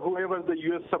 okay, whoever the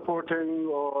U.S. supporting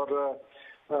or,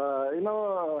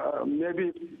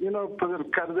 maybe,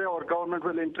 President Karzai or government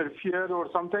will interfere or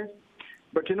something.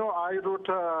 But, I wrote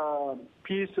a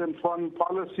peace and foreign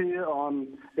policy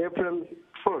on April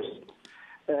 1st.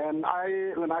 And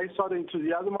when I saw the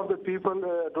enthusiasm of the people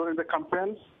during the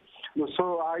campaigns,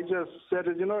 so I just said,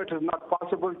 it is not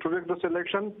possible to rig this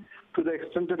election to the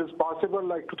extent it is possible,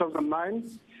 like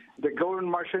 2009. The government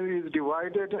machinery is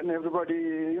divided and everybody,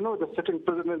 the sitting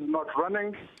president is not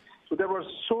running. So there were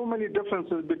so many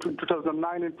differences between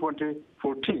 2009 and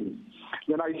 2014.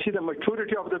 When I see the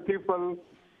maturity of the people,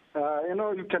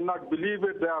 you cannot believe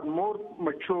it. There are more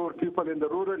mature people in the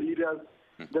rural areas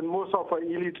than most of our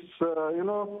elites,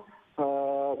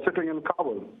 sitting in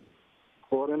Kabul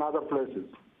or in other places.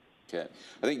 Okay.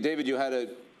 I think, David, you had a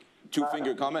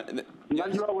two-finger comment.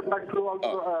 Najla would like to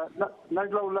also,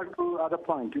 Najla would like to add a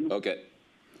point. Okay.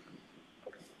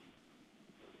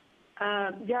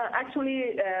 Yeah,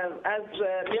 actually, as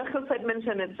Miakhel had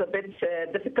mentioned, it's a bit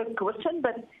difficult question,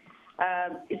 but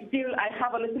still I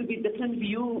have a little bit different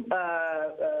view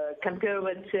compared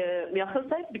with Miakhel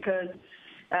said, because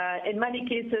in many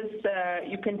cases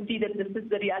you can see that this is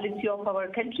the reality of our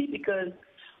country, because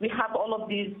we have all of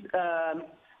these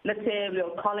let's say we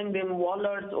are calling them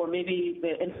warlords or maybe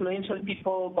influential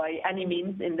people by any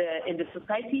means in the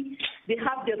society. They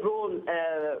have their role,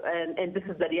 and this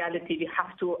is the reality. We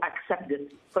have to accept this,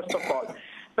 first of all.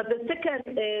 But the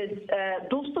second is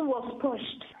Dostum was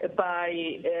pushed by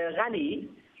Ghani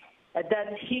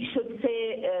that he should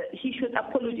say he should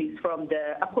apologize from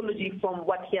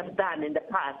what he has done in the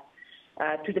past.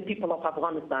 To the people of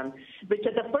Afghanistan, which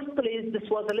at the first place, this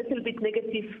was a little bit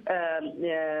negative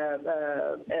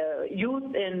use,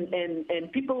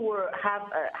 and people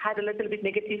had a little bit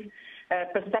negative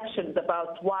perceptions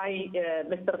about why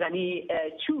Mr. Ghani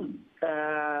chose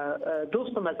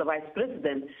Dostum as a vice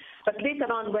president. But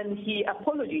later on, when he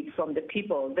apologized from the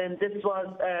people, then this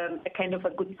was a kind of a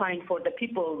good sign for the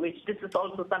people, which this is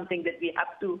also something that we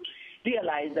have to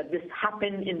realize, that this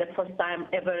happened in the first time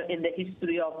ever in the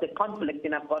history of the conflict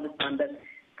in Afghanistan, that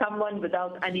someone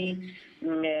without any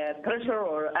pressure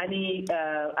or any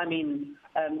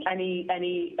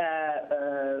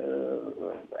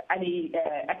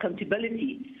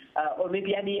accountability or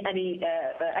maybe any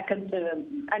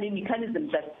mechanism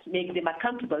that make them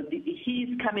accountable, he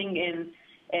is coming in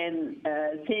and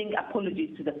saying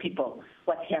apologies to the people,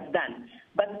 what he has done.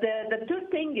 But the third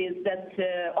thing is that,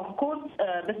 of course,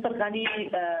 Mr. Ghani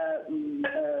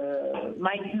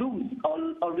might lose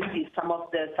already some of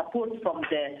the support from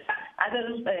the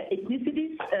other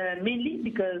ethnicities, mainly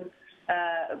because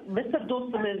Mr.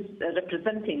 Dostum is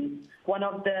representing one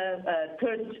of the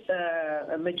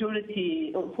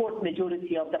fourth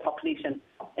majority of the population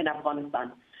in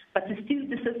Afghanistan. But still,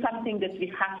 this is something that we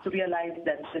have to realize,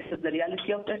 that this is the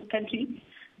reality of the country.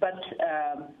 But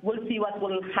we'll see what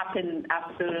will happen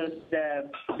after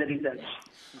the results.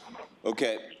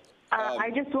 Okay.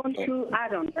 I just want to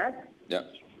add on that. Yeah.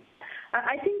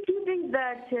 I think two things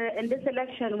that in this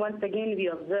election, once again, we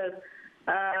observe.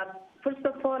 First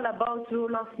of all, about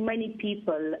role of many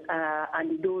people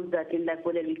and those that,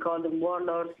 whether we call them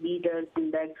warlords, leaders,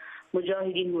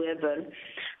 Mujahideen, whoever,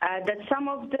 that some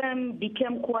of them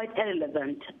became quite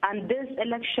irrelevant, and this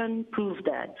election proved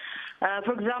that.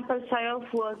 For example,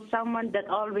 Sayof was someone that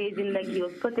always, he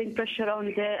was putting pressure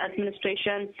on the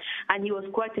administration, and he was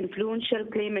quite influential,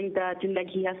 claiming that,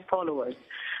 he has followers.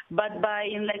 But by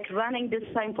running this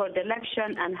time for the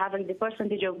election and having the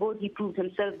percentage of vote, he proved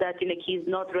himself that he is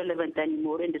not relevant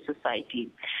anymore in the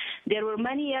society. There were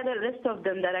many other rest of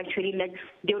them that actually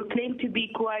they were claimed to be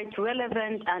quite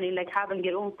relevant and having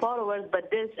their own followers, but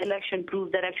this election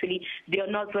proved that actually they are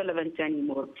not relevant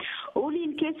anymore. Only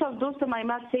in case of Dostum, I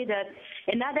must say that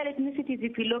in other ethnicities,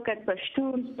 if we look at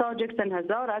Pashtuns, Tajiks, and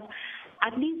Hazaras,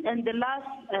 at least in the last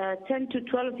 10 to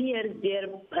 12 years,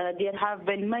 there have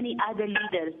been many other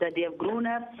leaders that they have grown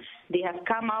up, they have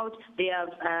come out, they have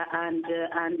and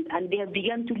they have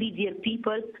begun to lead their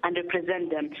people and represent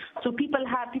them. So people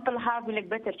have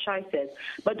better choices.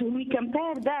 But when we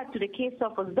compare that to the case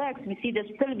of Uzbeks, we see that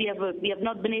still we have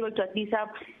not been able to at least have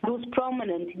those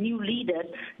prominent new leaders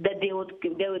that they would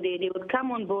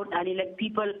come on board and elect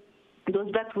people.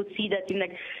 Those that would see that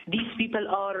these people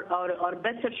are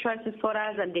better choices for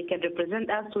us and they can represent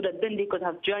us, so that then they could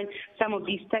have joined some of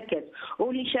these tickets.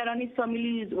 Only Sharani's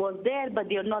family was there, but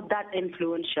they are not that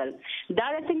influential. The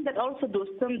other thing that also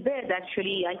Dostum did,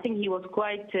 actually, I think he was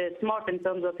quite smart in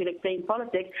terms of playing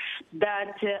politics,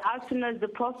 that as soon as the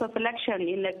process of election,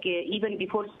 even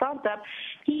before startup,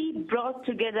 he brought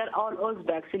together all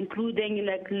Uzbeks, including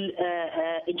like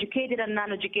educated and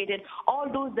non-educated, all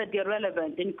those that are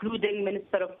relevant, including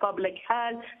Minister of Public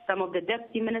Health, some of the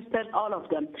deputy ministers, all of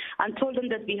them, and told them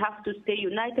that we have to stay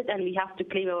united and we have to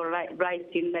claim our rights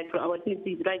in like our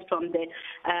rights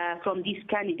from these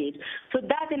candidates. So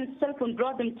that in itself, when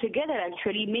brought them together,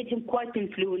 actually made him quite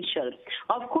influential.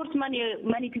 Of course,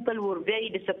 many people were very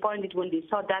disappointed when they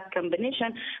saw that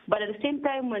combination, but at the same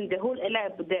time, when the whole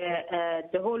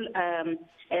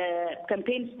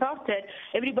campaign started,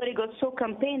 everybody got so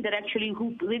campaigned that actually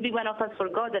maybe one of us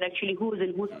forgot that actually who is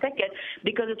in whose ticket,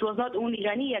 because it was not only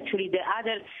Ghani, actually the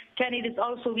other candidates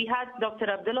also. We had Dr.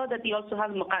 Abdullah, that he also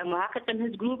has Miakhel in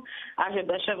his group, Ashraf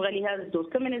Ghani has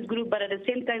Dostum in his group, but at the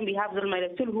same time we have Zalmay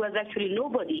Rasul, who has actually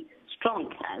nobody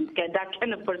strong and that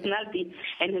kind of personality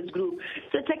in his group.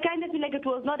 So it's a kind of like, it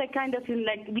was not a kind of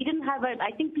like, we didn't have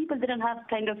I think people didn't have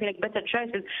kind of like better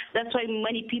choices. That's why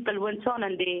many people went on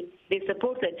and they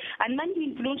supported. And many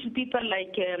influential people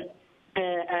like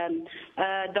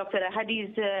Dr.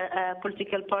 Hadi's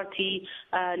political party,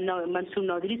 Mansour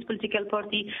Nawdari's political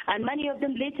party, and many of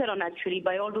them later on actually,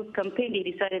 by all those campaigns,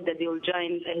 they decided that they will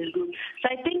join his group. So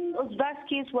I think Uzbek's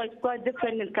case was quite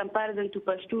different in comparison to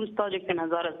Pashtun's, Tajik, and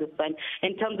Hazaras this time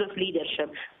in terms of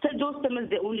leadership. So Dostum is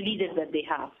the only leader that they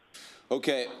have.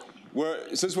 Okay,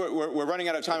 since we're running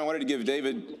out of time, I wanted to give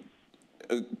David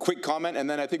a quick comment, and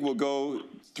then I think we'll go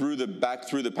back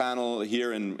through the panel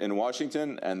here in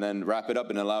Washington, and then wrap it up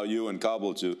and allow you and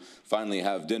Kabul to finally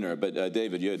have dinner. But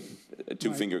David, you had a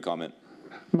two-finger comment.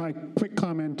 My quick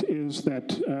comment is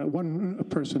that one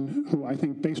person who I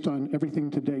think, based on everything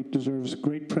to date, deserves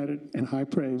great credit and high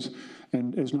praise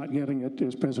and is not getting it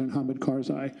is President Hamid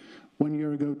Karzai. 1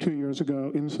 year ago, 2 years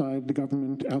ago, inside the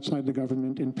government, outside the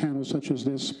government, in panels such as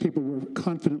this, people were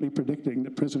confidently predicting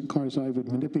that President Karzai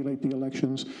would manipulate the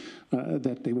elections,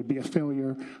 that they would be a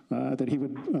failure, that he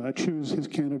would choose his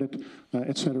candidate,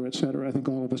 et cetera, et cetera. I think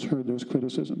all of us heard those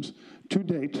criticisms. To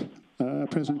date,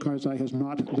 President Karzai has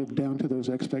not lived down to those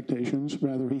expectations.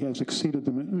 Rather, he has exceeded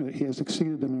them. He has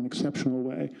exceeded them in an exceptional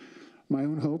way. My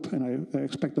own hope, and I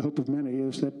expect the hope of many,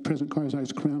 is that President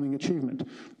Karzai's crowning achievement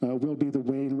will be the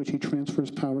way in which he transfers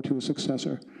power to his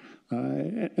successor.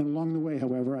 And along the way,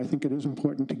 however, I think it is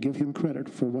important to give him credit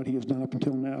for what he has done up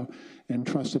until now and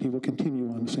trust that he will continue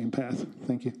on the same path.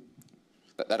 Thank you.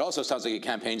 That also sounds like a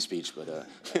campaign speech, but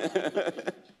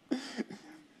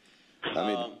I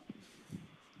mean.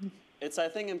 It's, I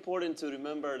think, important to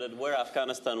remember that where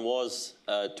Afghanistan was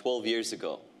 12 years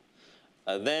ago.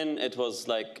 Then it was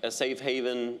like a safe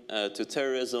haven to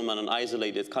terrorism and an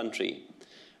isolated country.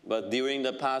 But during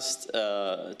the past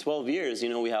 12 years,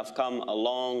 we have come a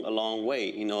long way.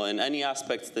 In any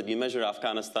aspects that you measure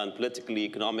Afghanistan, politically,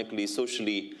 economically,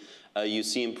 socially, you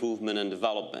see improvement and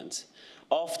development.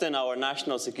 Often our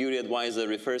national security advisor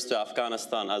refers to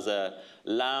Afghanistan as a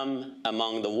lamb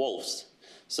among the wolves.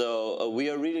 So we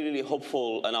are really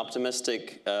hopeful and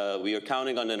optimistic. We are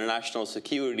counting on the international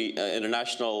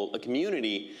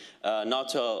community not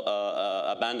to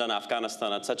abandon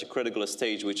Afghanistan at such a critical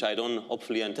stage, which I don't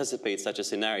hopefully anticipate such a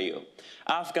scenario.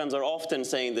 Afghans are often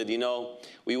saying that,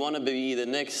 we want to be the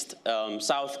next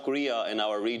South Korea in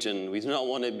our region. We do not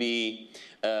want to be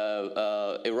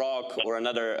Iraq or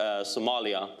another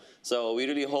Somalia. So we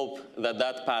really hope that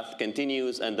that path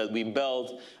continues and that we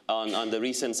build on the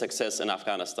recent success in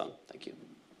Afghanistan. Thank you.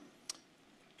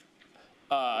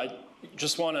 I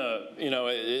just want to,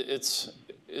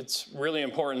 it's really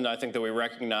important, I think, that we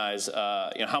recognize,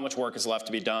 how much work is left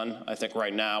to be done. I think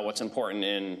right now what's important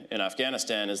in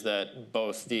Afghanistan is that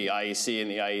both the IEC and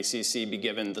the IECC be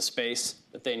given the space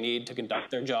that they need to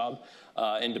conduct their job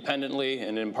independently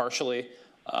and impartially.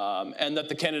 And that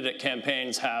the candidate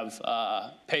campaigns have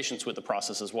patience with the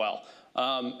process as well.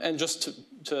 And just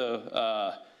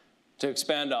to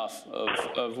expand off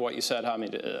of what you said,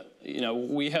 Hamid,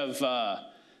 we have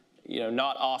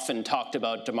not often talked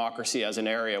about democracy as an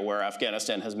area where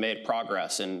Afghanistan has made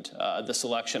progress, and this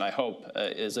election, I hope,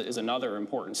 is another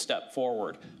important step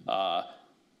forward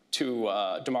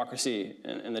to democracy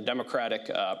and the democratic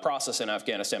process in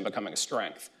Afghanistan becoming a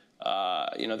strength.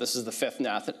 This is the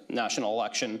 5th national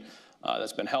election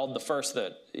that's been held, the first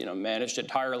that, managed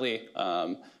entirely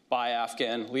by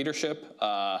Afghan leadership,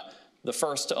 the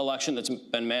first election that's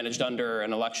been managed under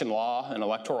an election law, an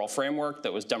electoral framework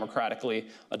that was democratically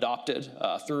adopted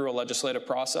through a legislative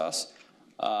process,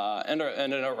 and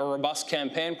a robust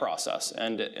campaign process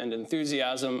and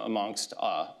enthusiasm amongst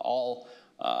all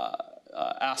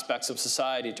aspects of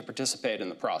society to participate in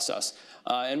the process.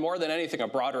 And more than anything, a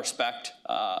broad respect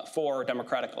for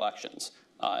democratic elections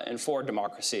and for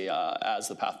democracy as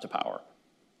the path to power.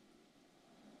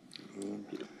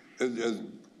 as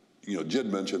you know, Jed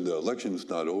mentioned, the election's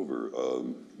not over.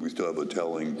 We still have a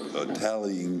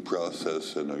tallying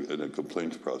process and a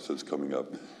complaints process coming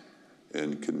up,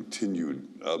 and continued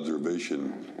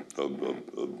observation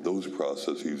of those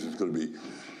processes is going to be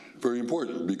very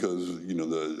important, because you know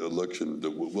the election,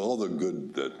 all the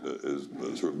good that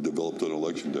is sort of developed on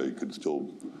election day could still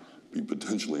be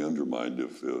potentially undermined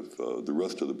if the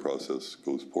rest of the process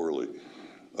goes poorly.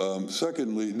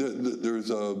 Secondly,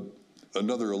 there's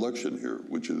another election here,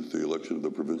 which is the election of the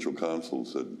provincial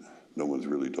councils that no one's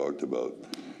really talked about.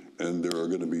 And there are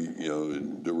going to be, you know,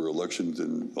 there were elections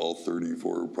in all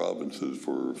 34 provinces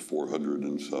for 400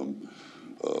 and some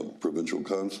provincial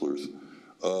councillors.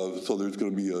 So there's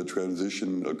going to be a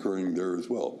transition occurring there as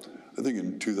well. I think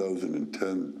in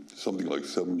 2010, something like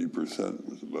 70%,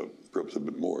 was about perhaps a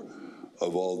bit more,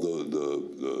 of all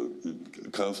the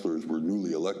councillors were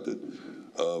newly elected.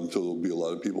 So there'll be a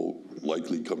lot of people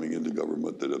likely coming into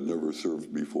government that have never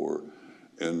served before.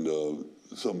 And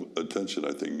some attention,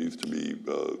 I think, needs to be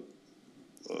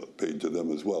paid to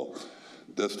them as well.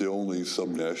 That's the only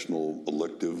subnational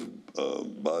elective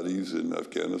bodies in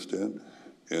Afghanistan.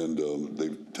 And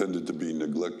they've tended to be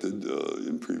neglected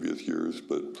in previous years,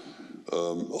 but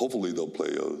hopefully they'll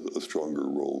play a stronger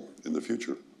role in the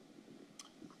future.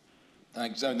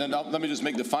 Thanks. And then let me just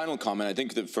make the final comment. I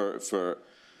think that for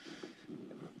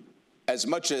as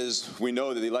much as we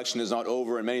know that the election is not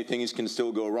over and many things can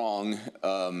still go wrong,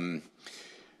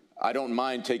 I don't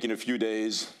mind taking a few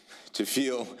days to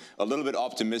feel a little bit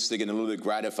optimistic and a little bit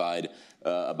gratified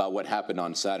about what happened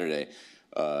on Saturday.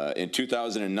 In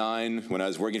 2009, when I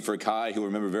was working for Kai, who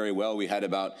remember very well, we had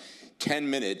about 10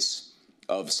 minutes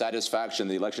of satisfaction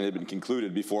the election had been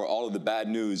concluded before all of the bad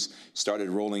news started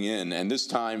rolling in. And this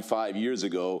time, 5 years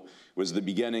ago, was the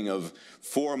beginning of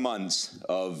 4 months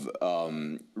of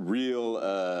real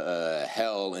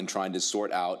hell in trying to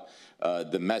sort out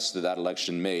the mess that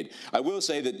election made. I will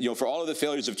say that, you know, for all of the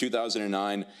failures of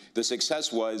 2009, the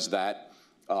success was that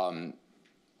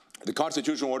the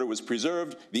constitutional order was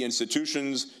preserved, the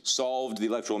institutions solved the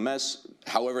electoral mess,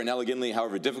 however inelegantly,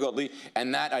 however difficultly,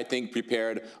 and that, I think,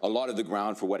 prepared a lot of the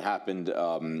ground for what happened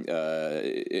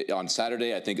on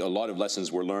Saturday. I think a lot of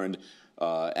lessons were learned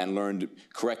and learned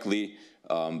correctly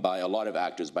by a lot of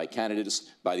actors, by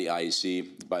candidates, by the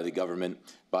IEC, by the government,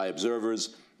 by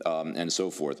observers, and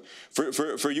so forth. For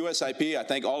USIP, I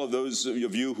thank all of those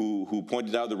of you who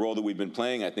pointed out the role that we've been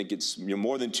playing. I think it's, you know,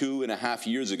 more than 2.5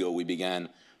 years ago we began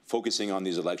focusing on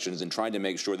these elections and trying to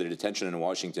make sure that attention in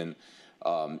Washington,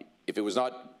 if it was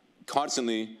not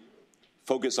constantly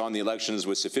focused on the elections,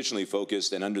 was sufficiently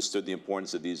focused and understood the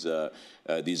importance that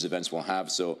these events will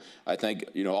have. So I thank,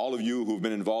 you know, all of you who've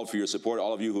been involved for your support,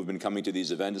 all of you who've been coming to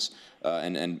these events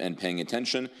and paying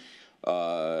attention.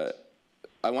 I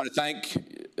want to thank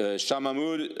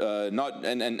Shahmahmood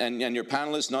and your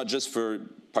panelists, not just for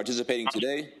participating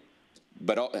today,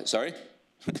 but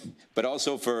but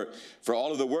also for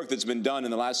all of the work that's been done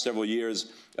in the last several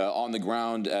years on the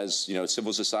ground as, you know,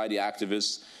 civil society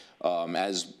activists,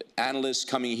 as analysts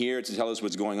coming here to tell us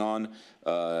what's going on.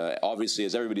 Obviously,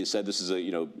 as everybody said, this is a,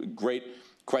 you know, great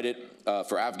credit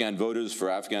for Afghan voters, for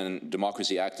Afghan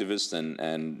democracy activists,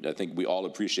 and I think we all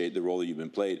appreciate the role that you've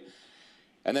been played.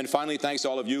 And then finally, thanks to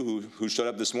all of you who showed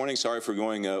up this morning. Sorry for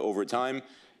going over time.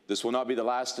 This will not be the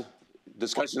last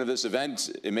discussion of this event.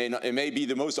 It may be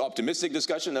the most optimistic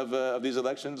discussion of these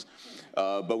elections,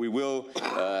 but we will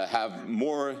have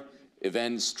more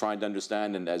events trying to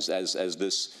understand, and as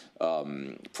this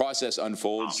process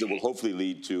unfolds, it will hopefully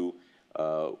lead to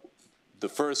the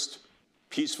first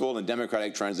peaceful and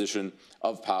democratic transition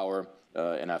of power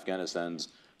in Afghanistan's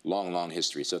long, long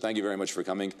history. So thank you very much for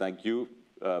coming. Thank you,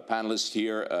 panelists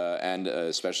here and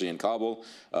especially in Kabul,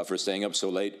 for staying up so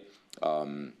late.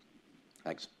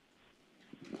 Thanks.